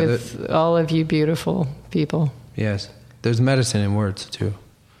Yeah, with all of you beautiful people. Yes, there's medicine in words too.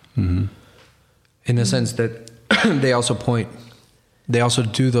 Mm-hmm. In the sense that they also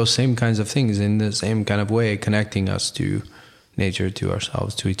do those same kinds of things in the same kind of way, connecting us to nature, to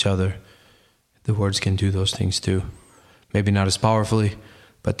ourselves, to each other. The words can do those things too. Maybe not as powerfully,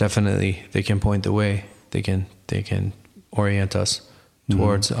 but definitely they can point the way. They can orient us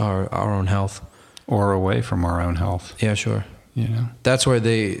towards our own health, Or away from our own health. Yeah, sure. You know, That's where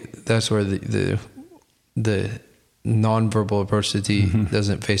the nonverbal adversity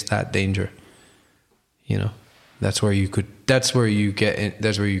doesn't face that danger. You know, that's where you could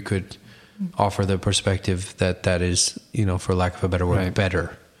offer the perspective that is, you know, for lack of a better word, Right.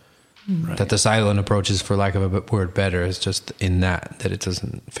 better. right. That the silent approach is, for lack of a word, better. It's just in that it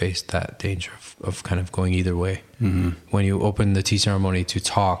doesn't face that danger of kind of going either way. Mm-hmm. When you open the tea ceremony to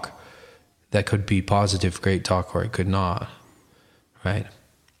talk, that could be positive, great talk, or it could not. Right?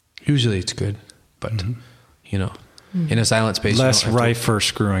 Usually it's good, but you know, in a silent space, you less don't have to- rife for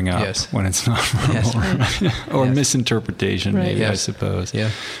screwing up Yes. when it's not verbal, or Yes. misinterpretation, Right. maybe, I Yes. suppose. Yeah.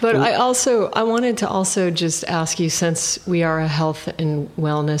 But I wanted to also just ask you, since we are a health and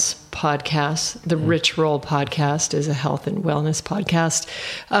wellness podcast, the Rich Roll podcast is a health and wellness podcast.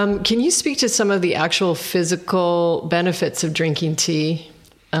 Can you speak to some of the actual physical benefits of drinking tea?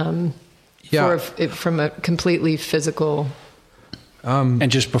 Yeah. From a completely physical.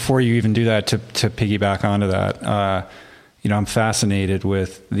 And just before you even do that, to piggyback onto that, you know, I'm fascinated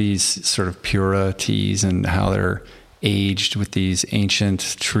with these sort of pura teas and how they're aged with these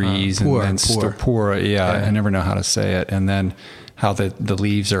ancient trees Pura. and then pura. Yeah, I never know how to say it. And then how the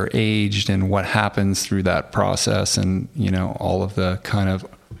leaves are aged and what happens through that process, and you know, all of the kind of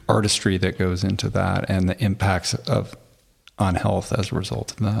artistry that goes into that and the impacts on health as a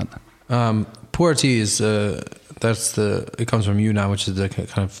result of that. Pura tea is it comes from Yunnan, which is the kind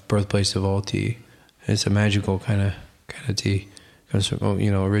of birthplace of all tea. It's a magical kind of tea. It comes from,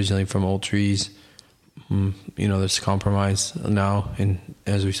 you know, originally from old trees. You know, there's compromise now,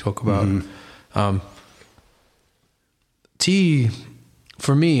 as we spoke about. Tea,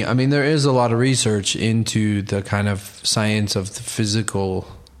 for me, I mean, there is a lot of research into the kind of science of the physical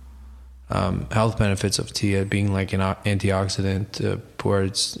health benefits of tea, being like an antioxidant, where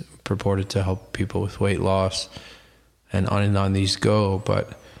it's purported to help people with weight loss, and on these go.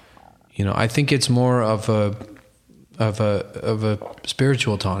 But you know, I think it's more of a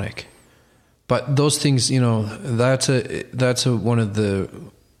spiritual tonic. But those things, you know, that's one of the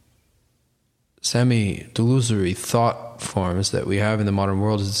semi-delusory thought forms that we have in the modern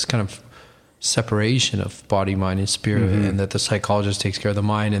world, is this kind of separation of body, mind, and spirit, and that the psychologist takes care of the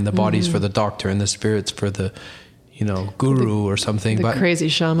mind, and the body's for the doctor, and the spirit's for the, you know, guru or something. The but crazy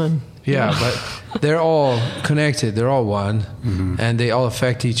shaman. yeah, but they're all connected. They're all one, and they all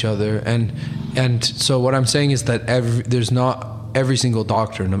affect each other. And so what I'm saying is that there's not every single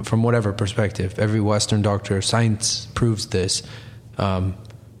doctor, from whatever perspective, every Western doctor, science proves this,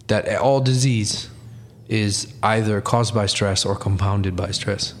 that all disease is either caused by stress or compounded by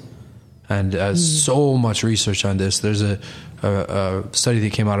stress. And so much research on this. There's a study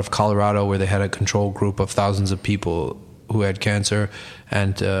that came out of Colorado where they had a control group of thousands of people who had cancer,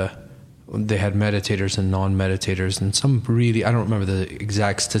 and they had meditators and non-meditators, and some really, I don't remember the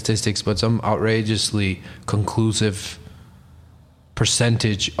exact statistics, but some outrageously conclusive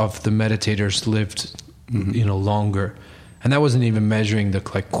percentage of the meditators lived, you know, longer. And that wasn't even measuring the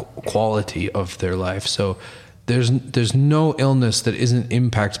quality of their life. So there's no illness that isn't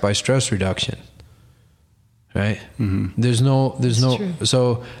impacted by stress reduction, right? There's no. True.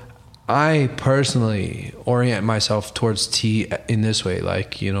 So I personally orient myself towards tea in this way,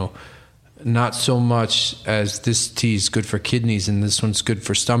 like, you know, not so much as this tea is good for kidneys and this one's good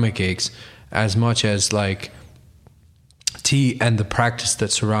for stomach aches, as much as like tea and the practice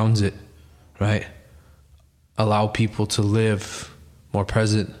that surrounds it, right? Allow people to live more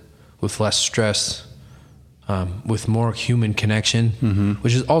present, with less stress, with more human connection,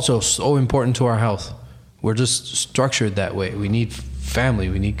 which is also so important to our health. We're just structured that way. We need family,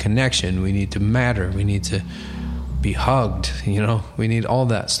 we need connection, we need to matter, we need to be hugged, you know, we need all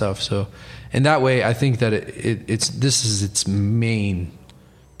that stuff. So in that way, I think that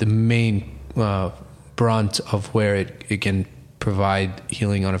the main brunt of where it can provide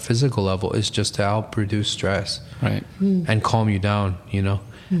healing on a physical level is just to help reduce stress, Right. and calm you down,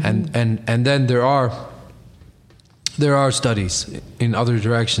 and then there are studies in other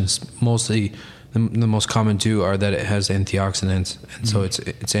directions. Mostly the most common two are that it has antioxidants, and so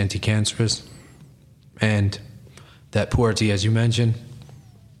it's anti-cancerous, and that pu'er tea, as you mentioned,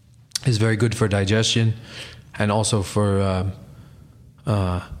 is very good for digestion and also for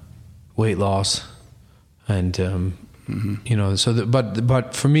weight loss, and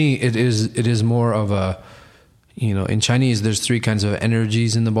but for me it is more of a, in Chinese there's 3 kinds of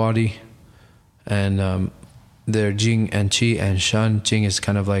energies in the body, and they're Jing and Qi and Shen. Jing is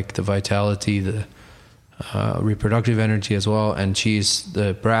kind of like the vitality, the reproductive energy as well, and Qi is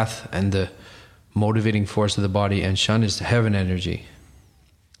the breath and the motivating force of the body, and Shen is the heaven energy.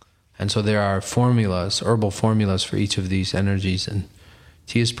 And so there are formulas, herbal formulas for each of these energies, and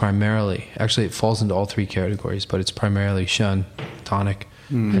tea is primarily, actually it falls into all 3 categories, but it's primarily Shen, tonic,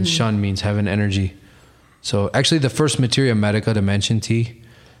 and Shen means heaven energy. So actually the first Materia Medica to mention tea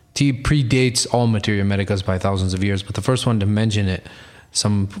predates all Materia Medicas by thousands of years, but the first one to mention it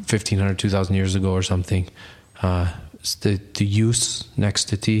some 1,500, 2,000 years ago or something, is the use next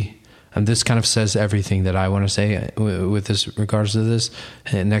to tea. And this kind of says everything that I want to say with this regards to this.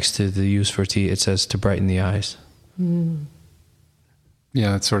 And next to the use for tea, it says to brighten the eyes.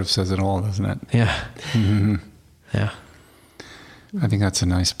 Yeah, it sort of says it all, doesn't it? Yeah. Yeah. I think that's a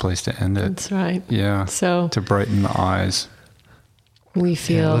nice place to end it. That's right. Yeah. So to brighten the eyes. We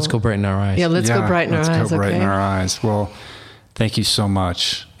feel. Yeah, let's go brighten our eyes. Yeah, let's go brighten our eyes. Let's go brighten okay? our eyes. Well, thank you so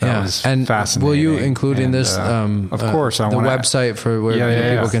much. That was and fascinating. will you include in this, of course, the website for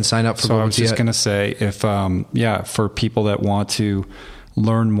where people can sign up for? So I was just going to say, if for people that want to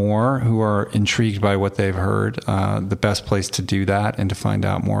learn more, who are intrigued by what they've heard, the best place to do that and to find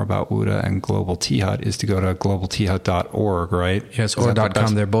out more about WUDA and Global Tea Hut is to go to globalteahut.org, right? Yes, or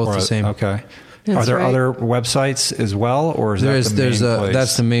 .com. They're both the same. Okay. That's are there right. other websites as well, or is that the main place?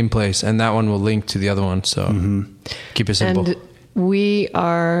 That's the main place, and that one will link to the other one. So keep it simple. And we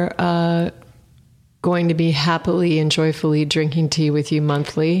are going to be happily and joyfully drinking tea with you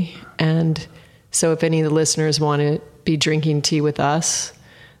monthly. And so if any of the listeners want to be drinking tea with us,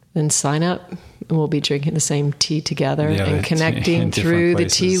 then sign up and we'll be drinking the same tea together and connecting through the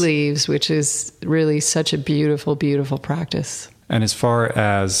tea leaves, which is really such a beautiful, beautiful practice. And as far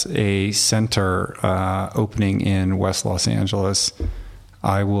as a center opening in West Los Angeles,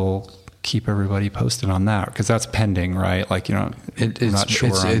 I will keep everybody posted on that, because that's pending, right? Like, it's not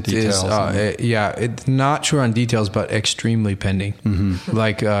sure on details. It's not sure on details, but extremely pending.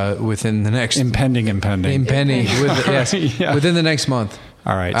 Like within the next impending. Within the next month.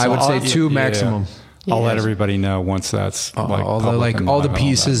 All right, I would say 2 maximum. I'll let everybody know once that's all the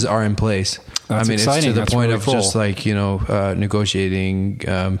pieces are in place. That's exciting. It's to the point really of cool. just like, negotiating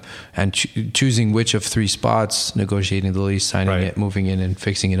and choosing which of 3 spots, negotiating the lease, signing it, moving in and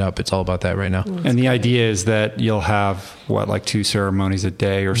fixing it up. It's all about that right now. And the idea is that you'll have 2 ceremonies a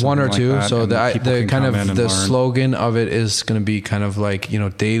day or something, 1 or 2. Like that, so the kind of the learn. slogan of it is going to be kind of like,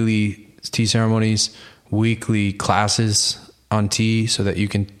 daily tea ceremonies, weekly classes on tea, so that you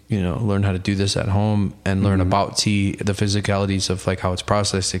can learn how to do this at home and learn about tea, the physicalities of like how it's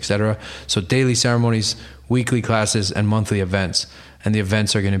processed, etc. So daily ceremonies, weekly classes, and monthly events. And the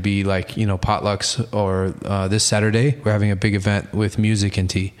events are going to be like potlucks, or this Saturday we're having a big event with music and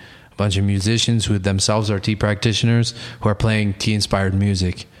tea. A bunch of musicians who themselves are tea practitioners who are playing tea inspired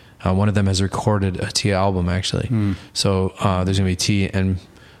music. One of them has recorded a tea album actually. So there's going to be tea and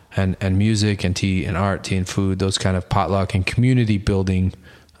music and tea and art, tea and food, those kind of potluck and community building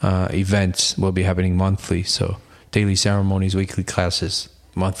events will be happening monthly. So daily ceremonies, weekly classes,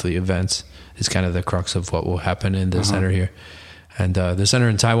 monthly events is kind of the crux of what will happen in the center here. And the center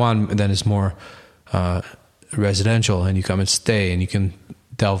in Taiwan then is more residential, and you come and stay, and you can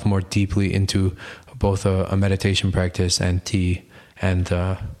delve more deeply into both a meditation practice and tea and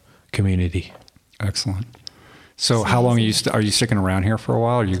community. Excellent. So how long are you sticking around here for a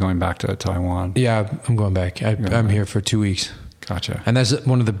while, or are you going back to Taiwan? Yeah, I'm going back. I'm here for 2 weeks. Gotcha. And that's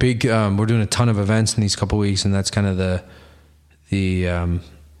one of the big, we're doing a ton of events in these couple of weeks, and that's kind of the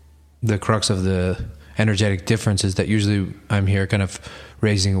crux of the energetic difference, is that usually I'm here kind of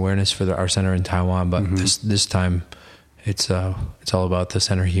raising awareness for our center in Taiwan, but this time it's all about the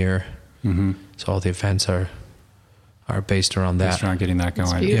center here. So all the events are based around that. Based around getting that going.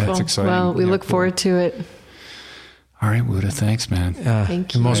 It's beautiful. Yeah, it's exciting. Well, we look forward to it. All right, WUDA, thanks, man.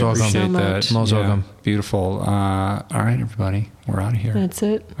 Thank you. Most welcome. so much. Most welcome. Beautiful. All right, everybody, we're out of here. That's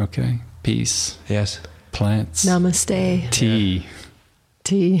it. Okay. Peace. Yes. Plants. Namaste. Tea.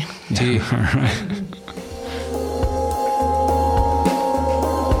 Tea. Tea. All right.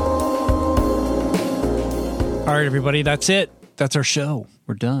 All right, everybody, that's it. That's our show.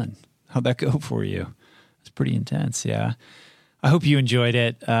 We're done. How'd that go for you? It's pretty intense, yeah. I hope you enjoyed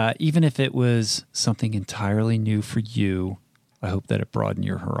it. Even if it was something entirely new for you, I hope that it broadened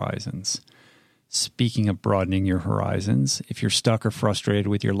your horizons. Speaking of broadening your horizons, if you're stuck or frustrated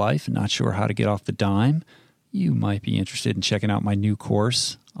with your life and not sure how to get off the dime, you might be interested in checking out my new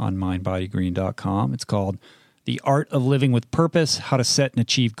course on mindbodygreen.com. It's called The Art of Living with Purpose, How to Set and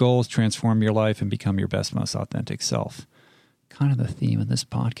Achieve Goals, Transform Your Life, and Become Your Best, Most Authentic Self. Kind of the theme of this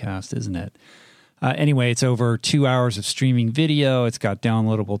podcast, isn't it? Anyway, it's over 2 hours of streaming video. It's got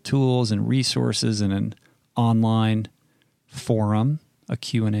downloadable tools and resources and an online forum, a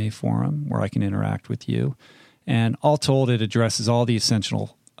Q&A forum where I can interact with you. And all told, it addresses all the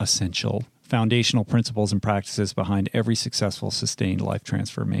essential foundational principles and practices behind every successful, sustained life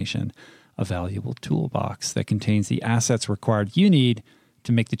transformation. A valuable toolbox that contains the assets required you need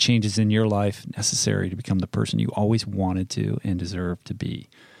to make the changes in your life necessary to become the person you always wanted to and deserve to be.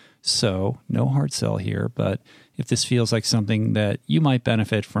 So, no hard sell here, but if this feels like something that you might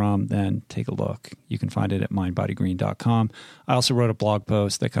benefit from, then take a look. You can find it at mindbodygreen.com. I also wrote a blog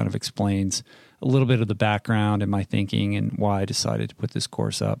post that kind of explains a little bit of the background and my thinking and why I decided to put this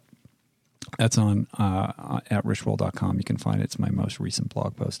course up. That's on at richroll.com. You can find it. It's my most recent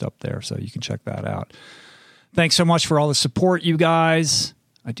blog post up there, so you can check that out. Thanks so much for all the support, you guys.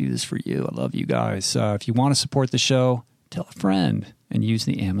 I do this for you. I love you guys. If you want to support the show, tell a friend and use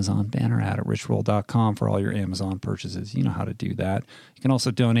the Amazon banner ad at richroll.com for all your Amazon purchases. You know how to do that. You can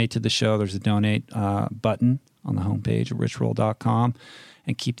also donate to the show. There's a donate button on the homepage at richroll.com.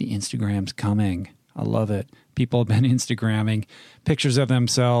 And keep the Instagrams coming. I love it. People have been Instagramming pictures of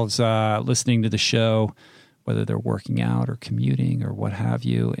themselves listening to the show, whether they're working out or commuting or what have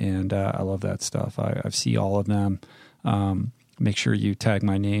you. And I love that stuff. I see all of them. Make sure you tag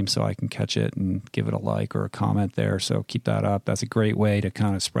my name so I can catch it and give it a like or a comment there. So keep that up. That's a great way to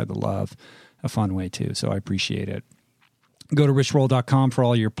kind of spread the love, a fun way too. So I appreciate it. Go to richroll.com for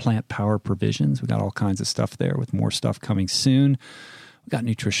all your plant power provisions. We got all kinds of stuff there with more stuff coming soon. We got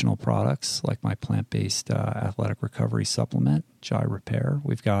nutritional products like my plant-based athletic recovery supplement, Jai Repair.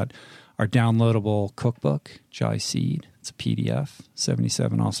 We've got our downloadable cookbook, Jai Seed. It's a PDF,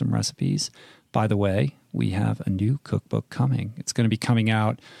 77 awesome recipes. By the way, we have a new cookbook coming. It's going to be coming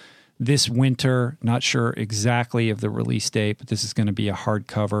out this winter. Not sure exactly of the release date, but this is going to be a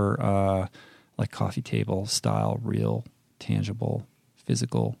hardcover, like coffee table style, real, tangible,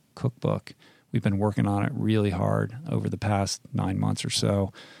 physical cookbook. We've been working on it really hard over the past 9 months or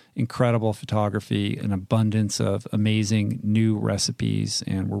so. Incredible photography, an abundance of amazing new recipes,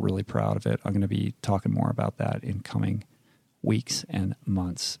 and we're really proud of it. I'm going to be talking more about that in coming weeks and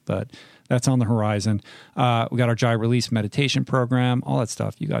months, but that's on the horizon. We got our Jai Release meditation program, all that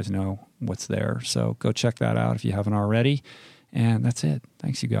stuff. You guys know what's there, so go check that out if you haven't already. And that's it.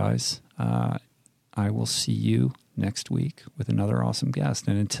 Thanks, you guys. I will see you next week with another awesome guest.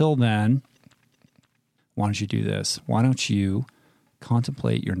 And until then, why don't you do this? Why don't you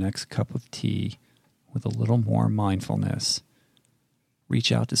contemplate your next cup of tea with a little more mindfulness?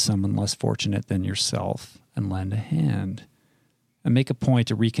 Reach out to someone less fortunate than yourself and lend a hand. And make a point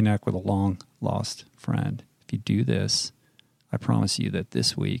to reconnect with a long-lost friend. If you do this, I promise you that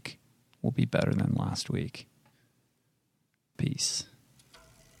this week will be better than last week. Peace.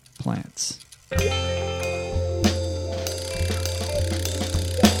 Plants.